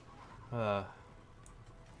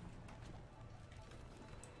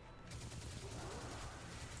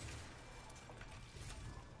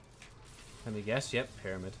 Let me guess. Yep,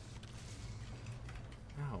 pyramid.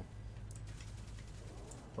 Ow.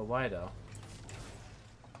 But why though?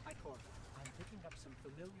 Hi, Corvo. I'm picking up some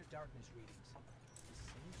familiar darkness readings. The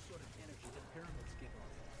same sort of energy the pyramids give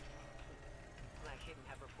off. My Hidden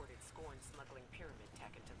have reported Scorn smuggling pyramid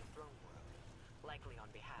tech into the throne world, likely on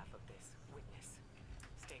behalf of this witness.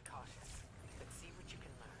 Stay cautious, but see what you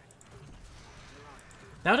can learn.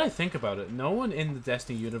 Now that I think about it, no one in the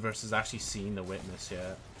Destiny universe has actually seen the Witness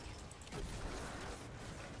yet.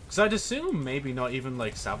 Because I'd assume maybe not even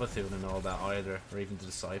like Savathun and all that either, or even the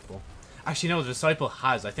Disciple. Actually, no, the Disciple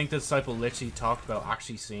has. I think the Disciple literally talked about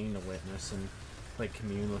actually seeing the Witness and like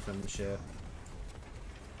commune with him and shit.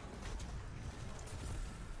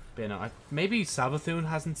 But no, maybe Savathun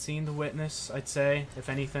hasn't seen the Witness, I'd say, if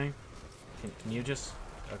anything. Can you just...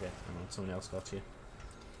 Okay, hang on, someone else got you.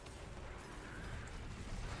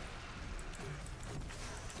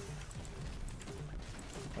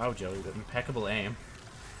 Wow, Joey, with impeccable aim.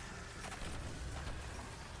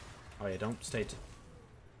 Oh yeah, don't stay...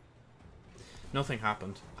 Nothing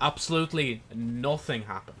happened. Absolutely nothing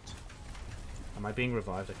happened. Am I being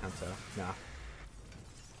revived? I can't tell. Nah.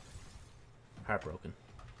 Heartbroken.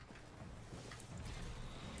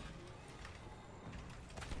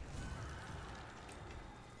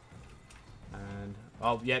 And...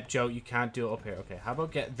 Oh, yep, Joe, you can't do it up here. Okay, how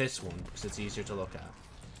about get this one, because it's easier to look at.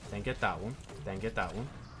 Then get that one. Then get that one.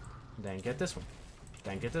 Then get this one.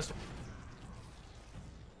 Then get this one.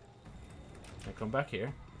 Then come back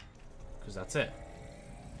here. Because that's it.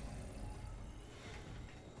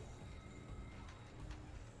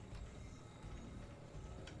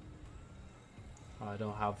 Oh, I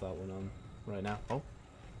don't have that one on right now. Oh.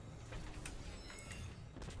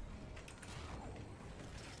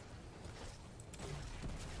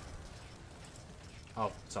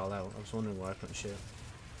 Oh, it's all out. I was wondering why I couldn't shoot.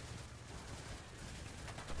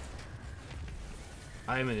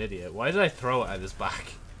 I'm an idiot. Why did I throw it at his back?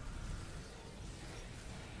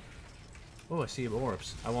 Oh, I see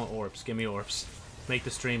orbs. I want orbs. Give me orbs. Make the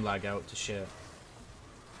stream lag out to shit.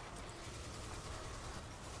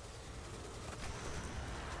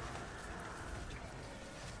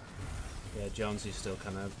 Yeah, Jonesy's still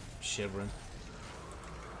kind of shivering.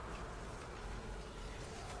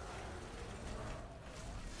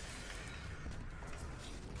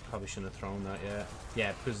 Probably shouldn't have thrown that yet.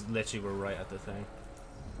 Yeah, because literally we're right at the thing.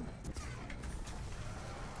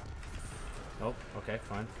 Oh, okay,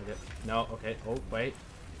 fine. Okay. No, okay. Oh, wait.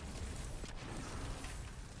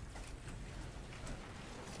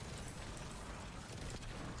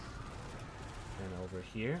 And over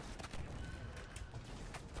here.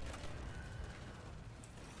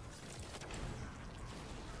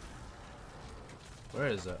 Where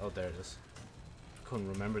is it? Oh, there it is. Couldn't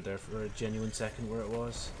remember there for a genuine second where it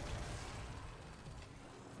was.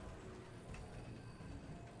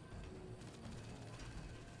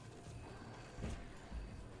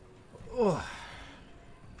 Oh.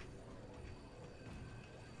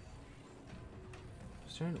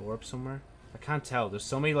 Is there an orb somewhere? I can't tell. There's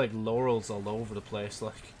so many like laurels all over the place.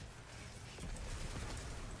 Like.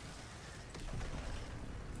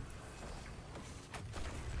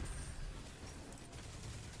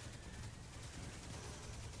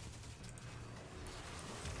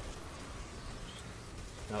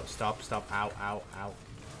 No, stop, stop. Ow, ow, ow.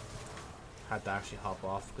 Had to actually hop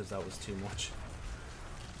off because that was too much.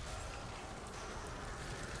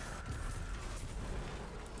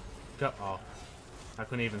 Go. Oh. I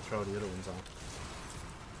couldn't even throw the other ones on.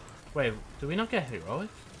 Wait, did we not get heroic?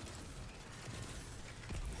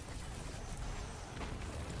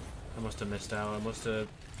 I must have missed out. I must have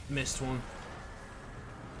missed one.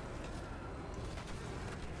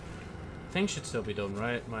 Thing should still be done,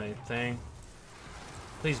 right? My thing.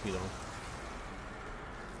 Please be done.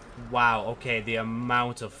 Wow, okay, the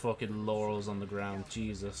amount of fucking laurels on the ground.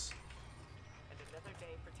 Jesus.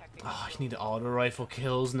 Oh, I need auto rifle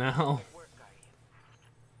kills now.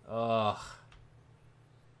 Ugh.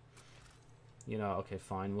 You know, okay,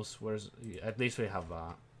 fine. Where's at least we have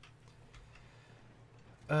that.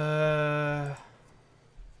 Oh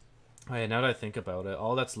yeah, now that I think about it,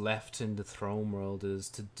 all that's left in the throne world is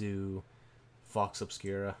to do Vox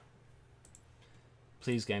Obscura.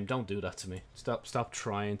 Please, game, don't do that to me. Stop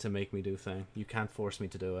trying to make me do thing. You can't force me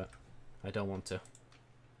to do it. I don't want to.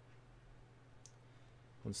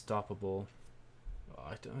 Unstoppable. Oh,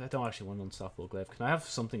 I don't actually want unstoppable glaive. Can I have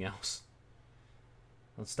something else?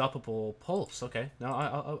 Unstoppable pulse. Okay,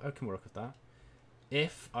 no, I can work with that.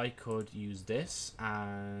 If I could use this,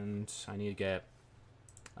 and I need to get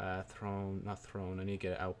throne, not throne. I need to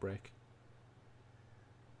get outbreak.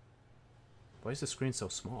 Why is the screen so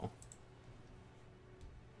small?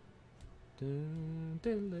 Okay,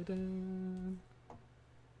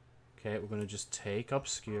 we're gonna just take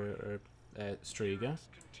Obscure or Striga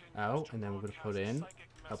out, and then we're gonna put in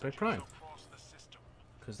Outbreak Prime.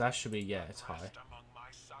 Because that should be, yeah, it's high.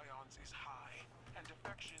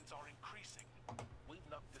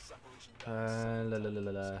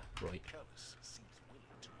 Right.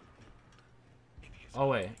 Oh,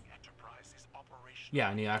 wait. Yeah,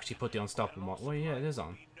 I need to actually put the Unstoppable mod. Well, yeah, it is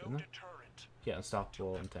on, isn't it? Yeah,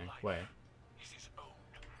 Unstoppable and thing. Wait.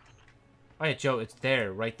 Oh, yeah, Joe, it's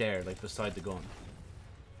there, right there, like, beside the gun.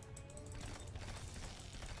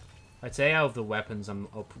 I'd say out of the weapons I'm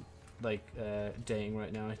up, like, dating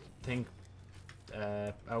right now, I think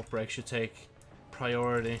Outbreak should take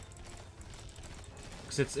priority.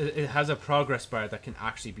 Because it has a progress bar that can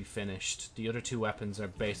actually be finished. The other two weapons are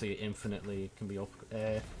basically infinitely, can be up,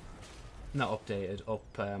 not updated,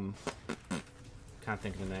 can't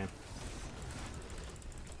think of the name.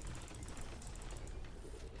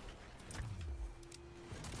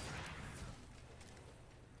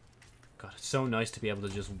 God, it's so nice to be able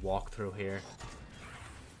to just walk through here.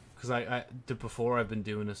 Because before I've been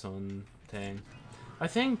doing this on thing. I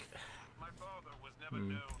think...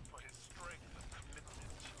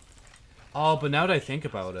 Oh, but now that I think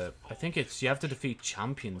about it, I think it's, you have to defeat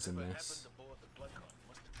champions in this.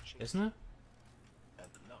 Isn't it?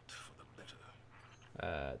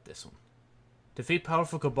 This one. Defeat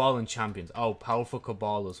powerful Cabal and champions. Oh, powerful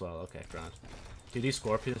Cabal as well. Okay, grand. Do these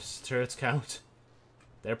Scorpius turrets count?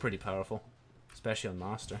 They're pretty powerful. Especially on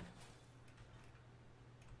Master.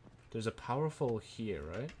 There's a powerful here,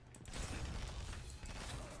 right?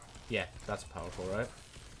 Yeah, that's powerful, right?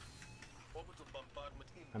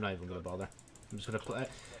 I'm not even gonna bother. I'm just gonna play,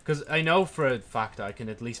 because I know for a fact that I can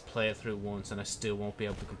at least play it through once and I still won't be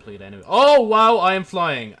able to complete anyway. Oh wow, I am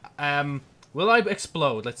flying. Will I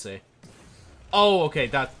explode? Let's see. Oh, okay,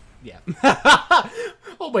 that, yeah.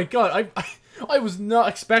 Oh my god, I was not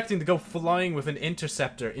expecting to go flying with an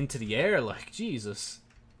interceptor into the air, like, Jesus.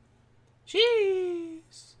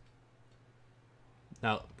 Jeez.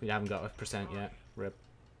 No, we haven't got a percent yet. Rip.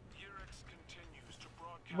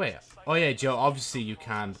 Wait, oh yeah, Joe, obviously you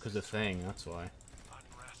can because of thing, that's why.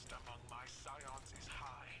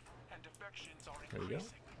 There we go.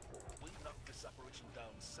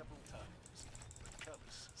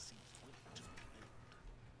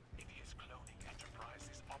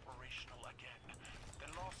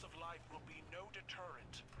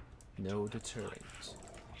 No deterrent.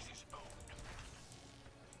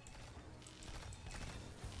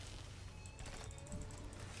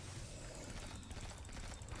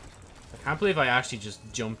 I can't believe I actually just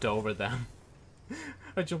jumped over them.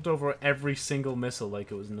 I jumped over every single missile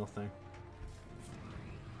like it was nothing.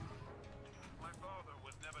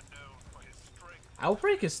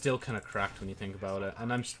 Outbreak is still kind of cracked when you think about it,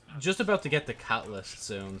 and I'm just about to get the Catalyst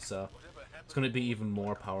soon, so it's going to be even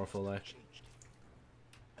more powerful, like.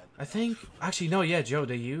 I think, actually, no, yeah, Joe,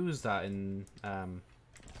 they use that in, I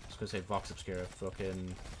was going to say Vox Obscura,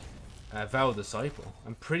 fucking Vow of Disciple.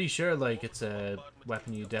 I'm pretty sure, like, it's a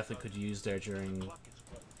weapon you definitely could use there during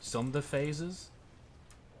some of the phases.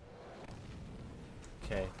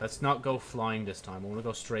 Okay, let's not go flying this time. I want to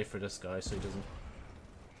go straight for this guy so he doesn't...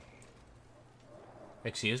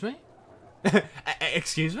 Excuse me?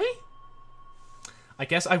 Excuse me? I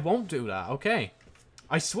guess I won't do that, okay.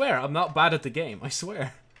 I swear, I'm not bad at the game, I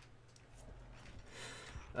swear.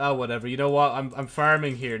 Oh, whatever. You know what? I'm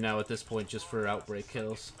farming here now at this point just for Outbreak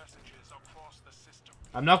kills.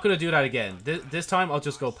 I'm not going to do that again. This time I'll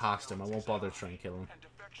just go past him. I won't bother trying to kill him.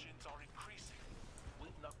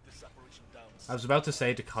 I was about to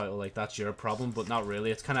say to Kyle, like, that's your problem, but not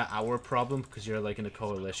really. It's kind of our problem because you're, like, in a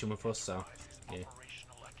coalition with us, so, yeah.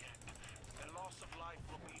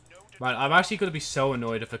 Man, I'm actually going to be so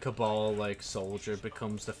annoyed if a Cabal, like, soldier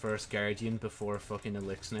becomes the first Guardian before fucking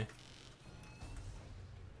Elixir.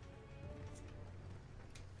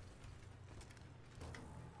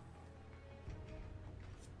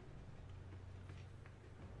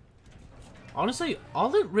 Honestly,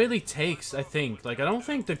 all it really takes, I think, like, I don't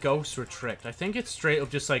think the ghosts were tricked. I think it's straight up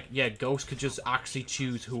just like, yeah, ghosts could just actually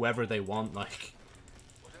choose whoever they want, like.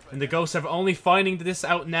 And the ghosts are only finding this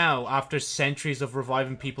out now after centuries of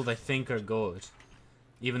reviving people they think are good.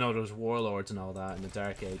 Even though there's warlords and all that in the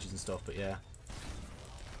Dark Ages and stuff, but yeah.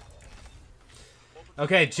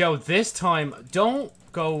 Okay, Joe, this time, don't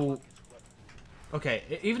go...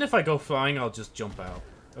 Okay, even if I go flying, I'll just jump out.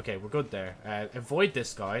 Okay, we're good there. Avoid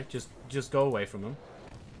this guy. Just go away from him.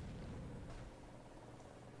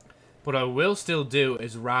 What I will still do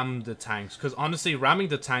is ram the tanks. Because honestly, ramming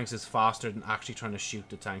the tanks is faster than actually trying to shoot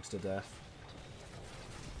the tanks to death.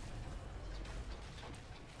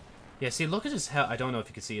 Yeah, see, look at his health. I don't know if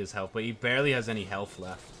you can see his health, but he barely has any health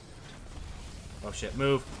left. Oh shit,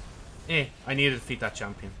 move. I need to defeat that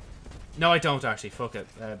champion. No, I don't actually. Fuck it.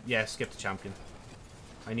 Yeah, skip the champion.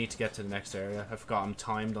 I need to get to the next area. I forgot I'm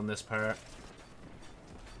timed on this part.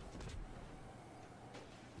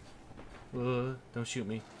 Don't shoot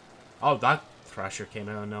me. Oh, that Thrasher came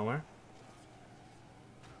out of nowhere.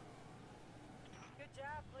 Good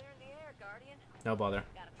job clearing the air, Guardian. No bother.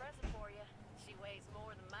 Got a present for you. She weighs more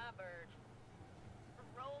than my bird.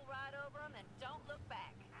 Roll right over him and don't look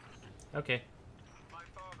back. Okay. My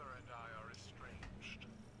father and I are estranged,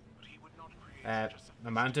 but he would not create such a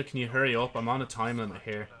Amanda, can you hurry up? I'm on a time limit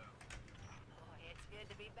here. Boy, it's good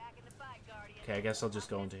to be back in the fight, Guardian. Okay, I guess I'll just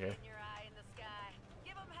go into here. In your eye in the sky.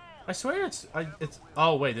 Give 'em hell. I swear it's...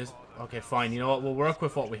 Oh, wait. Okay, fine. You know what? We'll work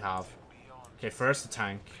with what we have. Okay, first the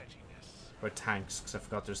tank. Or tanks, because I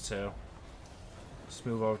forgot there's two. Let's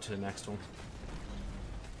move over to the next one.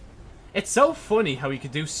 It's so funny how you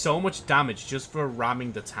could do so much damage just for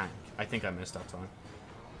ramming the tank. I think I missed that time.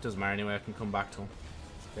 Doesn't matter anyway, I can come back to him.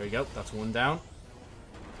 There we go, that's one down.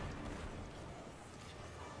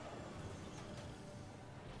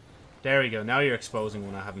 There we go, now you're exposing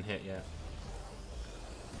one I haven't hit yet.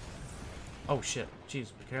 Oh shit, jeez,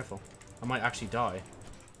 be careful. I might actually die.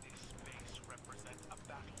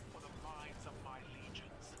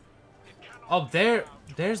 Oh,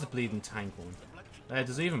 there's the bleeding tank one.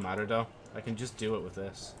 Does it even matter though? I can just do it with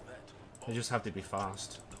this. I just have to be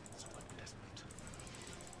fast.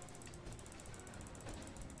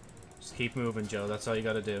 Just keep moving, Joe. That's all you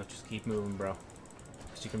gotta do. Just keep moving, bro.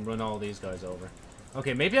 So you can run all these guys over.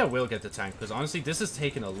 Okay, maybe I will get the tank, because honestly, this has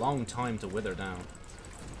taken a long time to wither down.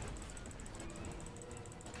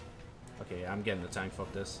 Okay, I'm getting the tank.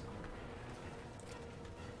 Fuck this.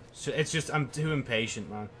 So it's just, I'm too impatient,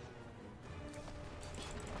 man.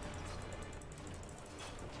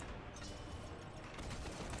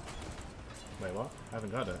 Wait, what? I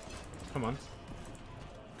haven't got it. Come on.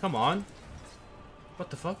 Come on. What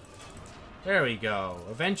the fuck? There we go.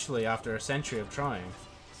 Eventually, after a century of trying.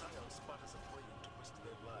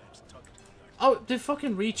 Oh, they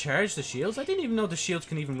fucking recharge the shields? I didn't even know the shields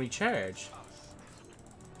can even recharge.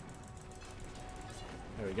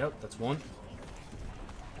 There we go. That's one.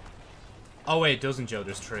 Oh, wait, it doesn't, Joe.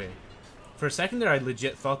 There's three. For a second there, I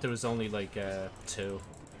legit thought there was only, like, two.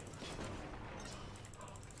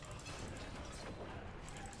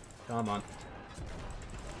 Come on.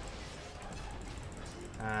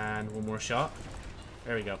 And one more shot.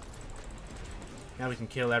 There we go. Now we can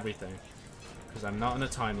kill everything. Because I'm not on a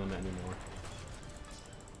time limit anymore.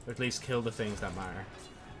 Or at least kill the things that matter.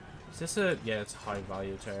 Is this a... Yeah, it's a high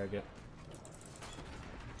value target.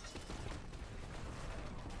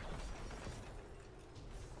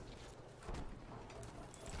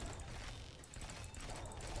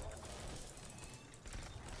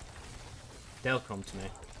 They'll come to me.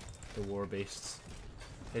 The war beasts.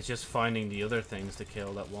 It's just finding the other things to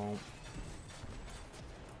kill that won't.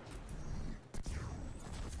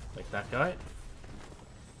 Like that guy.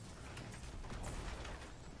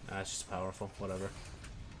 Nah, it's just powerful. Whatever.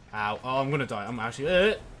 Ow. Oh, I'm gonna die. I'm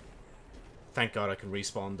actually... Thank God I can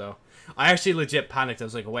respawn, though. I actually legit panicked. I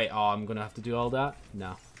was like, wait, oh, I'm gonna have to do all that?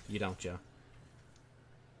 No, you don't, Joe.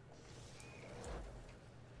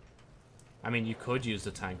 I mean, you could use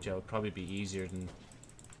the tank, Joe. It'd probably be easier than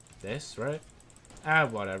this, right? Ah,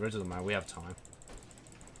 whatever. It doesn't matter. We have time.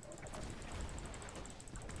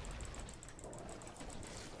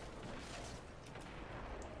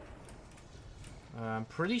 I'm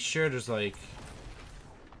pretty sure there's like...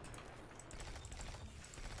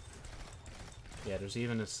 Yeah, there's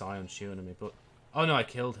even a Scion shooting at me, but... Oh no, I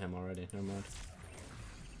killed him already. Never mind.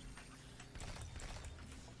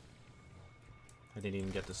 I didn't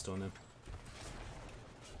even get to stun him.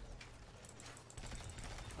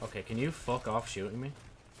 Okay, can you fuck off shooting me?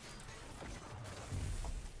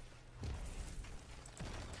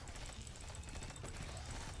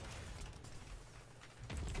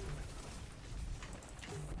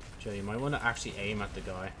 Joe, you might want to actually aim at the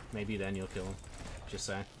guy. Maybe then you'll kill him. Just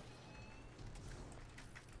saying.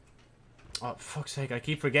 Oh, fuck's sake, I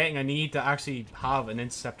keep forgetting I need to actually have an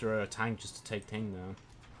interceptor or a tank just to take things down.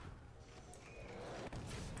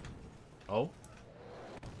 Oh?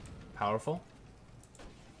 Powerful?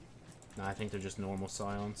 Nah, I think they're just normal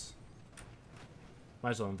Scions.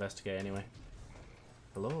 Might as well investigate anyway.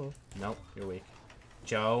 Hello? Nope, you're weak.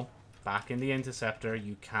 Joe, back in the interceptor.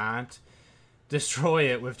 You can't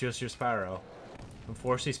destroy it with just your Sparrow.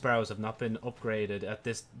 Unfortunately, Sparrows have not been upgraded at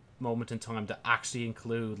this moment in time to actually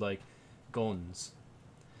include, like, guns.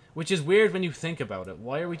 Which is weird when you think about it.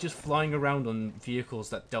 Why are we just flying around on vehicles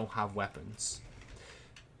that don't have weapons?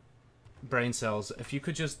 brain cells, if you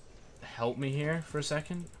could just help me here for a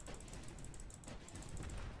second.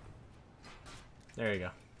 There you go.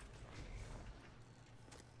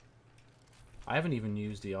 I haven't even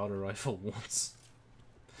used the auto rifle once.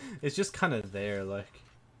 It's just kind of there, like...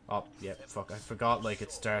 Oh, yeah, fuck, I forgot, like,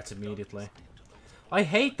 it starts immediately. I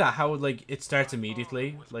hate that, how, like, it starts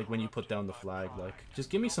immediately, like, when you put down the flag, like. Just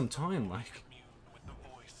give me some time, like.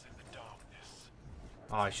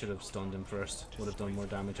 Oh, I should have stunned him first. Would have done more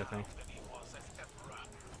damage, I think.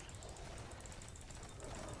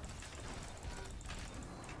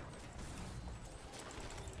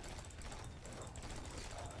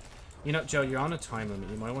 You know, Joe, you're on a time limit.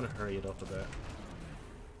 You might want to hurry it up a bit.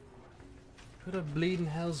 Who the bleeding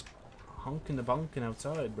hell's honking the bonking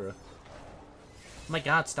outside, bro? Oh my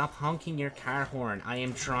god, stop honking your car horn. I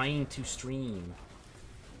am trying to stream.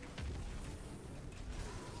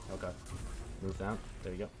 Oh god. Move down.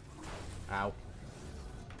 There you go. Ow.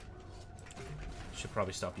 Should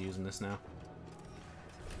probably stop using this now.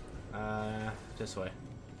 This way.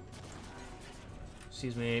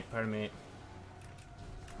 Excuse me, pardon me.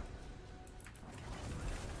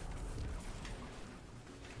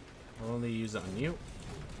 I'll only use it on you.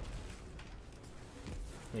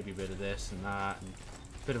 Maybe a bit of this and that, and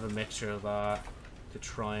a bit of a mixture of that to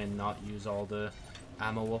try and not use all the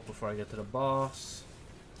ammo up before I get to the boss.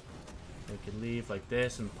 We can leave like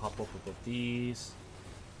this and pop up above these.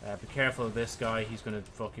 Be careful of this guy, he's gonna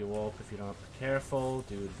fuck you up if you don't be careful.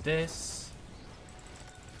 Do this.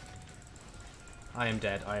 I am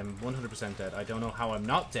dead. I am 100% dead. I don't know how I'm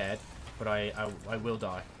not dead, but I will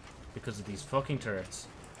die because of these fucking turrets.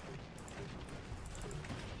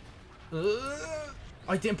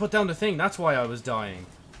 I didn't put down the thing, that's why I was dying.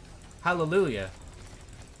 Hallelujah.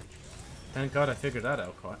 Thank God I figured that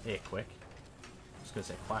out quick. I was gonna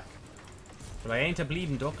say quack. But I ain't a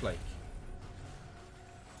bleeding duck like.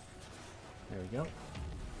 There we go.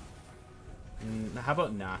 How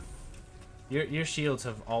about nah? Your shields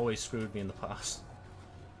have always screwed me in the past.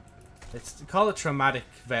 Call it traumatic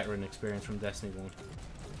veteran experience from Destiny 1.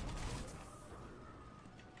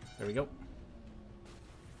 There we go.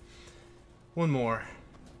 One more.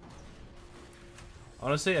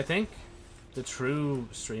 Honestly, I think the true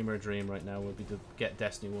streamer dream right now would be to get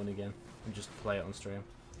Destiny 1 again and just play it on stream.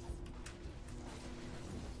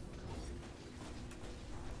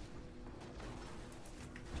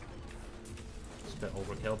 It's a bit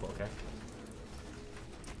overkill, but okay.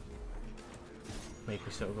 Make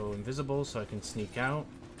me sort of go invisible so I can sneak out.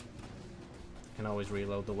 I can always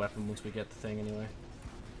reload the weapon once we get the thing anyway.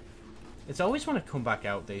 It's always when I come back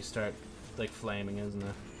out they start like flaming, isn't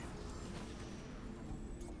it?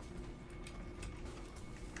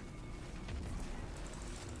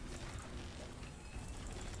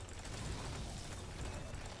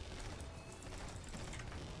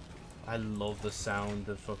 I love the sound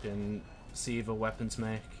that fucking Siva weapons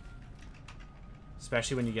make.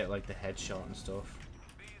 Especially when you get like the headshot and stuff.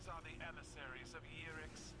 These are the emissaries of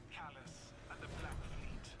Yrix, Callus, and the Black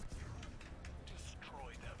Fleet.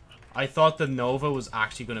 Destroy them. I thought the Nova was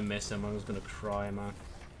actually gonna miss him. I was gonna cry, man.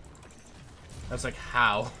 I was like,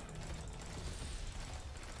 how?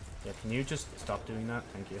 Yeah, can you just stop doing that?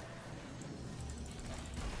 Thank you.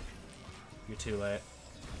 You're too late.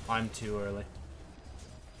 I'm too early.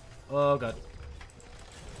 Oh god.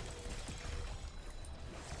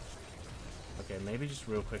 Okay, maybe just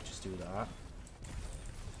real quick, just do that.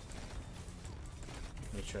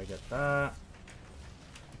 Make sure I get that.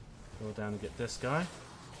 Go down and get this guy.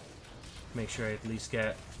 Make sure I at least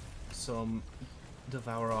get some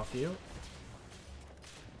devour off you.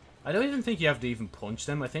 I don't even think you have to even punch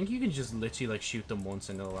them. I think you can just literally like shoot them once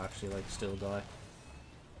and they'll actually like still die.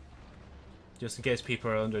 Just in case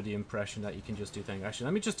people are under the impression that you can just do things. Actually,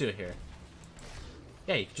 let me just do it here.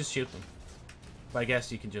 Yeah, you can just shoot them. But I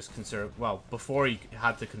guess you can just conserve... Well, before you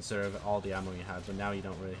had to conserve all the ammo you had, but now you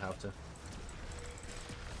don't really have to.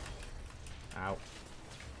 Ow.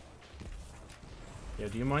 Yo,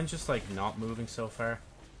 do you mind just, like, not moving so far?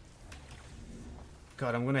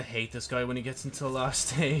 God, I'm gonna hate this guy when he gets into the last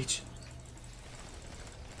stage.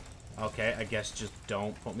 Okay, I guess just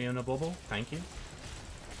don't put me in a bubble. Thank you.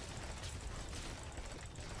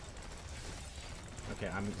 Okay,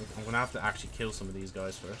 I'm gonna have to actually kill some of these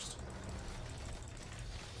guys first.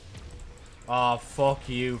 Oh, fuck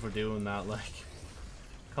you for doing that, like.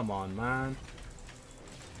 Come on, man.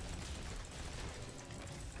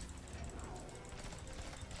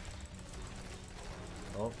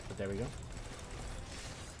 Oh, but there we go.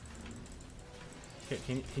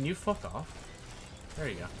 Okay, can you fuck off? There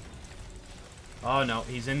you go. Oh no,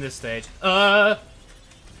 he's in this stage.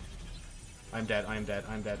 I'm dead, I'm dead,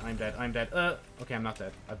 I'm dead, I'm dead, I'm dead. Okay, I'm not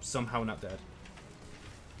dead. I'm somehow not dead.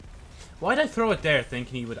 Why'd I throw it there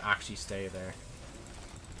thinking he would actually stay there?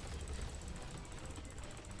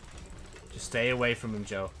 Just stay away from him,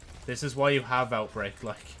 Joe. This is why you have Outbreak,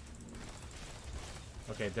 like.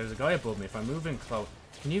 Okay, there's a guy above me. If I move in close...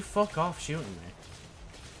 Can you fuck off shooting me?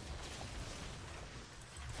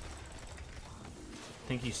 I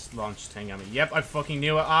think he's launched thing at me. Yep, I fucking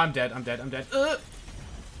knew it. Oh, I'm dead, I'm dead, I'm dead.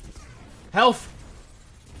 Health!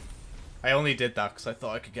 I only did that because I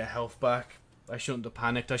thought I could get health back. I shouldn't have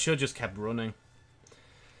panicked. I should have just kept running.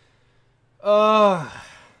 All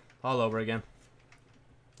over again.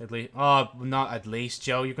 At least... Oh, not at least,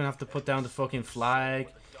 Joe. You're going to have to put down the fucking flag.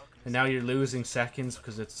 And now you're losing seconds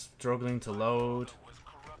because it's struggling to load.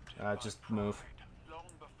 Just move. Long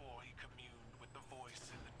before he communed with the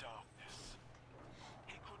voice in the darkness.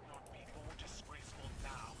 He could not be more disgraceful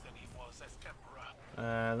now than he was as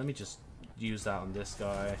Emperor. Let me just use that on this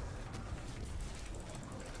guy.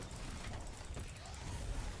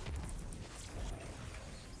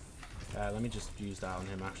 Let me just use that on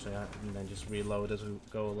him actually, and then just reload as we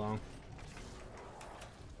go along.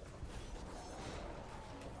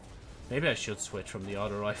 Maybe I should switch from the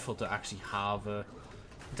auto rifle to actually have a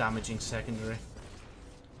damaging secondary.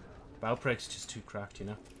 Outbreak's just too cracked, you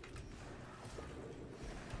know.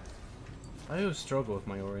 I always struggle with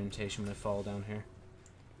my orientation when I fall down here.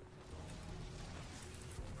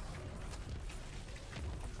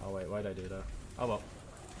 Oh wait, why'd I do that? Oh well.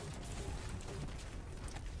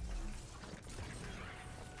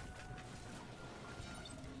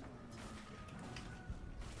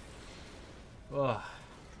 Ugh.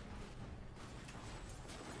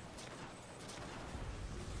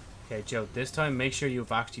 Okay, Joe, this time make sure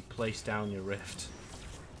you've actually placed down your rift.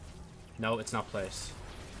 No, it's not placed.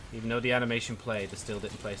 Even though the animation played, it still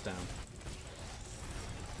didn't place down.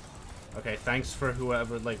 Okay, thanks for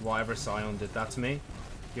whoever, like, whatever Scion did that to me.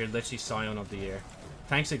 You're literally Scion of the Year.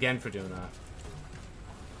 Thanks again for doing that.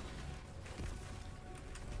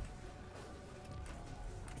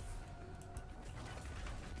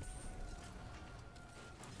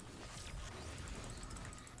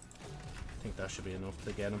 I think that should be enough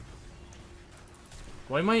to get him.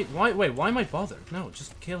 Why am I bothered? No,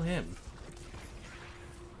 just kill him.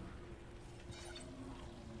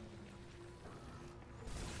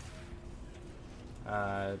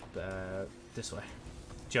 This way.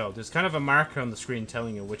 Joe, there's kind of a marker on the screen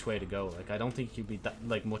telling you which way to go. Like, I don't think you'd be that,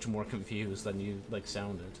 like, much more confused than you, like,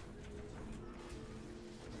 sounded.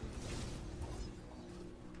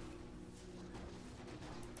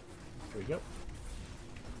 Here we go.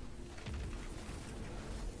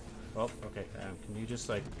 Oh, okay. Can you just,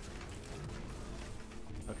 like...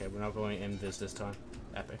 Okay, we're not going invis this time.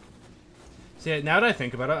 Epic. See, now that I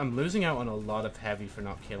think about it, I'm losing out on a lot of heavy for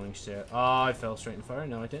not killing shit. Oh, I fell straight in fire.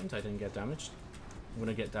 No, I didn't. I didn't get damaged. I'm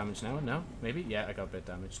gonna get damaged now. No? Maybe? Yeah, I got a bit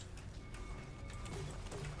damaged.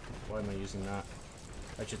 Why am I using that?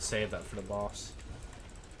 I should save that for the boss.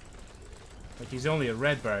 Like, he's only a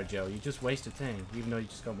red bar, Joe. You just wasted thing, even though you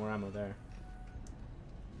just got more ammo there.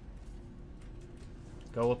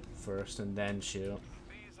 Go up first and then shoot.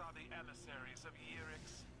 These are the emissaries of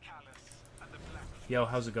Yerix, Callus, and the Black. Yo,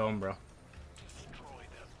 how's it going, bro? Destroy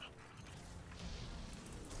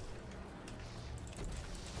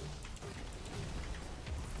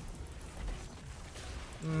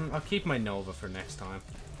them. I'll keep my Nova for next time.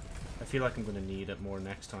 I feel like I'm gonna need it more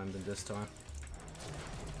next time than this time.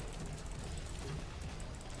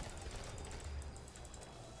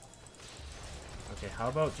 Okay, how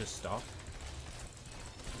about just stop?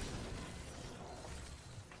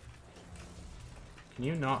 Can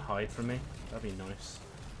you not hide from me? That'd be nice.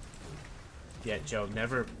 Yeah, Joe,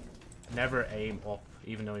 never aim up,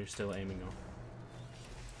 even though you're still aiming up.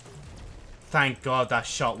 Thank God that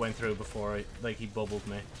shot went through before he bubbled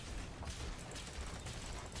me.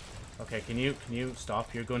 Okay, can you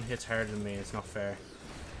stop? Your gun hits harder than me, it's not fair.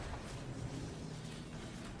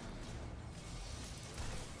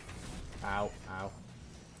 Ow, ow.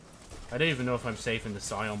 I don't even know if I'm safe in the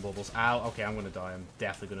Scion bubbles. Ow, okay, I'm gonna die. I'm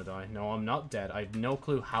definitely gonna die. No, I'm not dead. I have no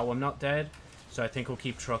clue how I'm not dead, so I think we'll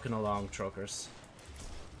keep trucking along, truckers.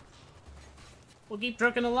 We'll keep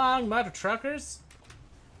trucking along, mother truckers.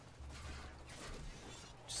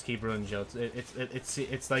 Just keep running, Joe.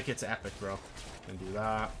 It's like it's epic, bro. And do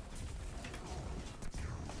that.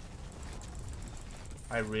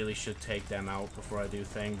 I really should take them out before I do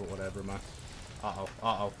thing, but whatever, man. Uh-oh,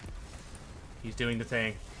 uh-oh. He's doing the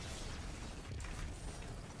thing.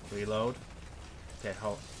 Reload. Okay,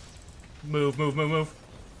 hold. Move, move, move, move.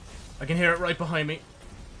 I can hear it right behind me.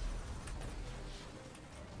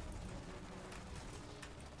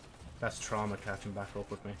 That's trauma catching back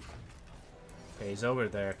up with me. Okay, he's over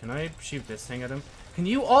there. Can I shoot this thing at him? Can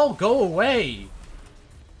you all go away?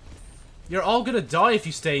 You're all gonna die if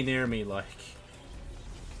you stay near me, like.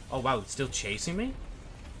 Oh, wow, it's still chasing me?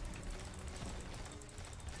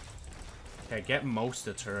 Okay, get most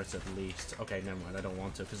of the turrets at least. Okay, never mind, I don't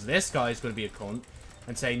want to. Because this guy's gonna be a cunt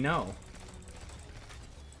and say no.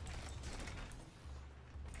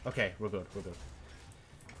 Okay, we're good, we're good.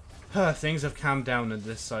 Things have calmed down on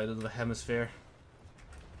this side of the hemisphere.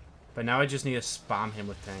 But now I just need to spam him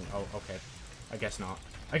with thing. Oh, okay. I guess not.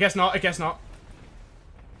 I guess not, I guess not.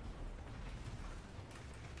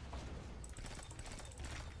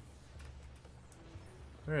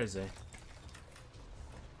 Where is he?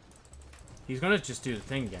 He's gonna just do the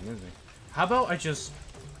thing again, isn't he? How about I just...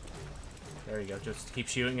 There you go, just keep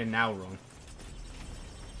shooting and now run.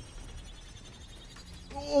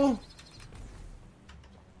 Oh!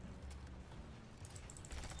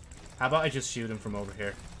 How about I just shoot him from over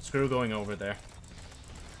here? Screw going over there.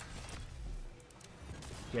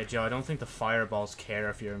 Yeah, Joe, I don't think the fireballs care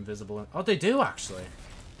if you're invisible. Oh, they do, actually.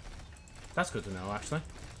 That's good to know, actually.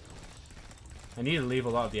 I need to leave a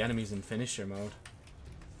lot of the enemies in finisher mode.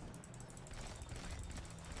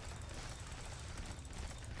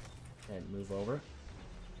 Okay, move over.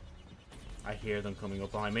 I hear them coming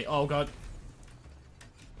up behind me. Oh, God.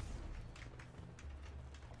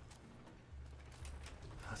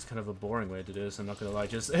 That's kind of a boring way to do this, I'm not gonna lie.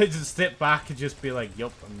 Just step back and just be like,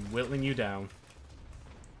 yup, I'm whittling you down.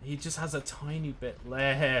 He just has a tiny bit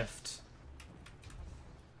left.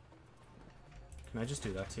 Can I just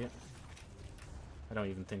do that to you? I don't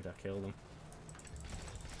even think that killed him.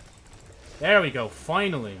 There we go,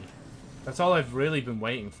 finally. That's all I've really been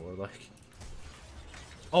waiting for, like.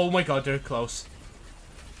 Oh my god, they're close.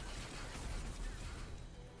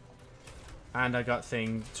 And I got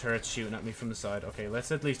turrets shooting at me from the side. Okay,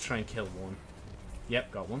 let's at least try and kill one.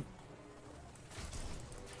 Yep, got one.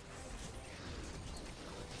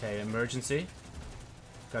 Okay, emergency.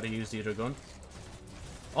 Gotta use the other gun.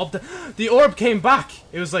 Oh, the orb came back!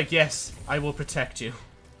 It was like, yes, I will protect you.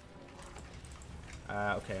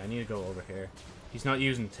 Okay, I need to go over here. He's not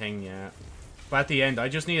using thing yet. But at the end, I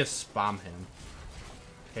just need to spam him.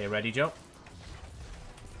 Okay, ready, Joe?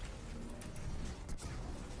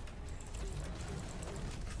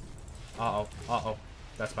 Uh-oh, uh-oh.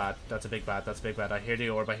 That's bad. That's a big bad. That's a big bad. I hear the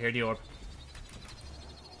orb. I hear the orb.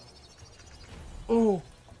 Ooh.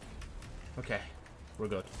 Okay. We're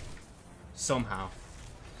good. Somehow.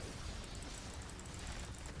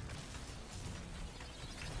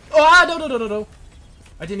 Oh, no, no, no, no, no.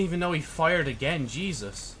 I didn't even know he fired again.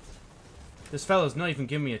 Jesus. This fella's not even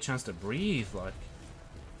giving me a chance to breathe, like.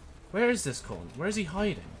 Where is this cunt? Where is he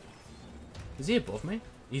hiding? Is he above me?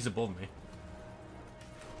 He's above me.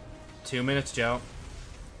 2 minutes, Joe.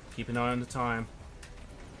 Keep an eye on the time.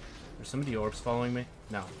 Are some of the orbs following me?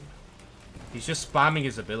 No. He's just spamming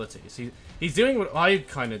his abilities. He's doing what I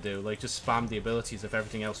kind of do, like just spam the abilities if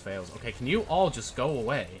everything else fails. Okay, can you all just go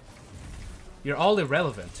away? You're all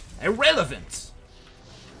irrelevant. Irrelevant!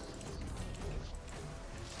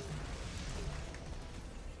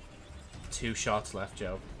 Two shots left,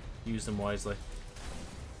 Joe. Use them wisely.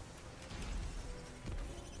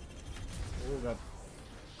 Oh, God.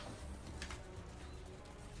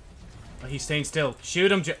 Oh, he's staying still.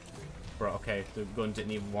 Shoot him, Bro, okay. The gun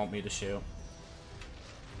didn't even want me to shoot.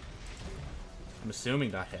 I'm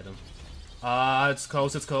assuming that hit him. Ah, it's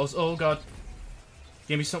close, it's close. Oh, God.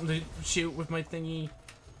 Give me something to shoot with my thingy.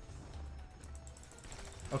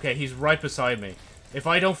 Okay, he's right beside me. If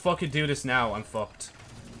I don't fucking do this now, I'm fucked.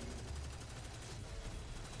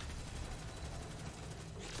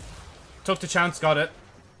 Took the chance, got it.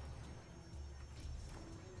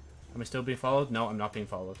 Am I still being followed? No, I'm not being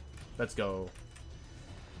followed. Let's go.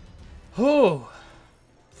 Oh,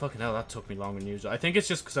 fucking hell, that took me longer than usual. I think it's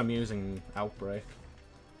just because I'm using Outbreak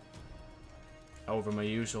over my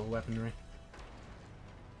usual weaponry.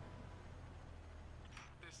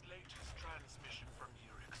 This latest transmission from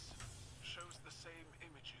Urix shows the same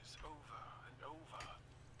images over and over,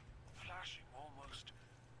 flashing almost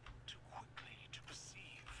too quickly to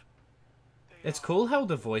perceive. It's cool how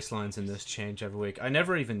the voice lines in this change every week. I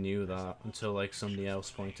never even knew that until like somebody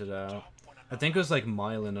else pointed it out. I think it was like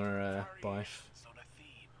Mylan or Bife.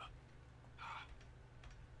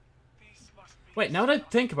 Wait, now that I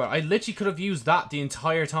think about it, I literally could have used that the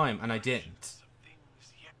entire time and I didn't.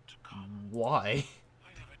 Why?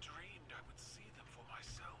 I never dreamed I would see them for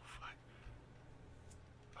myself.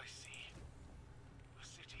 I see a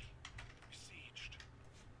city besieged.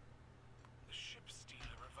 The ship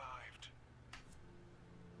stealer revived.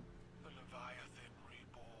 The Leviathan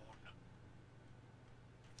reborn.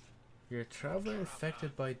 You're a traveler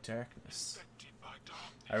infected by darkness.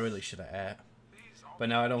 I really should have ate. But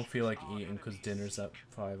now I don't feel like eating because dinner's at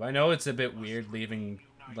 5. I know it's a bit weird leaving,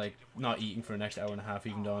 like, not eating for the next hour and a half,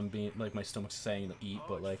 even though I'm being, like, my stomach's saying to eat,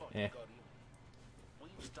 but, like, eh.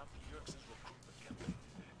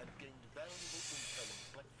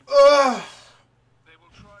 Ugh! They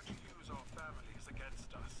will try to use our families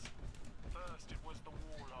against us. First it was the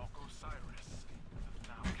warlock Osiris, and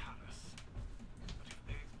now Callus. But if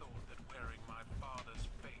they thought that wearing my father's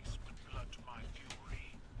face would blunt my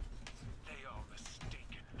fury, they are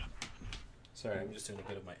mistaken. Sorry, I'm just doing a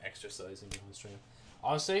bit of my exercising on stream.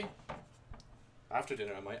 Honestly, after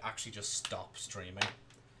dinner I might actually just stop streaming.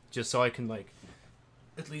 Just so I can, like,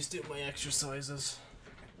 at least do my exercises.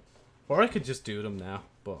 Or I could just do them now,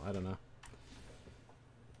 but I don't know.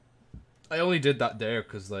 I only did that there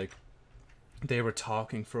because, like, they were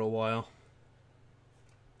talking for a while.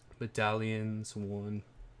 Medallions, 1.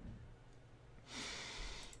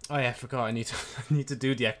 Oh yeah, I forgot. I need to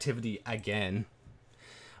do the activity again.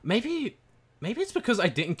 Maybe it's because I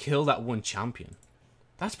didn't kill that one champion.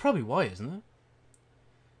 That's probably why, isn't it?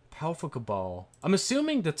 Powerful Cabal. I'm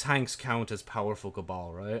assuming the tanks count as Powerful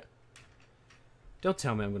Cabal, right? Don't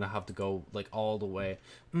tell me I'm going to have to go, like, all the way.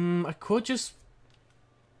 I could just...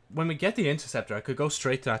 When we get the Interceptor, I could go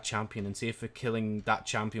straight to that champion and see if killing that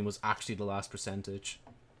champion was actually the last percentage.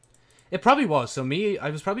 It probably was. So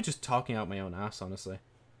I was probably just talking out my own ass, honestly.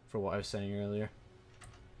 For what I was saying earlier.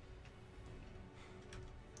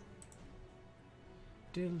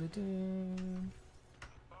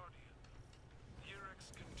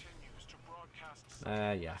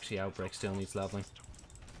 Yeah, actually Outbreak still needs leveling.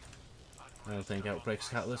 I don't think Outbreak's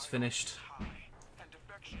Catalyst finished.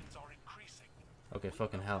 Okay,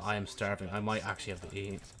 fucking hell, I am starving. I might actually have to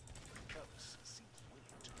eat.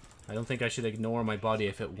 I don't think I should ignore my body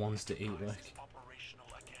if it wants to eat, like.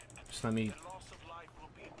 Just let me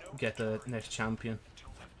get the next champion.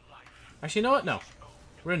 Actually, you know what? No.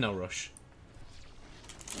 We're in no rush.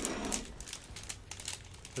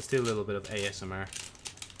 Let's do a little bit of ASMR.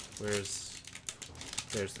 There's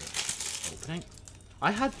the opening.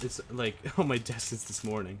 I had this, like, on my desk since this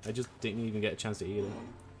morning. I just didn't even get a chance to eat it.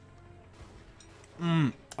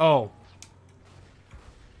 Oh.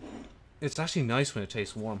 It's actually nice when it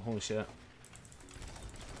tastes warm. Holy shit.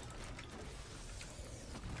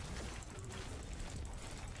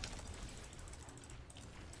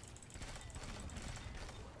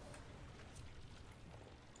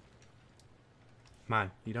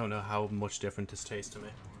 Man, you don't know how much different this tastes to me.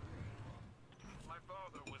 My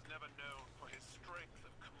father was never known for his strength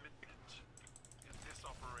of commitment. Yet this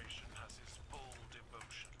operation has his full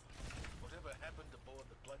devotion. Whatever happened aboard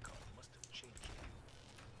the Glycon must have changed him.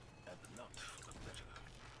 And not for the better.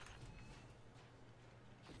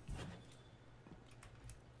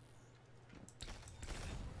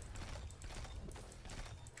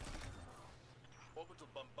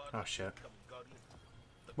 Oh shit.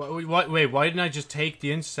 Wait, why didn't I just take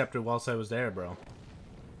the Interceptor whilst I was there, bro?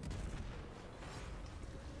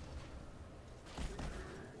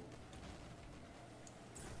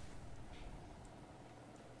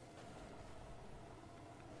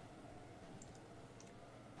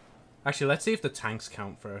 Actually, let's see if the tanks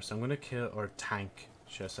count first. I'm gonna kill, or tank,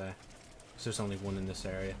 should I say. Because there's only one in this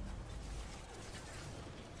area.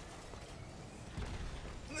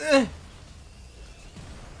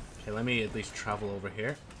 Okay, let me at least travel over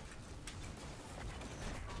here.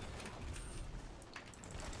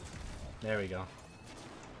 There we go.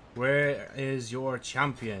 Where is your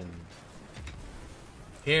champion?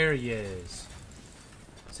 Here he is.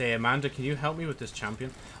 Say, Amanda, can you help me with this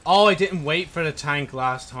champion? Oh, I didn't wait for the tank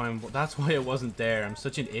last time. That's why it wasn't there. I'm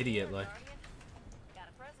such an idiot, like.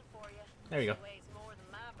 There we go.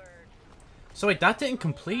 So wait, that didn't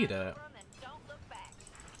complete it.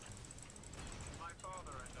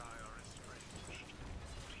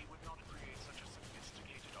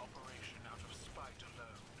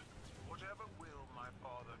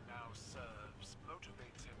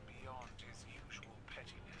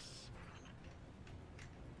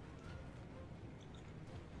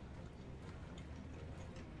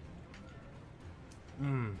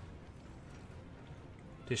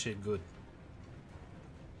 This shit good.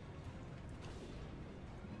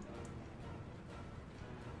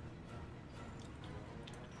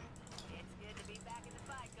 It's good to be back in the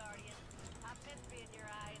fight, Guardian. I've missed being your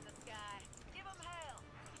eye in the sky. Give 'em hell.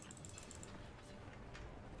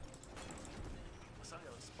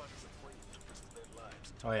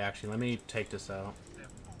 Oh yeah, actually, let me take this out.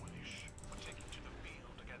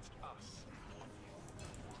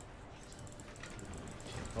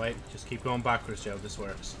 Wait, just keep going backwards, Joe. This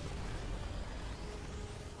works.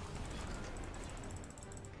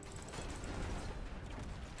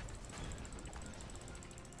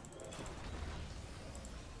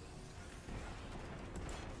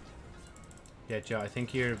 Yeah, Joe, I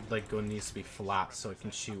think your like gun needs to be flat so it can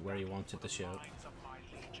shoot where you want it to shoot.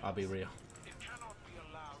 I'll be real.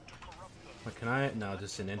 What can I? No,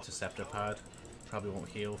 just an interceptor pad. Probably won't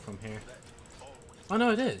heal from here. Oh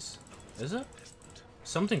no, it is. Is it?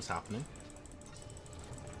 Something's happening.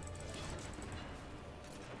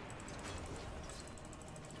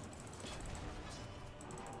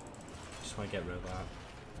 Just want to get rid of that.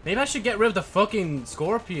 Maybe I should get rid of the fucking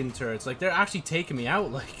scorpion turrets. Like, they're actually taking me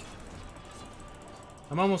out, like.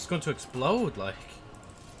 I'm almost going to explode, like.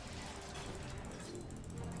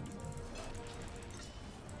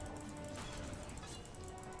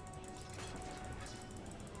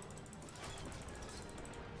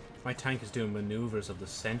 My tank is doing maneuvers of the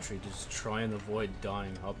sentry, just try and avoid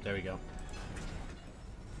dying. Oh, there we go.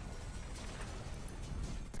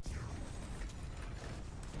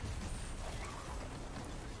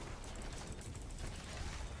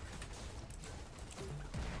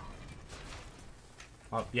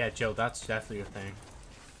 Oh, yeah, Joe, that's definitely your thing.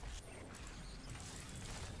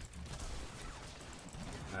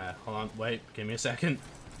 Hold on, wait, give me a second.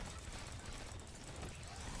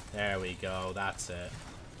 There we go, that's it.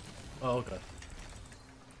 Oh, God.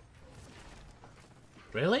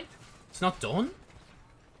 Really? It's not done?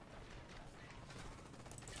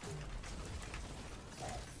 I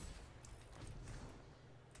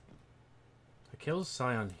killed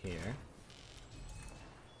Scion here.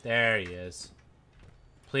 There he is.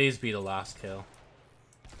 Please be the last kill.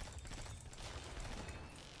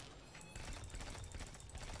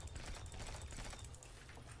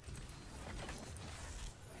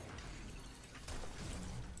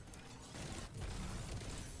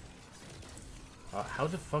 How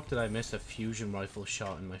the fuck did I miss a fusion rifle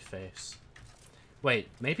shot in my face? Wait,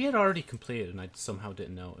 maybe it already completed and I somehow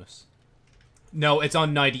didn't notice. No, it's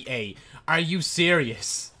on 98. Are you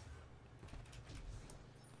serious?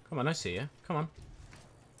 Come on, I see you. Come on.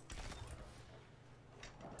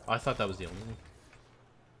 I thought that was the only thing.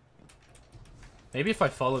 Maybe if I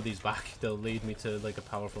follow these back, they'll lead me to, like, a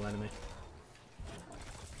powerful enemy.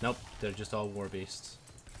 Nope, they're just all war beasts.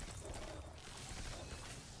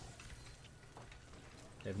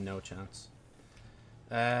 They have no chance.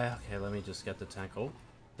 Okay, let me just get the tank. Oh,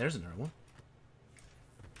 there's another one.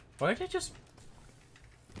 Why did I just...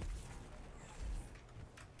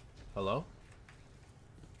 Hello?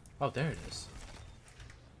 Oh, there it is.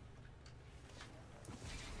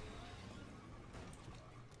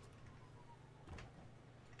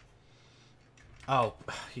 Oh,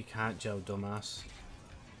 you can't, Joe, dumbass.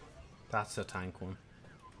 That's a tank one.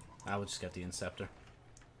 I would just get the Inceptor.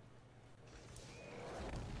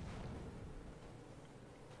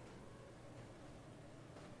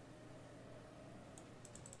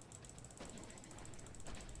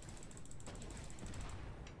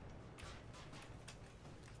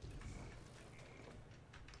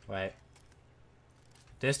 Wait.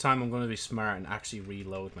 This time I'm going to be smart and actually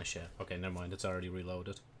reload my shit. Okay, never mind. It's already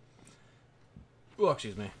reloaded. Oh,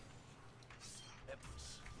 excuse me.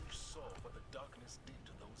 Empress, you saw what the darkness did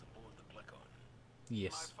to those aboard the Plecon.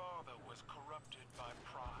 Yes. My father was corrupted by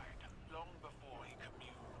pride long before he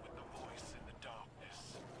communed with the voice in the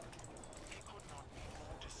darkness. He could not be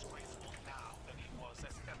more disgraceful now than he was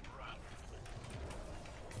as Emperor.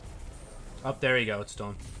 Up there you go. It's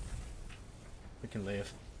done. We can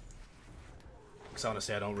leave. Because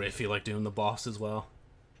honestly, I don't really feel like doing the boss as well.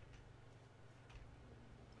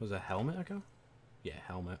 Was it a helmet I got? Yeah,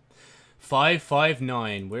 helmet.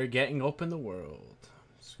 559. We're getting up in the world.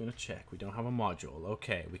 Just gonna check. We don't have a module.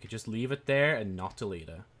 Okay, we could just leave it there and not delete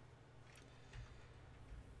it.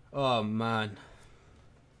 Oh, man.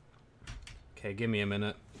 Okay, give me a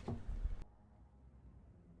minute.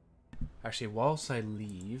 Actually, whilst I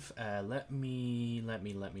leave, let me...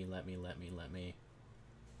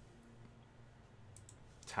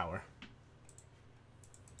 Tower.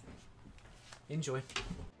 Enjoy.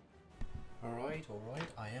 Alright,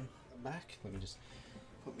 I am back. Let me just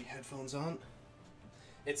put my headphones on.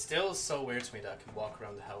 It's still so weird to me that I can walk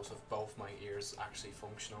around the house with both my ears actually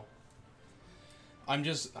functional. I'm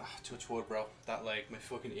just... touch wood, bro. That, like, my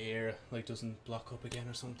fucking ear, like, doesn't block up again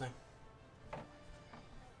or something.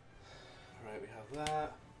 Alright, we have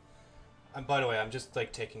that. And by the way, I'm just,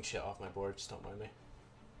 like, taking shit off my board. Just don't mind me.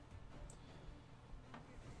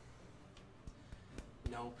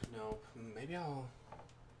 Nope. Maybe I'll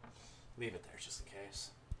leave it there just in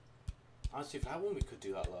case. Honestly, if that one, we could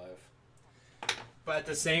do that live. But at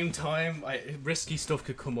the same time, risky stuff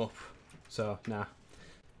could come up. So, nah.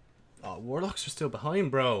 Oh, Warlocks are still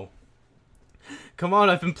behind, bro. Come on,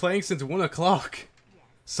 I've been playing since 1 o'clock.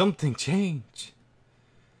 Something change.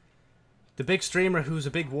 The big streamer who's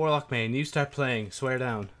a big Warlock main, you start playing. Swear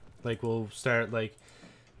down. Like, we'll start, like,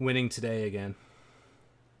 winning today again.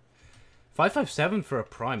 557 for a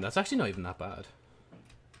prime. That's actually not even that bad.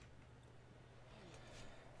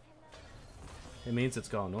 It means it's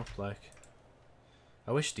gone up, like.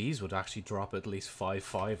 I wish these would actually drop at least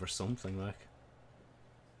 5-5 or something, like.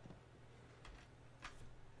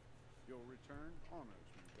 Your return honors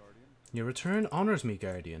me, Guardian. Your return honors me,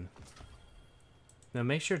 Guardian. Now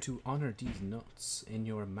make sure to honor these nuts in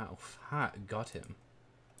your mouth. Ha, got him.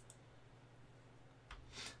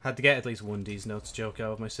 Had to get at least one these nuts joke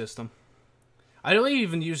out of my system. I don't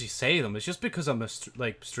even usually say them. It's just because I'm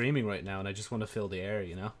like streaming right now and I just want to fill the air,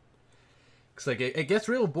 you know? Because like it gets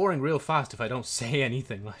real boring real fast if I don't say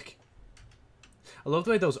anything. Like, I love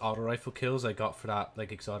the way those auto rifle kills I got for that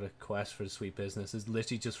like exotic quest for the Sweet Business is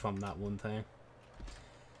literally just from that one thing.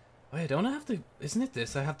 Wait, don't I have to? Isn't it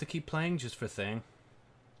this? I have to keep playing just for thing.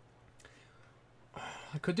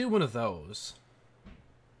 I could do one of those.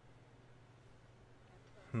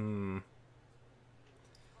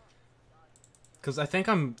 Because I think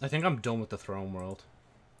I'm done with the throne world.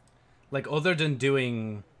 Like, other than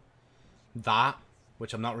doing that,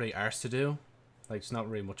 which I'm not really arsed to do, like, it's not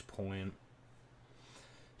really much point.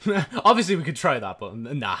 Obviously, we could try that, but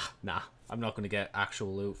nah. I'm not going to get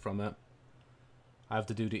actual loot from it. I have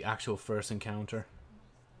to do the actual first encounter.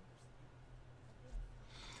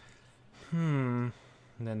 And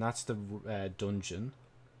then that's the dungeon.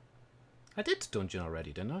 I did the dungeon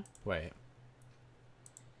already, didn't I? Wait.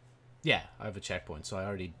 Yeah, I have a checkpoint, so I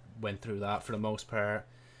already went through that for the most part.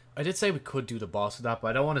 I did say we could do the boss of that, but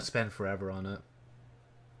I don't want to spend forever on it.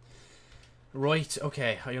 Right,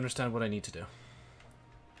 okay, I understand what I need to do.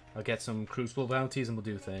 I'll get some Crucible bounties and we'll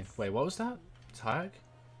do the thing. Wait, what was that? Tag?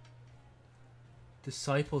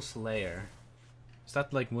 Disciple Slayer. Is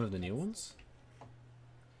that like one of the new ones?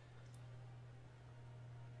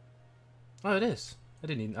 Oh, it is.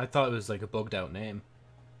 I thought it was like a bugged out name.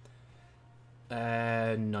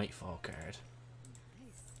 Nightfall card.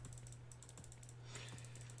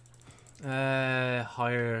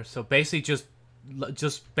 Higher. So basically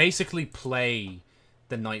just basically play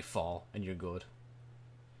the Nightfall and you're good.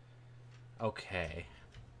 Okay.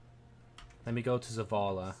 Let me go to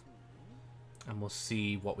Zavala and we'll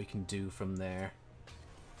see what we can do from there.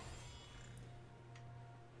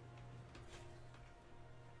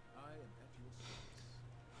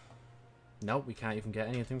 Nope, we can't even get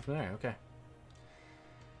anything from there. Okay.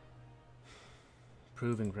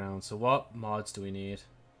 Proving ground. So what mods do we need?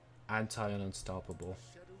 Anti and unstoppable.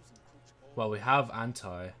 Well, we have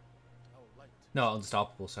anti. No,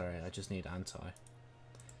 unstoppable, sorry. I just need anti.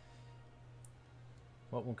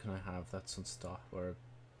 What one can I have? That's unstoppable. Or,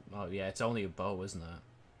 oh yeah, it's only a bow, isn't it?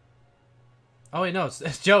 Oh wait, no,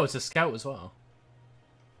 it's Joe. It's a scout as well.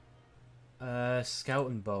 Scout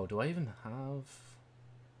and bow. Do I even have?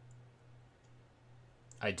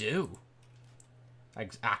 I do.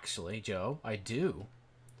 Actually, Joe, I do.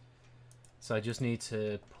 So I just need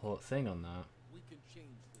to put thing on that.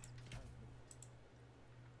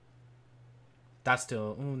 That's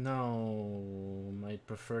still... Oh no. I'd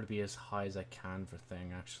prefer to be as high as I can for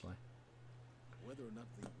thing, actually. Whether or not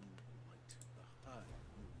they move light, the high will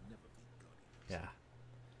never be guardians.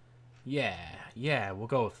 Yeah, we'll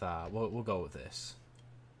go with that. We'll go with this.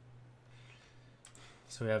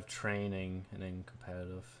 So we have training and then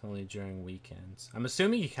competitive only during weekends. I'm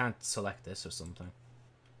assuming you can't select this or something.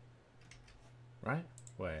 Right?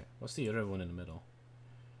 Wait, what's the other one in the middle?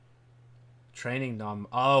 Training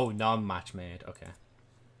non-match made. Okay.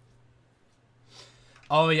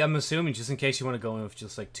 Oh yeah, I'm assuming just in case you want to go in with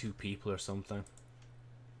just like 2 people or something.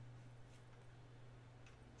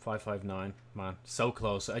 559, man, so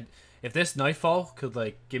close. If this Nightfall could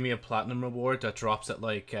like give me a platinum reward that drops at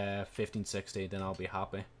like 1560, then I'll be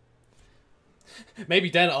happy. Maybe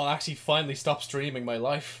then I'll actually finally stop streaming my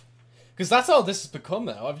life, because that's all this has become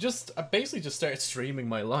now. I basically just started streaming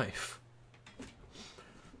my life.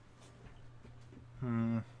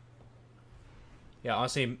 Yeah,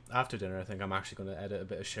 honestly, after dinner I think I'm actually going to edit a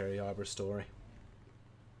bit of Sherry Arbor's story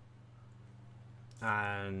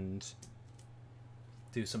and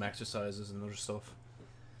do some exercises and other stuff.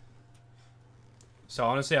 So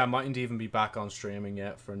honestly, I mightn't even be back on streaming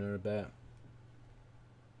yet for another bit.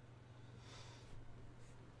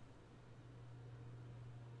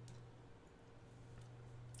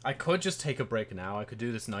 I could just take a break now. I could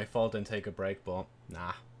do this Nightfall, then take a break, but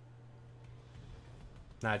nah.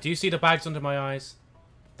 Nah, do you see the bags under my eyes?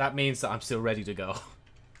 That means that I'm still ready to go.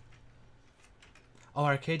 Oh,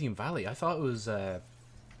 Arcadian Valley. I thought it was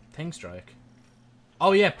Thing Strike.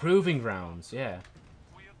 Oh yeah, Proving Grounds, yeah.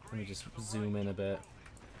 Let me just zoom in a bit.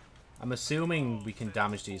 I'm assuming we can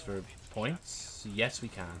damage these for points. Yes, we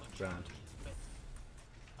can. Grand.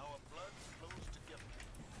 Our blood flows together.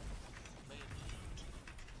 May it yield to you.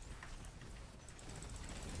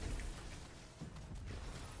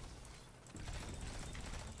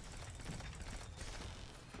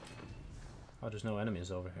 Oh, there's no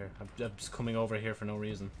enemies over here. I'm just coming over here for no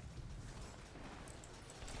reason.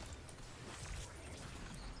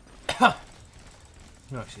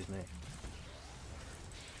 No, excuse me.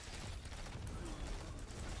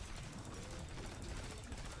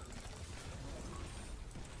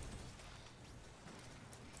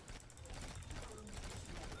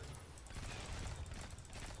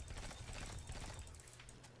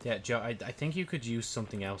 Yeah, Joe, I think you could use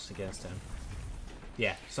something else against him.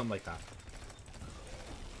 Yeah, something like that.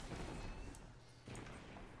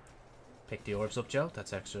 Pick the orbs up, Joe.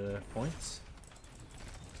 That's extra points.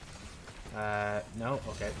 No?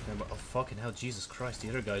 Okay. Oh, fucking hell. Jesus Christ. The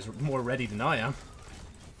other guys are more ready than I am.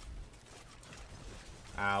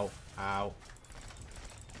 Ow. Ow.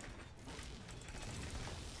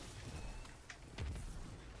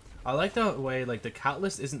 I like the way, like, the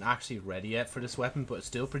catalyst isn't actually ready yet for this weapon, but it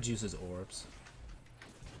still produces orbs.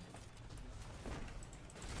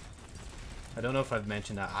 I don't know if I've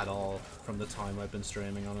mentioned that at all from the time I've been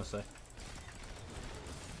streaming, honestly.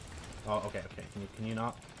 Oh, okay, okay. Can you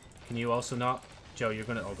not? Can you also not? Joe, you're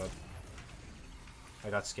gonna... Oh, God.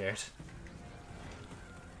 I got scared.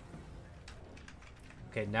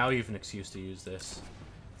 Okay, now you have an excuse to use this.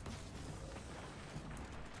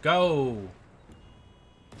 Go!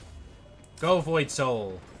 Go, Void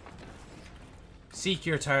Soul. Seek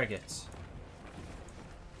your targets.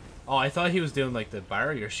 Oh, I thought he was doing, like, the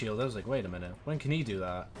barrier shield. I was like, wait a minute. When can he do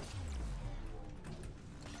that?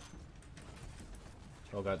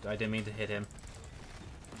 Oh, God. I didn't mean to hit him.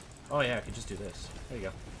 Oh, yeah. I could just do this. There you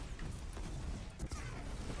go.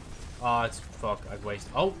 Oh, it's... Fuck. I've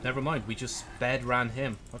wasted... Oh, never mind. We just sped ran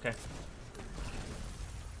him. Okay.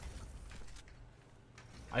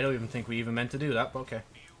 I don't even think we even meant to do that, but okay.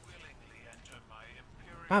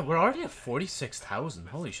 Man, we're already at 46,000.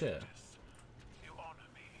 Holy shit.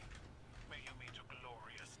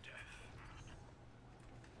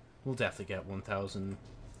 We'll definitely get 1,000.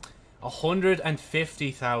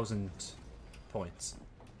 150,000 points.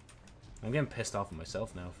 I'm getting pissed off at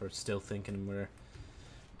myself now for still thinking we're...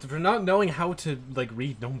 For not knowing how to, like,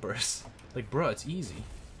 read numbers. Like, bro, it's easy.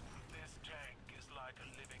 This tank is like a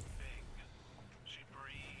living thing. She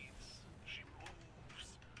breathes, she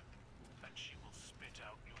moves, and she will spit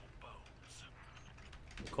out your bones.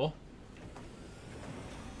 Cool.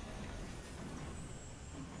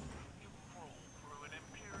 You crawl through an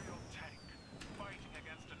Imperial tank, fighting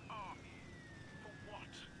against an army. For what?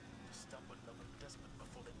 To stop another Desmond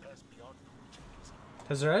before they pass beyond the regions.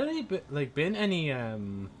 Has there any, like, been any,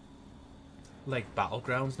 like,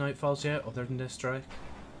 Battlegrounds Nightfalls yet, other than this strike?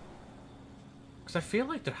 Because I feel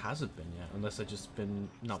like there hasn't been yet, unless I've just been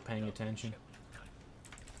not paying attention.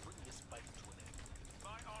 Bring this fight to an end.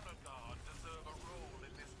 My honor guard deserve a role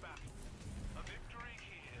in this battle. A victory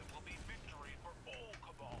here will be victory for all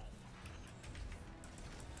Cabal.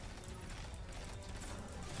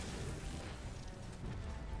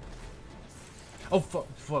 Oh,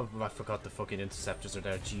 I forgot the fucking interceptors are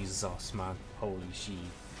there. Jesus, man. Holy shit.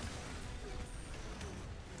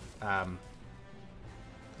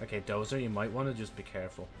 Okay, Dozer, you might want to just be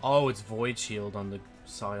careful. Oh, it's Void Shield on the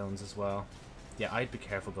Scions as well. Yeah, I'd be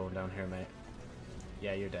careful going down here, mate.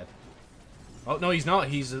 Yeah, you're dead. Oh, no, he's not.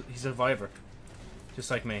 He's a survivor.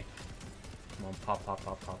 Just like me. Come on, pop, pop,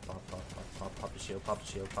 pop, pop, pop, pop, pop, pop, pop the shield, pop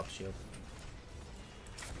the shield, pop the shield.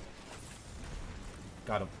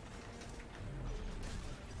 Got him.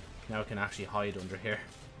 Now I can actually hide under here.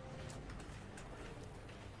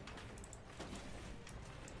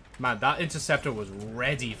 Man, that interceptor was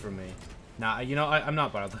ready for me. Nah, you know, I'm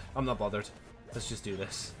not bothered. I'm not bothered. Let's just do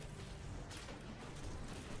this.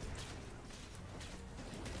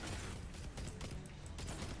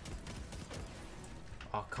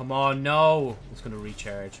 Oh, come on, no! It's gonna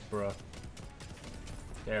recharge, bruh.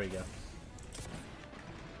 There we go.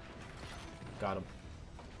 Got him.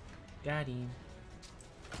 Got him.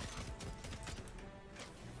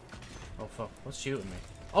 Oh, fuck. What's shooting me?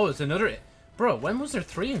 Oh, it's another... Bro, when was there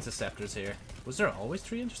 3 interceptors here? Was there always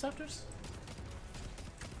 3 interceptors?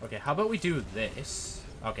 Okay, how about we do this?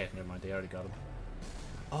 Okay, never mind. They already got him.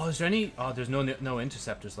 Oh, is there any... Oh, there's no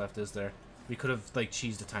interceptors left, is there? We could have, like,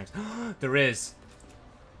 cheesed the tanks. There is.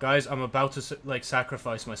 Guys, I'm about to, like,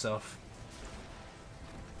 sacrifice myself.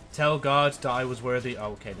 Tell God that I was worthy.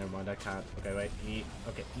 Oh, okay, never mind. I can't. Okay, wait. E.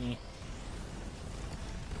 Okay, E.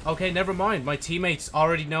 Okay, never mind. My teammates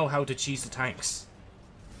already know how to cheese the tanks.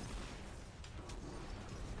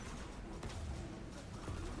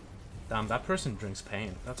 Damn, that person drinks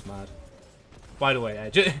paint. That's mad. By the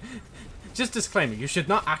way, just disclaimer, you should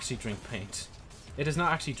not actually drink paint. It is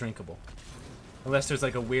not actually drinkable. Unless there's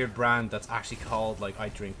like a weird brand that's actually called like I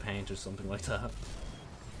drink paint or something like that.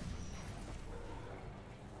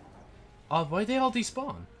 Oh, why they all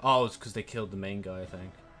despawn? Oh, it's because they killed the main guy, I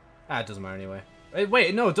think. Ah, it doesn't matter anyway.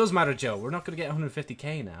 Wait, no, it does matter, Joe. We're not going to get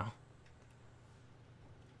 150k now.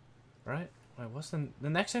 Right? Wait, what's the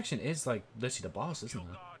next section is like literally the boss, isn't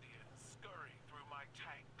it?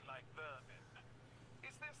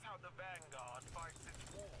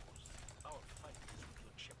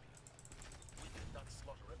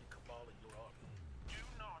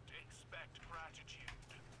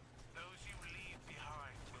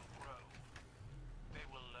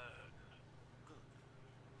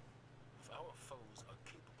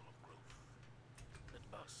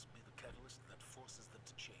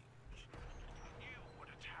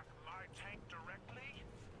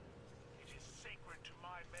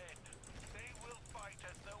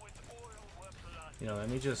 You know, let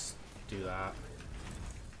me just do that.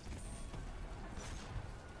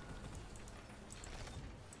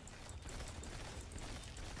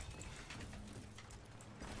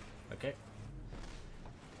 Okay.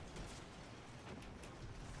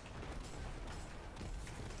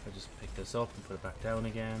 I'll just pick this up and put it back down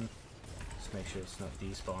again. Just make sure it's not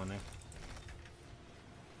despawning.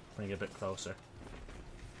 Bring it a bit closer.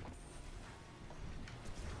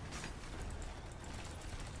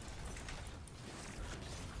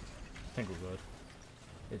 I think we're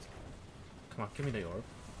good. Come on, give me the orb.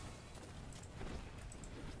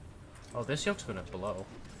 Oh, this yoke's gonna blow.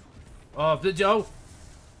 Oh, Joe!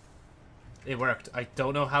 It worked. I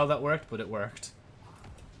don't know how that worked, but it worked.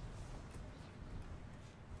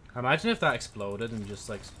 Imagine if that exploded and just,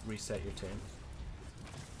 like, reset your team.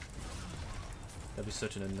 That'd be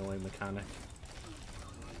such an annoying mechanic.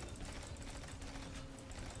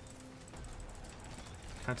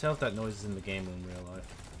 Can't tell if that noise is in the game or in real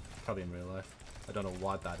life. Probably in real life. I don't know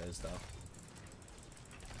what that is, though.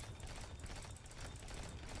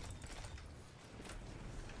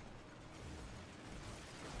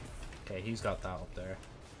 Okay, he's got that up there.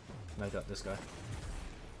 And I got this guy.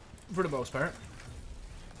 For the most part.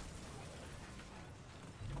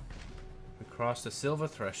 We crossed the silver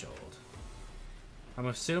threshold. I'm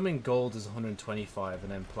assuming gold is 125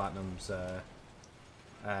 and then platinum's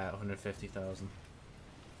 150,000.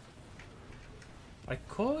 I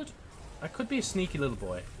could be a sneaky little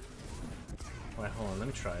boy. Wait, hold on, let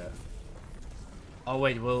me try it. Oh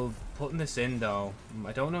wait, well, putting this in though,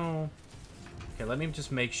 I don't know. Okay, let me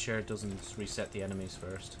just make sure it doesn't reset the enemies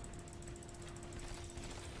first.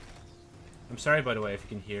 I'm sorry, by the way, if you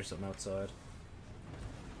can hear something outside.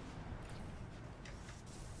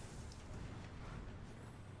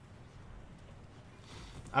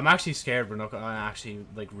 I'm actually scared we're not going to actually,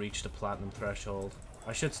 like, reach the platinum threshold.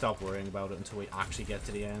 I should stop worrying about it until we actually get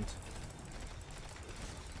to the end.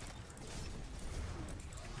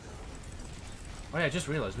 Oh yeah, I just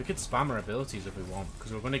realized we could spam our abilities if we want,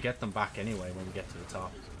 because we're going to get them back anyway when we get to the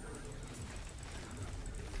top.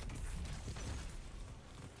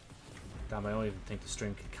 Damn, I don't even think the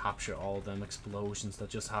stream can capture all them explosions that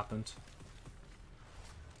just happened.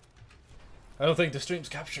 I don't think the stream's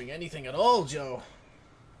capturing anything at all, Joe.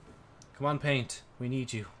 Come on, Paint. We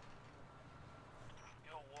need you.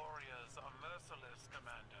 Your warriors are merciless,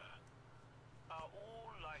 Commander. Are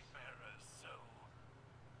all light-bearers so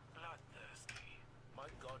bloodthirsty? My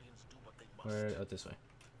guardians do what they must. Where? Oh, this way.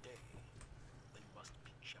 Today, they must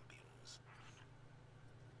be champions.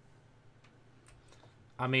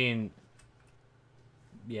 I mean,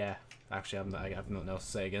 yeah. Actually, I have nothing else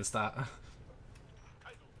to say against that.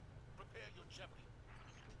 Prepare your javelin.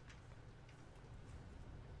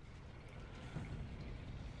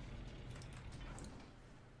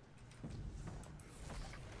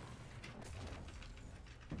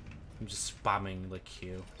 I'm just spamming like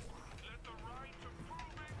Q.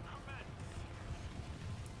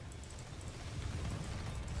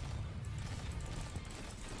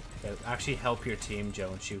 Yeah, actually help your team,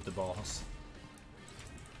 Joe, and shoot the balls.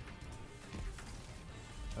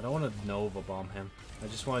 I don't want to Nova Bomb him. I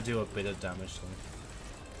just want to do a bit of damage to him.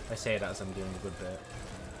 I say it as I'm doing a good bit.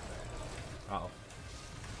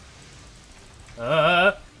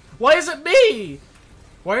 Uh-oh. Why is it me?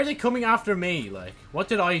 Why are they coming after me? Like, what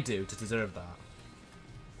did I do to deserve that?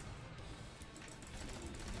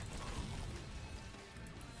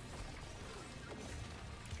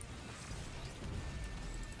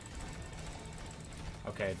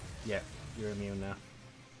 Okay, yeah, you're immune now.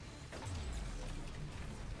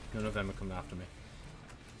 None of them are coming after me.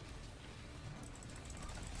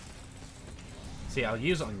 See, I'll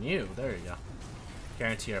use it on you. There you go.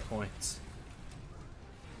 Guarantee our points.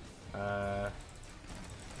 I'm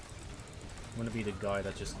gonna be the guy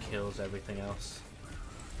that just kills everything else.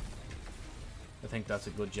 I think that's a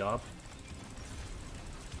good job.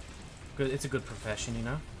 Good, it's a good profession, you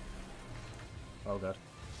know? Oh god.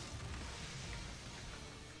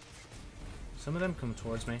 Some of them come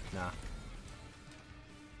towards me. Nah.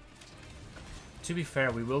 To be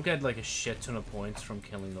fair, we will get like a shit ton of points from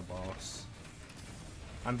killing the boss.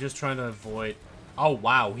 I'm just trying to avoid... Oh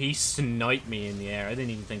wow, he sniped me in the air. I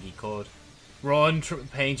didn't even think he could. Run,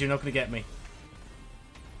 Paint, you're not gonna get me.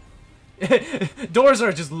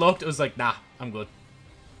 Dorzer just looked, it was like, nah, I'm good.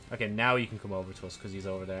 Okay, now you can come over to us because he's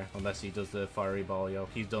over there. Unless he does the fiery ball, yo.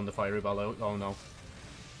 He's done the fiery ball. Oh no.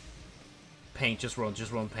 Paint, just run,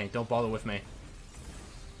 Paint. Don't bother with me.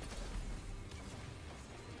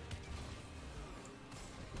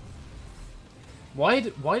 Why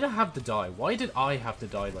did I have to die? Why did I have to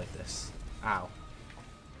die like this? Ow.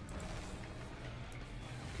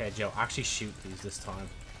 Okay, Joe, actually shoot these this time.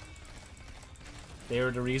 They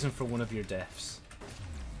are the reason for one of your deaths.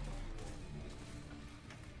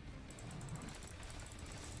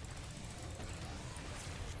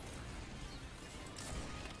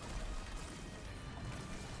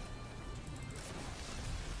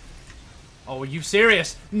 Oh, are you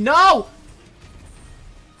serious? No!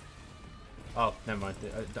 Oh, never mind.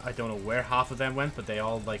 I don't know where half of them went, but they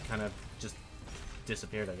all, like, kind of just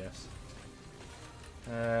disappeared, I guess.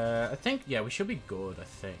 I think, yeah, we should be good, I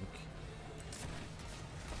think.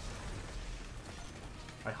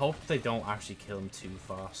 I hope they don't actually kill him too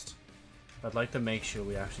fast. I'd like to make sure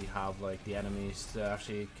we actually have, like, the enemies to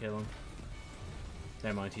actually kill him.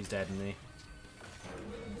 Never mind, he's dead in me.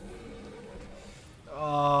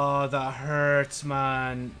 Oh, that hurts,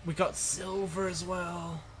 man. We got silver as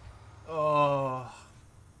well. Oh.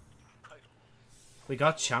 We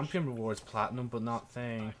got champion rewards platinum, but not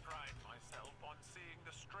thing. I pride myself on seeing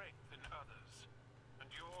the strength in others, and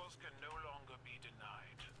yours can no longer be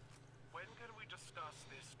denied. When can we discuss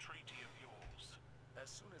this treaty of yours? As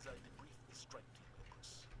soon as I debrief the strike team,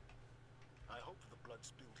 Opus. I hope the blood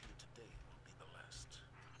spilled here today will be the last.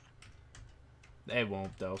 It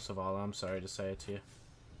won't, though, Savala. I'm sorry to say it to you.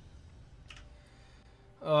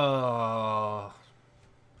 Oh.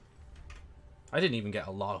 I didn't even get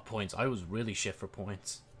a lot of points. I was really shit for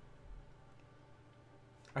points.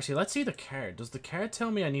 Actually, let's see the card. Does the card tell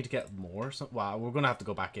me I need to get more? Wow, we're going to have to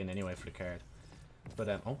go back in anyway for the card. But,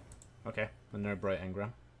 oh, okay. Another Bright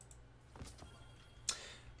Engram.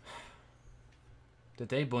 The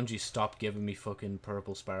day Bungie stopped giving me fucking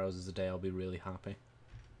purple sparrows is the day I'll be really happy.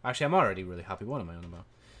 Actually, I'm already really happy. What am I on about?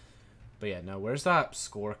 But yeah, now, where's that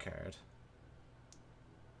scorecard?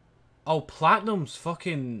 Oh, Platinum's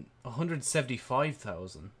fucking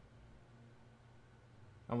 175,000.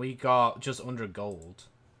 And we got just under gold.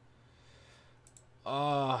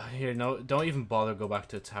 Here, no, don't even bother go back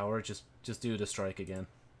to the tower. Just do the strike again.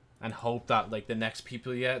 And hope that, like, the next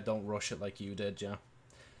people you get don't rush it like you did, yeah.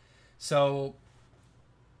 So,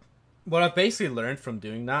 what I've basically learned from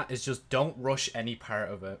doing that is just don't rush any part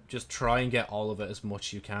of it. Just try and get all of it as much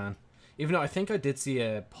as you can. Even though I think I did see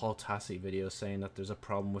a Paul Tassi video saying that there's a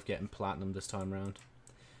problem with getting platinum this time around.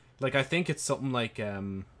 Like, I think it's something like,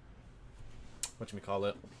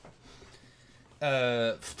 whatchamacallit?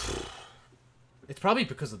 It's probably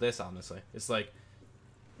because of this, honestly. It's like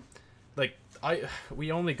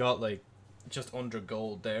we only got, like, just under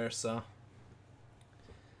gold there, so.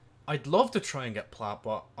 I'd love to try and get plat,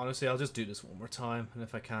 but honestly, I'll just do this one more time, and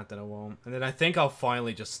if I can't, then I won't. And then I think I'll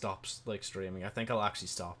finally just stop, like, streaming. I think I'll actually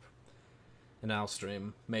stop. And I'll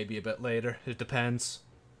stream maybe a bit later. It depends.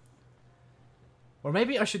 Or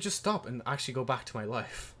maybe I should just stop and actually go back to my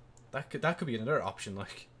life. That could be another option,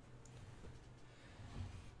 like.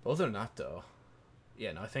 But other than that, though,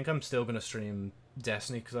 yeah, no, I think I'm still gonna stream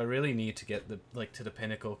Destiny because I really need to get to the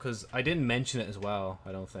pinnacle. Because I didn't mention it as well,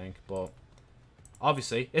 I don't think, but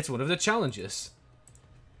obviously it's one of the challenges.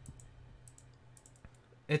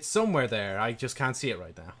 It's somewhere there. I just can't see it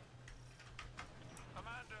right now.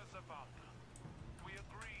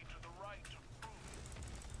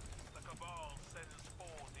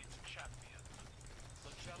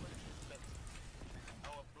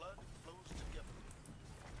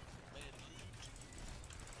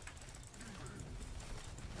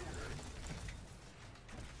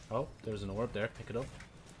 Oh, there's an orb there. Pick it up.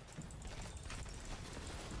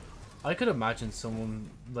 I could imagine someone,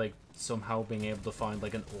 like, somehow being able to find,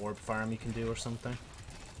 like, an orb farm you can do or something.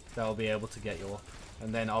 That'll be able to get you up.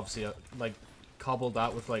 And then, obviously, like, cobble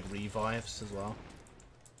that with, like, revives as well.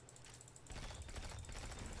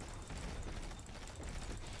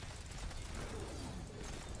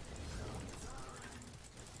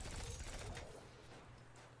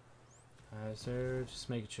 Is there... Just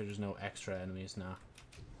making sure there's no extra enemies now.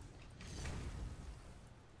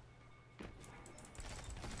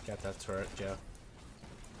 Get that turret, Joe.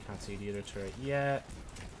 Can't see the other turret yet.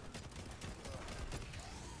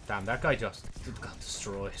 Damn, that guy just got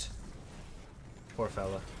destroyed. Poor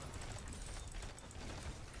fella.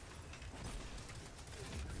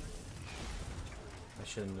 I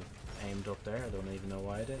shouldn't have aimed up there. I don't even know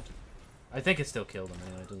why I did. I think it still killed him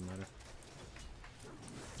anyway, it doesn't matter.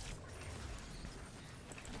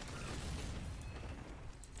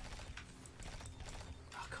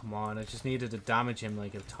 Oh, come on, I just needed to damage him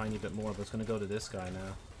like a tiny bit more, but it's gonna go to this guy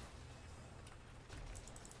now.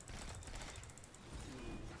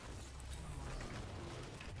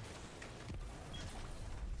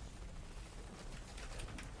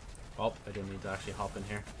 Oh, I didn't need to actually hop in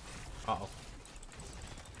here. Uh-oh.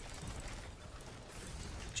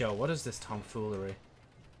 Joe, what is this tomfoolery?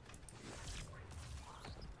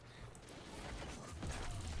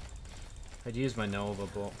 I'd use my Nova,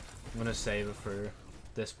 but I'm gonna save it for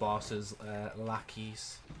this boss's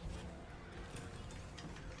lackeys.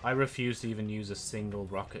 I refuse to even use a single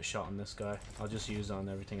rocket shot on this guy. I'll just use on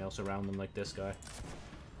everything else around him, like this guy.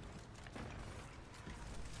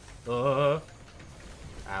 Ow.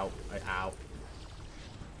 Ow.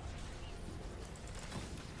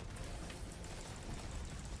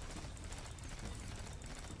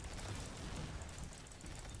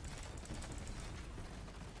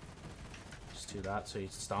 Just do that so he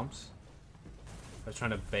stomps. I was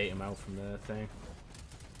trying to bait him out from the thing.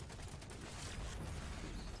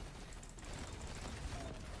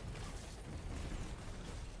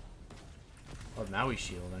 Oh, now he's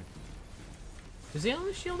shielding. Does he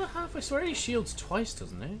only shield a half? I swear he shields twice,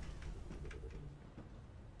 doesn't he?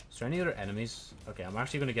 Is there any other enemies? Okay, I'm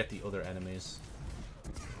actually going to get the other enemies.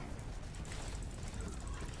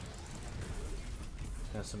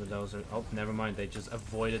 Yeah, some of those are... Oh, never mind. They just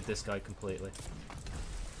avoided this guy completely.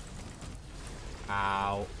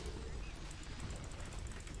 Ow.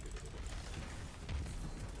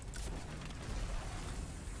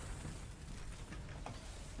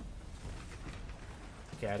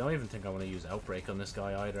 Okay, I don't even think I want to use Outbreak on this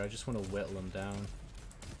guy either. I just want to whittle him down.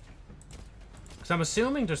 Because I'm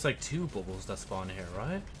assuming there's like 2 bubbles that spawn here,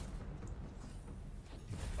 right?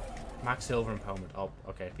 Max Silver Empowerment. Oh,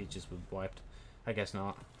 okay, Peaches was wiped. I guess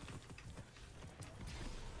not.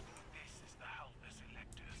 This is the Helpless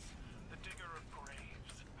Electus, the digger of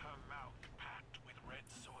graves, her mouth packed with red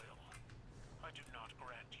soil. I do not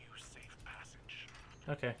grant you safe passage.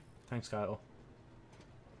 Okay, thanks, Kyle.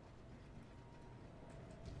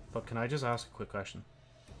 But can I just ask a quick question?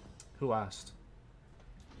 Who asked?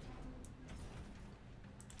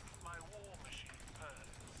 My war machine purrs.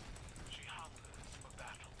 She hungers for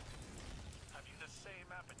battle. Have you the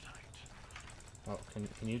same appetite? Oh,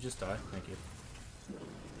 can you just die? Thank you.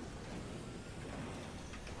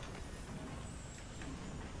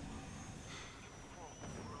 Crawl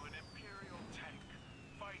through an Imperial tank,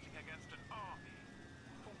 fighting against an army.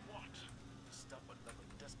 For what? To stop another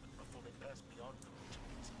despot before they pass beyond the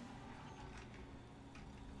routines.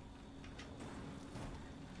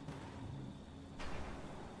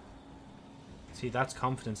 See, that's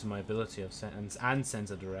confidence in my ability of sense and sense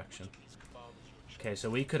of direction. Okay, so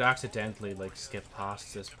we could accidentally like skip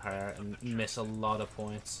past this part and miss a lot of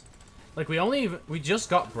points. Like we just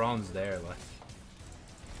got bronze there. Like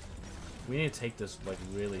we need to take this like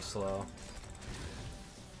really slow.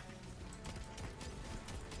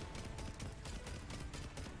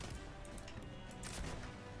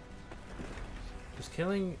 Just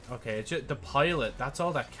killing. Okay, it's just the pilot. That's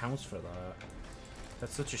all that counts for that.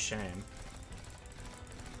 That's such a shame.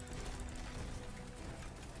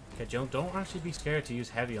 Okay, Joe, don't actually be scared to use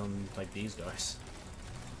heavy on, like, these guys.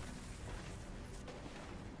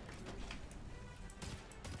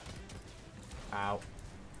 Ow.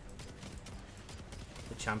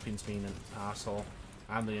 The champion's being an asshole.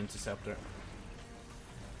 And the interceptor.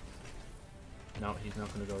 No, he's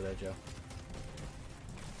not going to go there, Joe.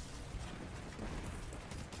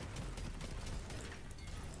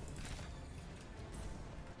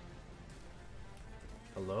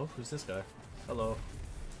 Hello? Who's this guy? Hello.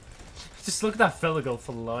 Just look at that fella go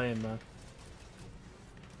flying, man.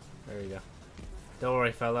 There you go. Don't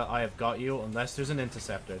worry, fella. I have got you. Unless there's an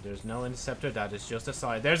interceptor. There's no interceptor. That is just a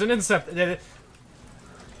side. There's an interceptor.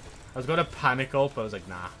 I was going to panic up. I was like,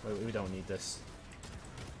 nah. We don't need this.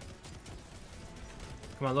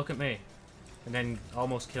 Come on, look at me. And then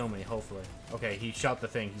almost kill me, hopefully. Okay, he shot the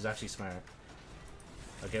thing. He's actually smart.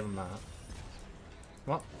 I'll give him that.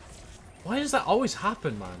 What? Why does that always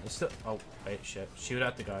happen, man? It's still... Oh, wait, shit. Shoot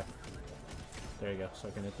at the guy. There you go. So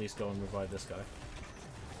I can at least go and revive this guy.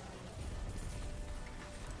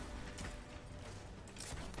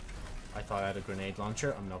 thought I had a grenade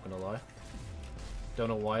launcher, I'm not gonna lie. Don't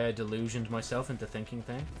know why I delusioned myself into thinking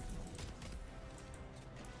thing.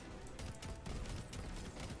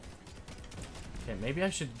 Okay, maybe I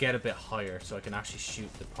should get a bit higher so I can actually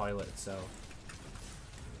shoot the pilot itself.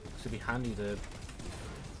 This would be handy to...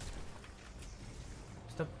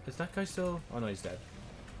 Is that guy still... Oh no, he's dead.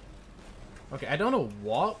 Okay, I don't know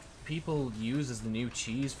what people use as the new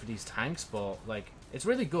cheese for these tanks, but, like, it's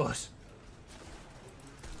really good.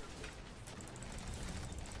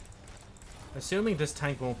 Assuming this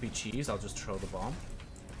tank won't be cheese, I'll just throw the bomb.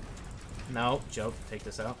 No, joke, take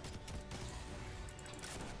this out.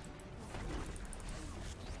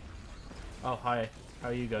 Oh, hi. How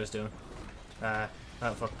are you guys doing? Oh,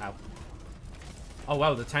 fuck, ow. Oh,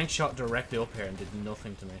 wow, the tank shot directly up here and did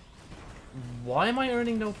nothing to me. Why am I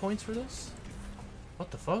earning no points for this?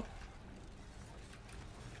 What the fuck?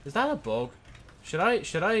 Is that a bug? Should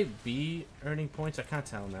I be earning points? I can't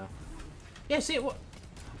tell now. Yeah, see it. What?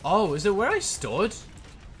 Oh, is it where I stood?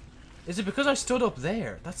 Is it because I stood up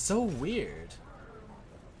there? That's so weird.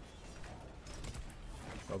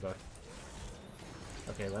 Oh god.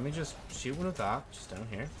 Okay, let me just shoot one of that, just down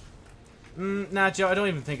here. Nah, Joe, I don't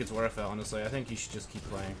even think it's worth it, honestly. I think you should just keep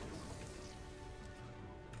playing.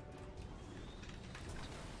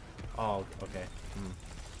 Oh, okay.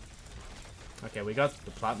 Okay, we got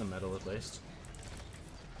the platinum medal at least.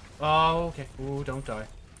 Oh, okay. Ooh, don't die.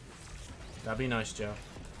 That'd be nice, Joe.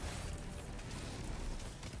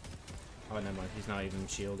 Oh, never mind. He's not even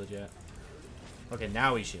shielded yet. Okay,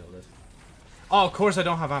 now he's shielded. Oh, of course I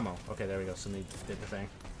don't have ammo. Okay, there we go. Somebody did the thing.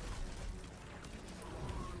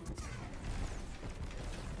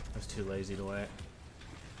 I was too lazy to wait.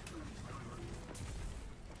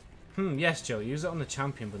 Yes, Joe. Use it on the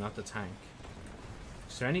champion, but not the tank.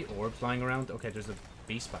 Is there any orbs lying around? Okay, there's a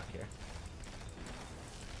beast back here.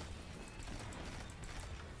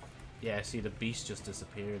 Yeah, see, the beast just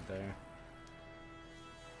disappeared there.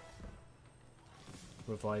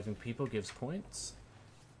 Reviving people gives points.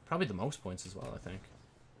 Probably the most points as well, I think.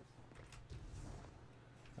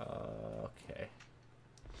 Okay.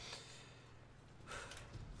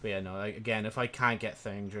 But yeah, no, again, if I can't get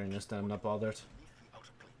thing during this, then I'm not bothered.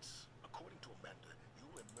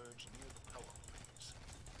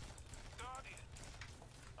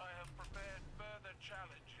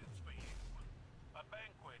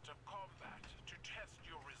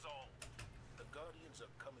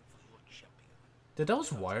 Did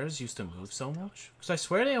those wires used to move so much? Because I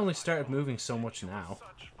swear they only started moving so much now.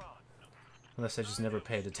 Unless I just never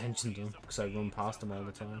paid attention to them, because I run past them all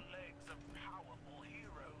the time.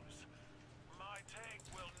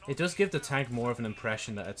 It does give the tank more of an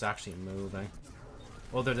impression that it's actually moving.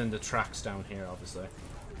 Other than the tracks down here, obviously.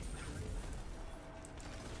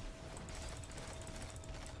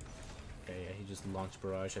 Okay, yeah, he just launched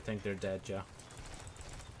barrage. I think they're dead, yeah.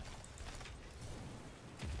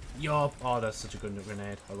 Yup! Oh, that's such a good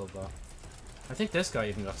grenade. I love that. I think this guy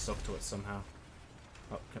even got stuck to it somehow.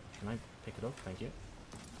 Oh, can I pick it up? Thank you.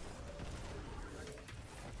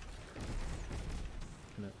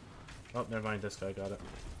 No. Oh, never mind. This guy got it.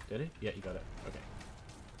 Did he? Yeah, he got it. Okay.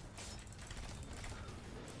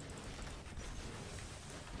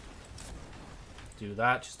 Do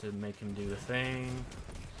that just to make him do the thing.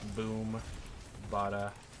 Boom.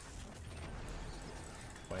 Bada.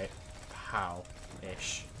 Wait.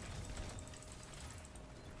 Pow-ish.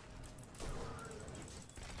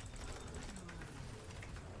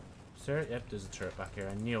 Sir? Yep, there's a turret back here.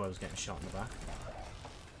 I knew I was getting shot in the back.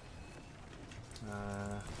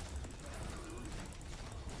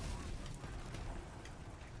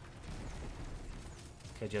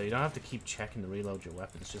 Okay, Jill, you don't have to keep checking to reload your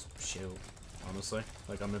weapons. Just shoot, honestly.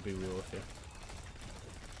 Like, I'm gonna be real with you.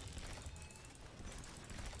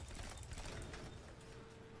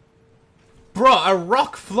 Bruh, a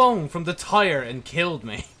rock flung from the tire and killed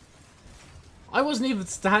me. I wasn't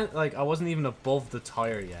even above the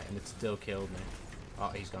tire yet, and it still killed me. Oh,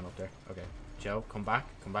 he's gone up there. Okay, Joe, come back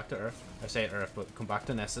to Earth. I say Earth, but come back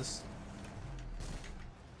to Nessus.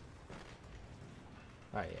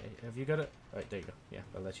 Alright, yeah, have you got it? Alright, there you go. Yeah,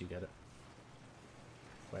 I'll let you get it.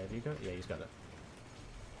 Wait, have you got it? Yeah, he's got it.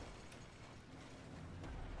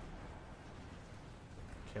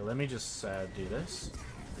 Okay, let me just do this.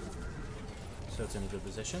 So it's in a good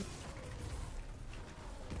position.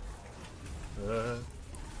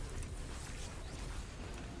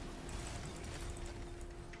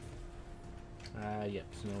 Yep,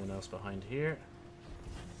 there's no one else behind here.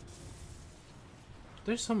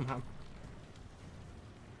 There's some...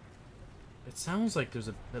 It sounds like there's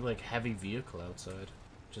a bit like heavy vehicle outside,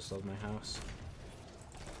 just of my house.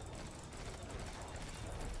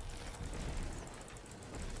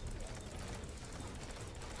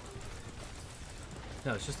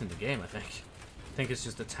 No, it's just in the game, I think. I think it's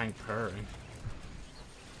just a tank purring.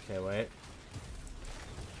 Okay, wait.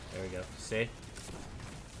 There we go. See?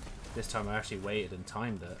 This time I actually waited and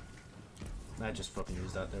timed it. I just fucking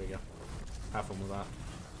used that. There we go. Have fun with that.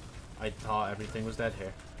 I thought everything was dead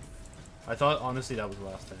here. I thought, honestly, that was the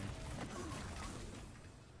last thing.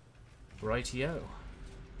 Rightio.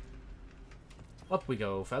 Up we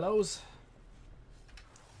go, fellows.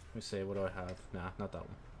 Let me see, what do I have? Nah, not that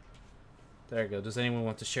one. There we go. Does anyone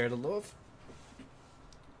want to share the love?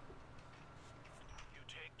 You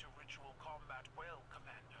take to ritual combat well,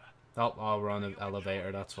 Commander. Oh, we're on an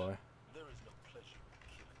elevator, that's why. There is no pleasure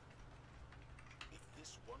in killing. If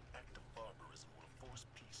this one act of barbarism will force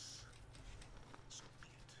peace, so be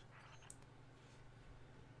it.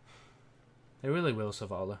 They really will,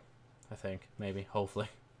 Savala. I think. Maybe. Hopefully.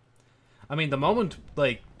 I mean, the moment,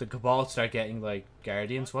 like, the Cabal start getting, like,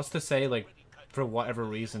 Guardians, what's to say, like, for whatever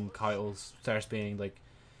reason, Kyle starts being, like,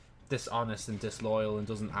 dishonest and disloyal and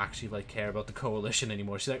doesn't actually, like, care about the Coalition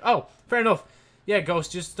anymore. She's like, oh, fair enough. Yeah,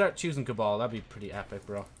 Ghost, just start choosing Cabal. That'd be pretty epic,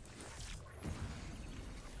 bro.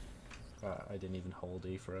 I didn't even hold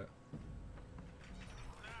E for it.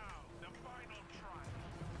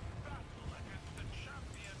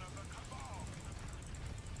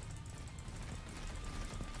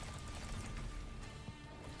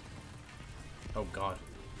 Oh god.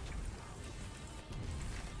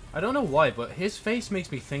 I don't know why, but his face makes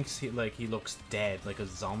me think he looks dead, like a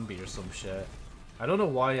zombie or some shit. I don't know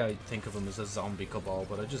why I think of him as a zombie Cabal,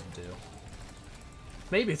 but I just do.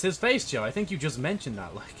 Maybe it's his face, Joe. I think you just mentioned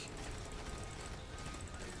that, like.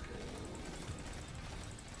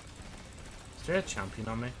 Is there a champion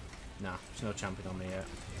on me? Nah, there's no champion on me yet.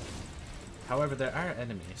 However, there are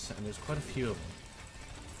enemies, and there's quite a few of them.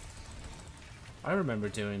 I remember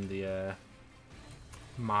doing the,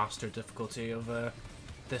 master difficulty of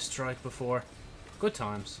this strike before. Good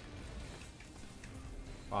times.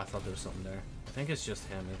 Oh, I thought there was something there. I think it's just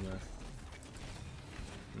him, isn't it?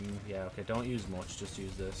 Yeah, okay, don't use much, just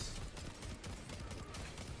use this.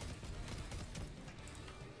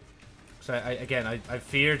 So I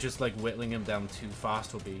fear just like whittling him down too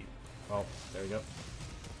fast will be... Oh, there we go.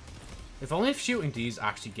 If only if shooting these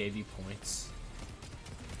actually gave you points.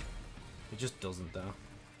 It just doesn't though.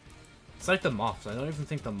 It's like the moths. I don't even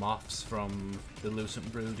think the moths from the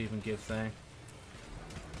Lucent Brood even give thing.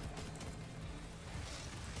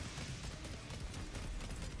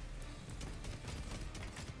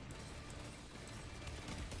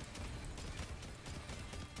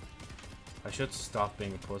 I should stop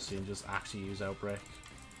being a pussy and just actually use Outbreak.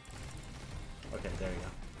 Okay, there you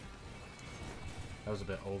go. That was a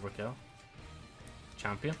bit overkill.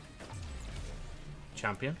 Champion.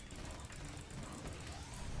 Champion.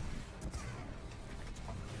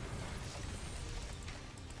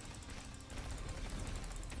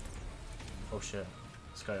 Oh shit.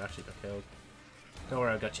 This guy actually got killed. Don't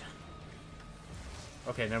worry, I got you.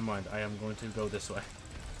 Okay, never mind. I am going to go this way.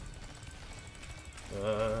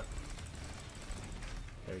 There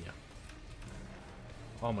you go.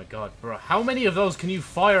 Oh my god, bro. How many of those can you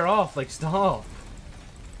fire off? Like, stop.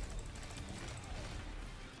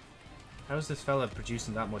 How is this fella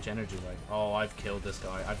producing that much energy? Like, oh, I've killed this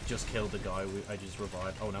guy. I've just killed the guy I just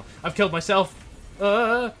revived. Oh no. I've killed myself.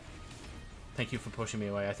 Thank you for pushing me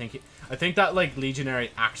away. I think that, like,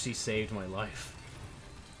 Legionary actually saved my life.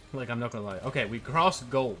 Like, I'm not gonna lie. Okay, we crossed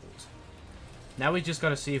gold. Now we just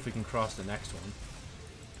gotta see if we can cross the next one.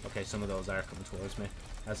 Okay, some of those are coming towards me,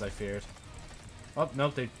 as I feared. Oh, no,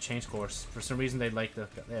 they changed course. For some reason, they like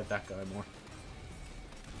that guy more.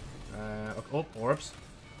 Oh, orbs.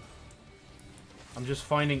 I'm just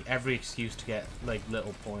finding every excuse to get, like,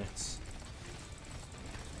 little points.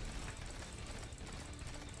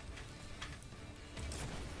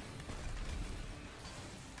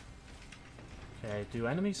 Okay, do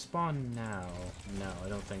enemies spawn now? No, I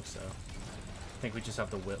don't think so. I think we just have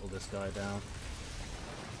to whittle this guy down.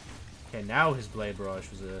 Okay, now his Blade Barrage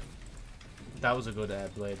was a... That was a good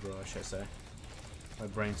Blade Barrage, I say. My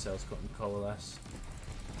brain cells couldn't coalesce.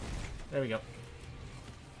 There we go.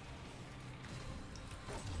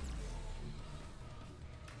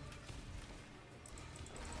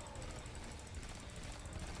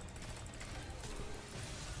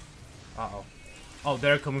 Uh-oh. Oh,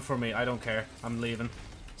 they're coming for me. I don't care. I'm leaving.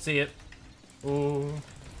 See it. Ooh.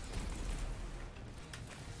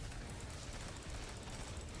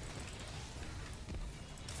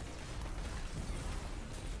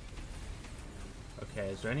 Okay,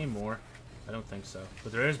 is there any more? I don't think so.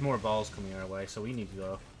 But there is more balls coming our way, so we need to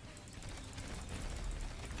go.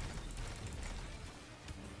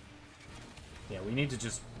 Yeah, we need to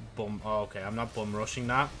just bum... Oh, okay, I'm not bum rushing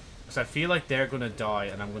that. Because I feel like they're going to die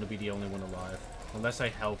and I'm going to be the only one alive. Unless I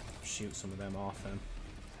help shoot some of them off him.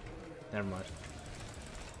 Never mind.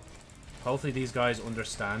 Hopefully these guys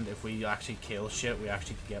understand if we actually kill shit, we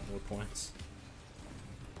actually get more points.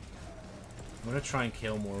 I'm going to try and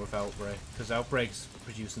kill more with Outbreak. Because Outbreak's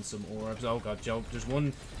producing some orbs. Oh god, Joe, there's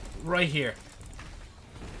one right here.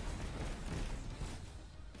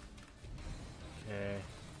 Okay.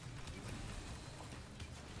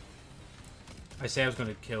 I say I was going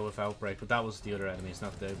to kill with Outbreak, but that was the other enemies,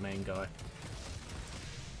 not the main guy.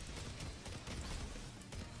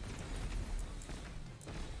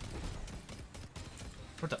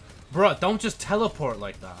 Bruh, don't just teleport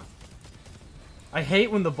like that. I hate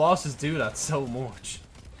when the bosses do that so much.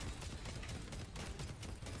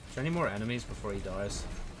 Is there any more enemies before he dies?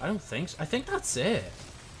 I don't think so. I think that's it.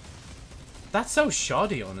 That's so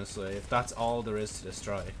shoddy, honestly, if that's all there is to the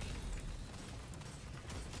strike.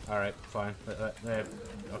 Alright, fine.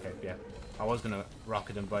 Okay, yeah. I was gonna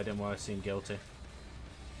rocket him, but I didn't want to seem guilty.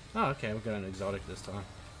 Oh, okay, we're getting an exotic this time.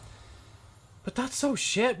 But that's so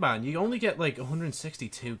shit, man. You only get like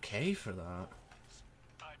 162k for that.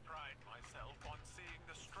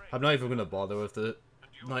 I'm not even gonna bother with the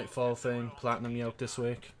Nightfall thing, Platinum Yoke this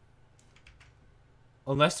week.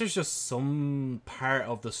 Unless there's just some part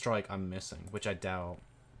of the strike I'm missing, which I doubt.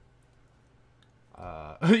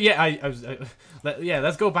 Yeah,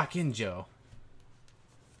 let's go back in, Joe.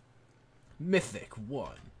 Mythic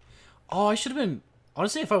 1. Oh, I should have been...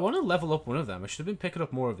 Honestly, if I want to level up one of them, I should have been picking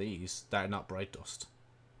up more of these that are not Bright Dust.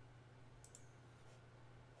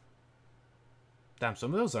 Damn,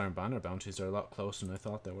 some of those Iron Banner bounties are a lot closer than I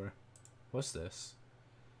thought they were. What's this?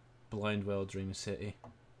 Blindwell Dream City.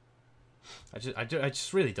 I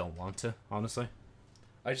just really don't want to, honestly.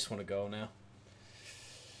 I just want to go now.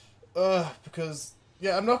 Because,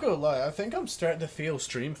 yeah, I'm not gonna lie, I think I'm starting to feel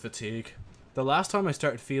stream fatigue. The last time I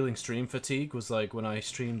started feeling stream fatigue was like when I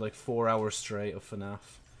streamed like 4 hours straight of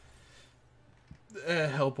FNAF.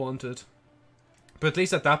 Help Wanted. But at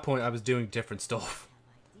least at that point I was doing different stuff.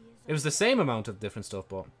 It was the same amount of different stuff,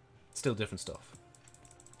 but still different stuff.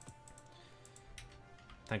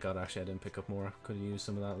 Thank God actually I didn't pick up more. Could have used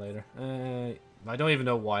some of that later. I don't even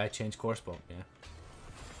know why I changed course, but yeah.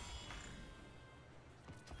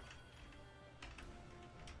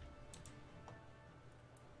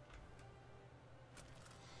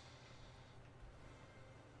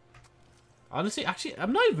 Honestly, actually,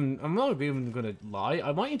 I'm not even gonna lie.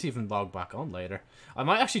 I mightn't even log back on later. I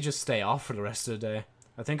might actually just stay off for the rest of the day.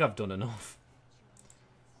 I think I've done enough.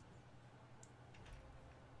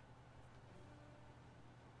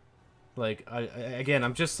 Like, again,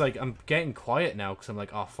 I'm just like, I'm getting quiet now because I'm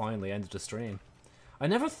like, oh, finally, ended the stream. I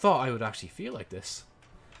never thought I would actually feel like this.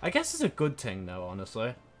 I guess it's a good thing though,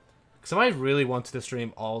 honestly. Because if I really wanted to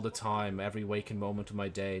stream all the time, every waking moment of my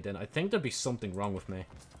day, then I think there'd be something wrong with me.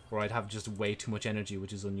 Or I'd have just way too much energy,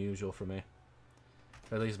 which is unusual for me.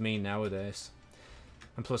 Or at least me nowadays.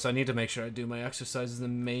 And plus, I need to make sure I do my exercises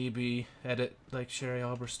and maybe edit, like, Sherry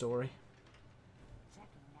Aubrey's story.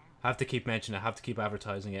 I have to keep mentioning it. I have to keep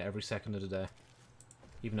advertising it every second of the day.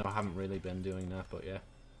 Even though I haven't really been doing that, but yeah.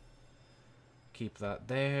 Keep that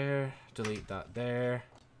there. Delete that there.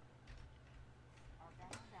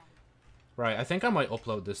 Right, I think I might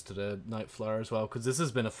upload this to the Nightflyer as well, because this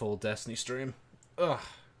has been a full Destiny stream. Ugh.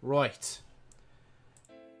 Right.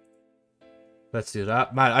 Let's do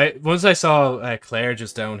that. Man, once I saw Claire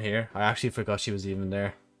just down here, I actually forgot she was even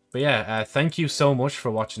there. But yeah, thank you so much for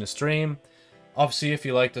watching the stream. Obviously, if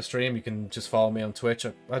you like the stream, you can just follow me on Twitch.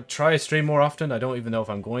 I try to stream more often. I don't even know if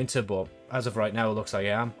I'm going to, but as of right now, it looks like I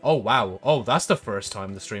am. Oh, wow. Oh, that's the first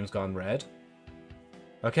time the stream's gone red.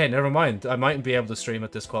 Okay, never mind. I mightn't be able to stream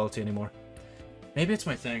at this quality anymore. Maybe it's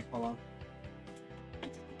my thing. Hold on.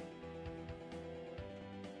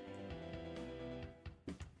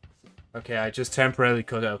 Okay, I just temporarily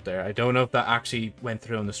cut out there. I don't know if that actually went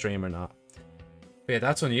through on the stream or not. But yeah,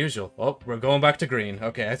 that's unusual. Oh, we're going back to green.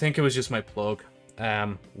 Okay, I think it was just my plug.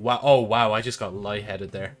 Wow. Oh, wow, I just got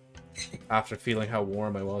lightheaded there. After feeling how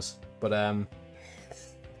warm I was. But,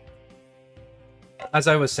 as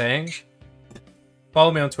I was saying,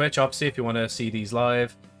 follow me on Twitch, obviously, if you want to see these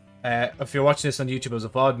live. If you're watching this on YouTube as a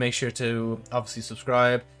VOD, make sure to, obviously,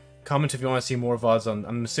 subscribe. Comment if you want to see more VODs on...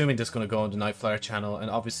 I'm assuming this is going to go on the Nightflyer channel.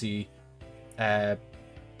 And obviously...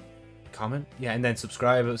 comment, yeah, and then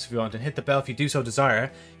subscribe if you want, and hit the bell if you do so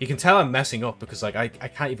desire. You can tell I'm messing up because like I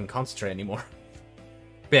can't even concentrate anymore.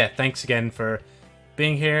 But yeah, thanks again for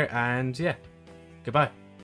being here, and yeah, goodbye.